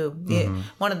scene too. Mm-hmm.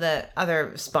 One of the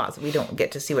other spots we don't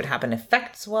get to see what happened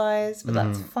effects wise, but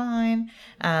that's fine.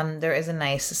 There is a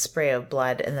nice spray of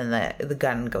blood, and then the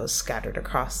gun goes scattered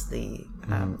across the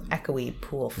echoey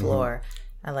pool floor.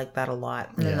 I like that a lot.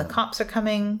 And then the cops are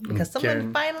coming because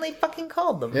someone finally fucking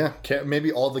called them. Yeah,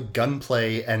 maybe all the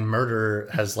gunplay and murder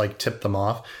has like tipped them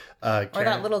off. Or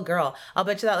that little girl. I'll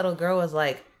bet you that little girl was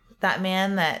like, that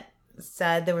man that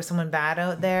said there was someone bad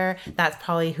out there, that's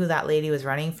probably who that lady was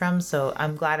running from. So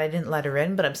I'm glad I didn't let her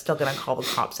in, but I'm still going to call the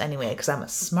cops anyway because I'm a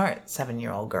smart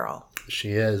 7-year-old girl.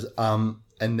 She is. And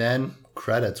then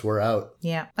credits, we're out.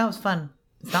 Yeah, that was fun.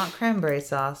 It's not cranberry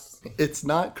sauce. It's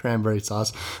not cranberry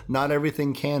sauce. Not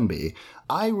everything can be.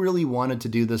 I really wanted to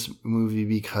do this movie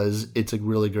because it's a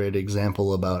really great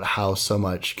example about how so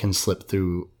much can slip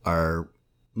through our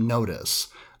notice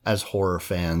as horror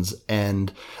fans,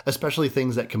 and especially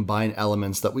things that combine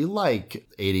elements that we like,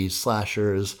 80s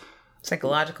slashers,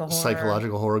 psychological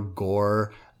horror,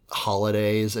 gore,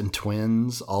 holidays, and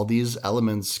twins, all these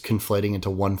elements conflating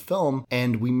into one film,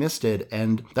 and we missed it.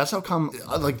 And that's how come,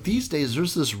 like these days,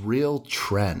 there's this real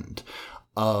trend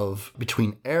of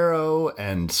between Arrow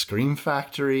and Scream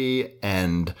Factory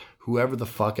and whoever the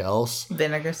fuck else.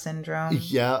 Vinegar Syndrome.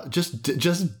 Yeah, just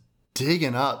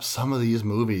digging up some of these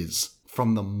movies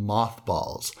from the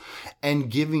mothballs and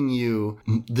giving you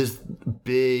this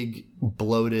big,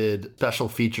 bloated, special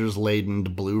features laden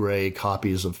Blu-ray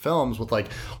copies of films with like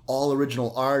all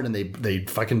original art, and they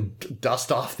fucking dust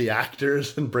off the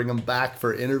actors and bring them back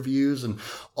for interviews and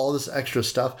all this extra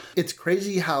stuff. It's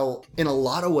crazy how in a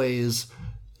lot of ways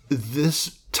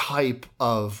this type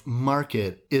of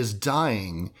market is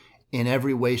dying in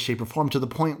every way, shape, or form, to the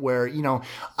point where, you know,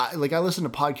 I listen to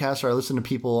podcasts or I listen to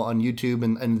people on YouTube,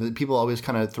 and the people always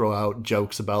kind of throw out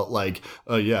jokes about like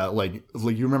you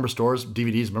remember stores,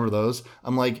 DVDs, remember those?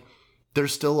 I'm like,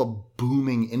 there's still a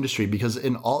booming industry because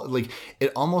in all, like,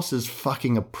 it almost is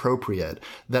fucking appropriate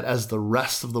that as the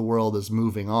rest of the world is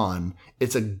moving on,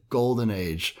 it's a golden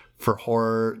age for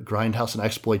horror, grindhouse, and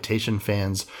exploitation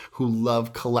fans who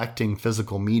love collecting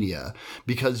physical media,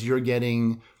 because you're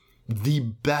getting the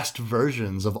best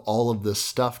versions of all of this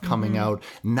stuff coming out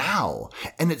now.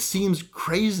 And it seems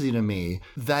crazy to me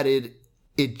that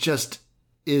it just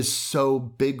is so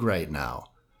big right now.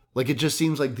 Like, it just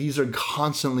seems like these are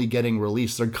constantly getting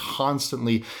released. They're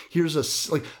constantly, there's a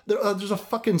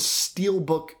fucking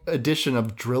steelbook edition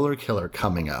of Driller Killer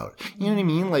coming out. You know what I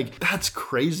mean? Like, that's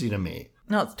crazy to me.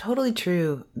 No, it's totally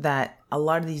true that a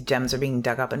lot of these gems are being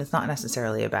dug up, and it's not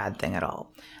necessarily a bad thing at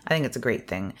all. I think it's a great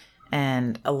thing.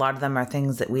 And a lot of them are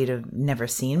things that we'd have never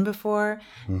seen before.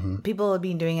 Mm-hmm. People have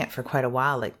been doing it for quite a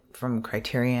while, like from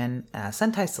Criterion.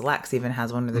 Sentai Selects even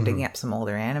has one where they're digging up some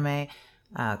older anime.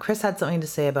 Chris had something to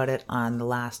say about it on the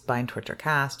last Bind Torture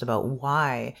cast about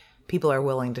why people are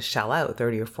willing to shell out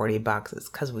 $30 or $40. It's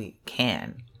because we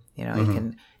can. You know, you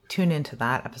can tune into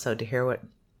that episode to hear what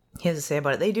he has to say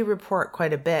about it. They do report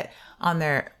quite a bit on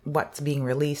their what's being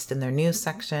released in their news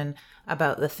section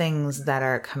about the things that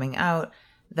are coming out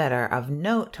that are of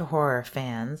note to horror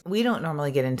fans. We don't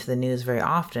normally get into the news very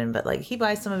often, but like he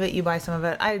buys some of it, you buy some of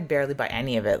it. I barely buy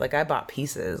any of it. Like I bought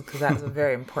pieces because that's a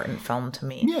very important film to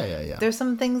me. Yeah. There's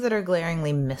some things that are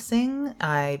glaringly missing.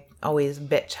 I always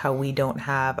bitch how we don't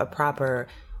have a proper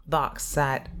box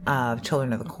set of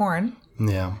Children of the Corn.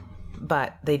 Yeah.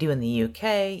 But they do in the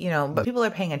UK, you know, but people are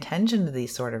paying attention to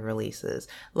these sort of releases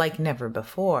like never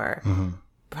before. Mm-hmm.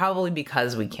 Probably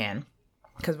because we can.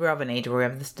 Because we're of an age where we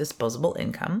have this disposable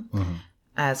income,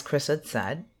 as Chris had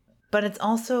said. But it's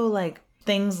also like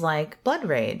things like Blood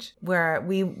Rage, where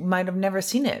we might have never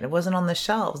seen it. It wasn't on the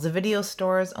shelves. The video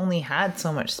stores only had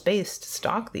so much space to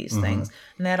stock these things.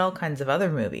 And they had all kinds of other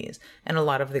movies and a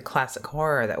lot of the classic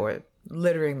horror that were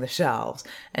littering the shelves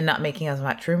and not making as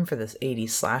much room for this 80s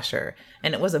slasher.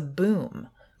 And it was a boom.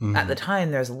 At the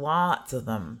time, there's lots of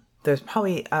them. There's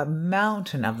probably a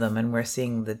mountain of them, and we're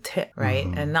seeing the tip, right?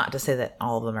 And not to say that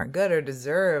all of them are good or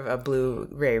deserve a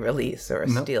Blu-ray release or a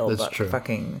Steelbook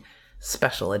fucking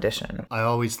special edition. I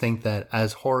always think that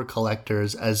as horror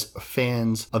collectors, as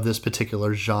fans of this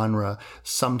particular genre,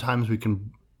 sometimes we can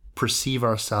perceive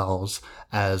ourselves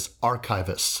as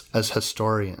archivists, as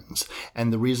historians.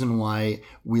 And the reason why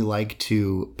we like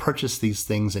to purchase these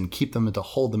things and keep them and to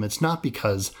hold them, it's not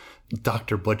because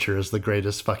Dr. Butcher is the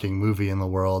greatest fucking movie in the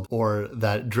world or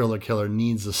that Driller Killer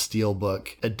needs a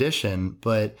Steelbook edition,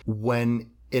 but when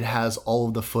it has all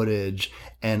of the footage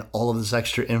and all of this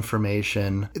extra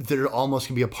information, there almost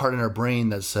can be a part in our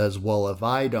brain that says, well, if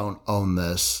I don't own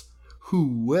this,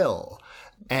 who will?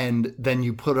 And then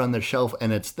you put it on the shelf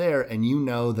and it's there, and you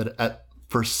know that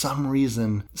for some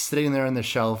reason, sitting there on the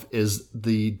shelf is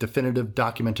the definitive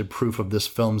documented proof of this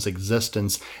film's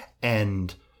existence,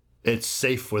 and it's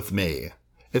safe with me.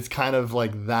 It's kind of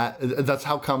like that. That's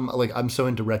how come, like, I'm so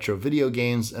into retro video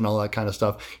games and all that kind of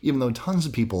stuff, even though tons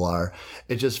of people are.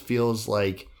 It just feels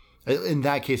like, in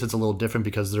that case, it's a little different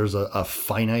because there's a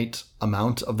finite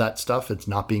amount of that stuff. It's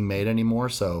not being made anymore.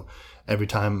 So every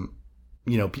time,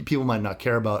 you know, people might not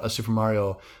care about a Super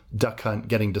Mario Duck Hunt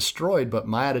getting destroyed, but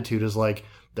my attitude is like,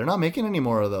 they're not making any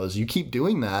more of those. You keep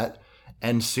doing that,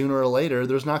 and sooner or later,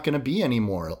 there's not going to be any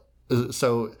more.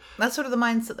 So that's sort of the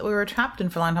mindset that we were trapped in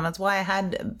for a long time. That's why I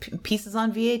had pieces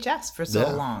on VHS for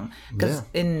so long. Because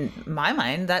in my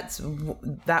mind,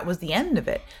 that was the end of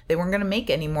it. They weren't going to make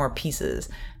any more pieces.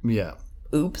 Yeah.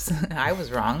 Oops, I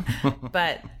was wrong.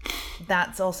 But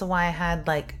that's also why I had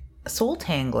like Soul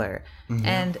Tangler. Mm-hmm.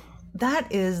 And that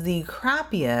is the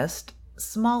crappiest,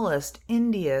 smallest,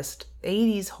 indiest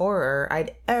 80s horror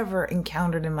I'd ever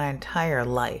encountered in my entire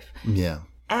life. Yeah.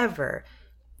 Ever.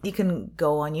 You can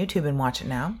go on YouTube and watch it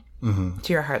now,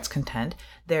 to your heart's content.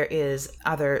 There is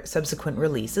other subsequent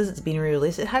releases. It's been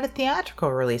re-released. It had a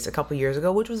theatrical release a couple years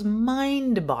ago, which was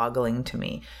mind-boggling to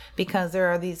me, because there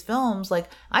are these films, like,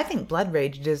 I think Blood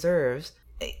Rage deserves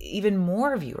even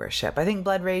more viewership. I think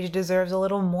Blood Rage deserves a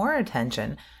little more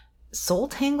attention. Soul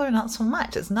Tangler, not so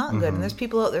much. It's not good. And there's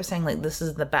people out there saying, like, this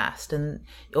is the best, and,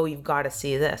 oh, you've got to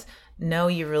see this. No,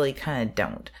 you really kind of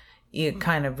don't. You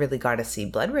kind of really got to see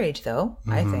Blood Rage, though.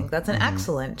 I think that's an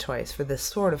excellent choice for this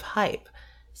sort of hype.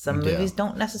 Some movies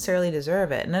don't necessarily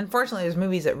deserve it. And unfortunately, there's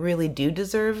movies that really do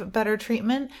deserve better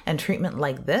treatment. And treatment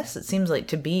like this, it seems like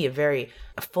to be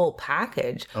a full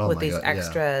package with these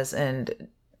extras and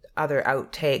other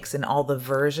outtakes and all the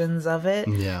versions of it.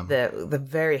 Yeah. The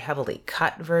very heavily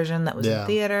cut version that was in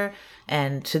theater.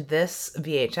 And to this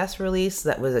VHS release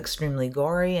that was extremely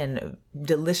gory and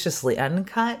deliciously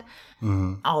uncut.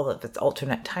 All of its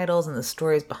alternate titles and the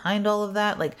stories behind all of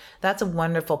that. Like, that's a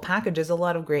wonderful package. There's a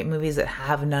lot of great movies that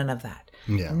have none of that.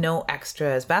 Yeah. No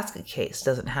extras. Basket Case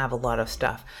doesn't have a lot of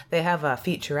stuff. They have a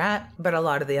featurette, but a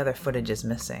lot of the other footage is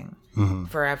missing.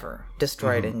 Forever.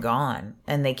 Destroyed and gone.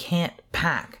 And they can't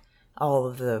pack all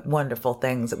of the wonderful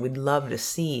things that we'd love to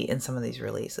see in some of these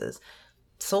releases.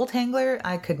 Soul Tangler,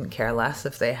 I couldn't care less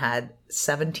if they had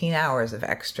 17 hours of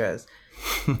extras.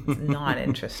 It's not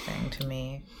interesting to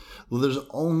me. Well, there's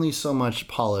only so much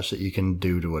polish that you can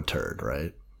do to a turd,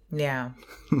 right? Yeah.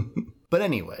 But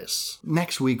anyways,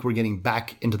 next week we're getting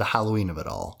back into the Halloween of it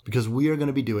all because we are going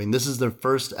to be doing, this is the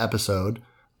first episode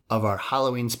of our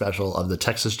Halloween special of the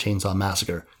Texas Chainsaw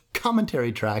Massacre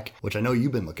commentary track, which I know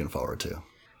you've been looking forward to.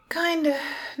 Kinda.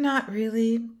 Not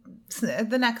really.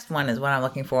 The next one is what I'm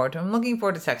looking forward to. I'm looking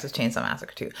forward to Texas Chainsaw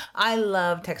Massacre 2. I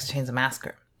love Texas Chainsaw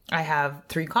Massacre. I have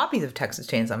 3 copies of Texas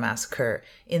Chainsaw Massacre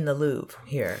in the Louvre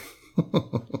here.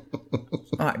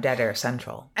 Dead Air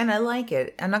Central. And I like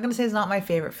it. I'm not going to say it's not my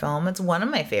favorite film. It's one of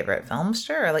my favorite films.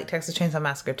 Sure, I like Texas Chainsaw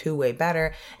Massacre 2 way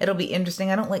better. It'll be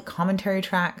interesting. I don't like commentary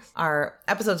tracks. Our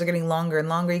episodes are getting longer and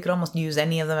longer. You could almost use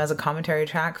any of them as a commentary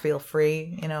track. Feel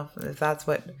free, if that's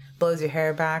what blows your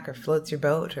hair back or floats your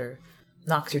boat or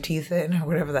knocks your teeth in or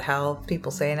whatever the hell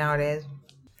people say nowadays.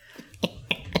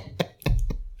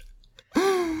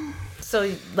 So,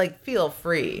 feel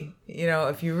free.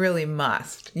 If you really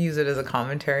must use it as a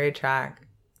commentary track,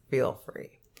 feel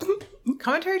free.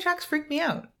 Commentary tracks freak me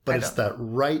out. But it's that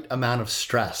right amount of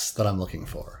stress that I'm looking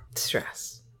for.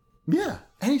 Stress. Yeah,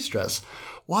 any stress.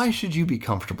 Why should you be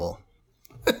comfortable?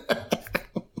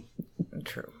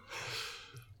 True.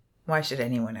 Why should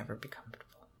anyone ever be comfortable?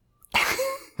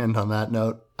 And on that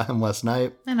note, I'm Wes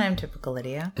Knight. And I'm Typical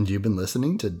Lydia. And you've been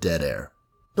listening to Dead Air.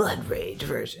 Blood Rage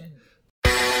version.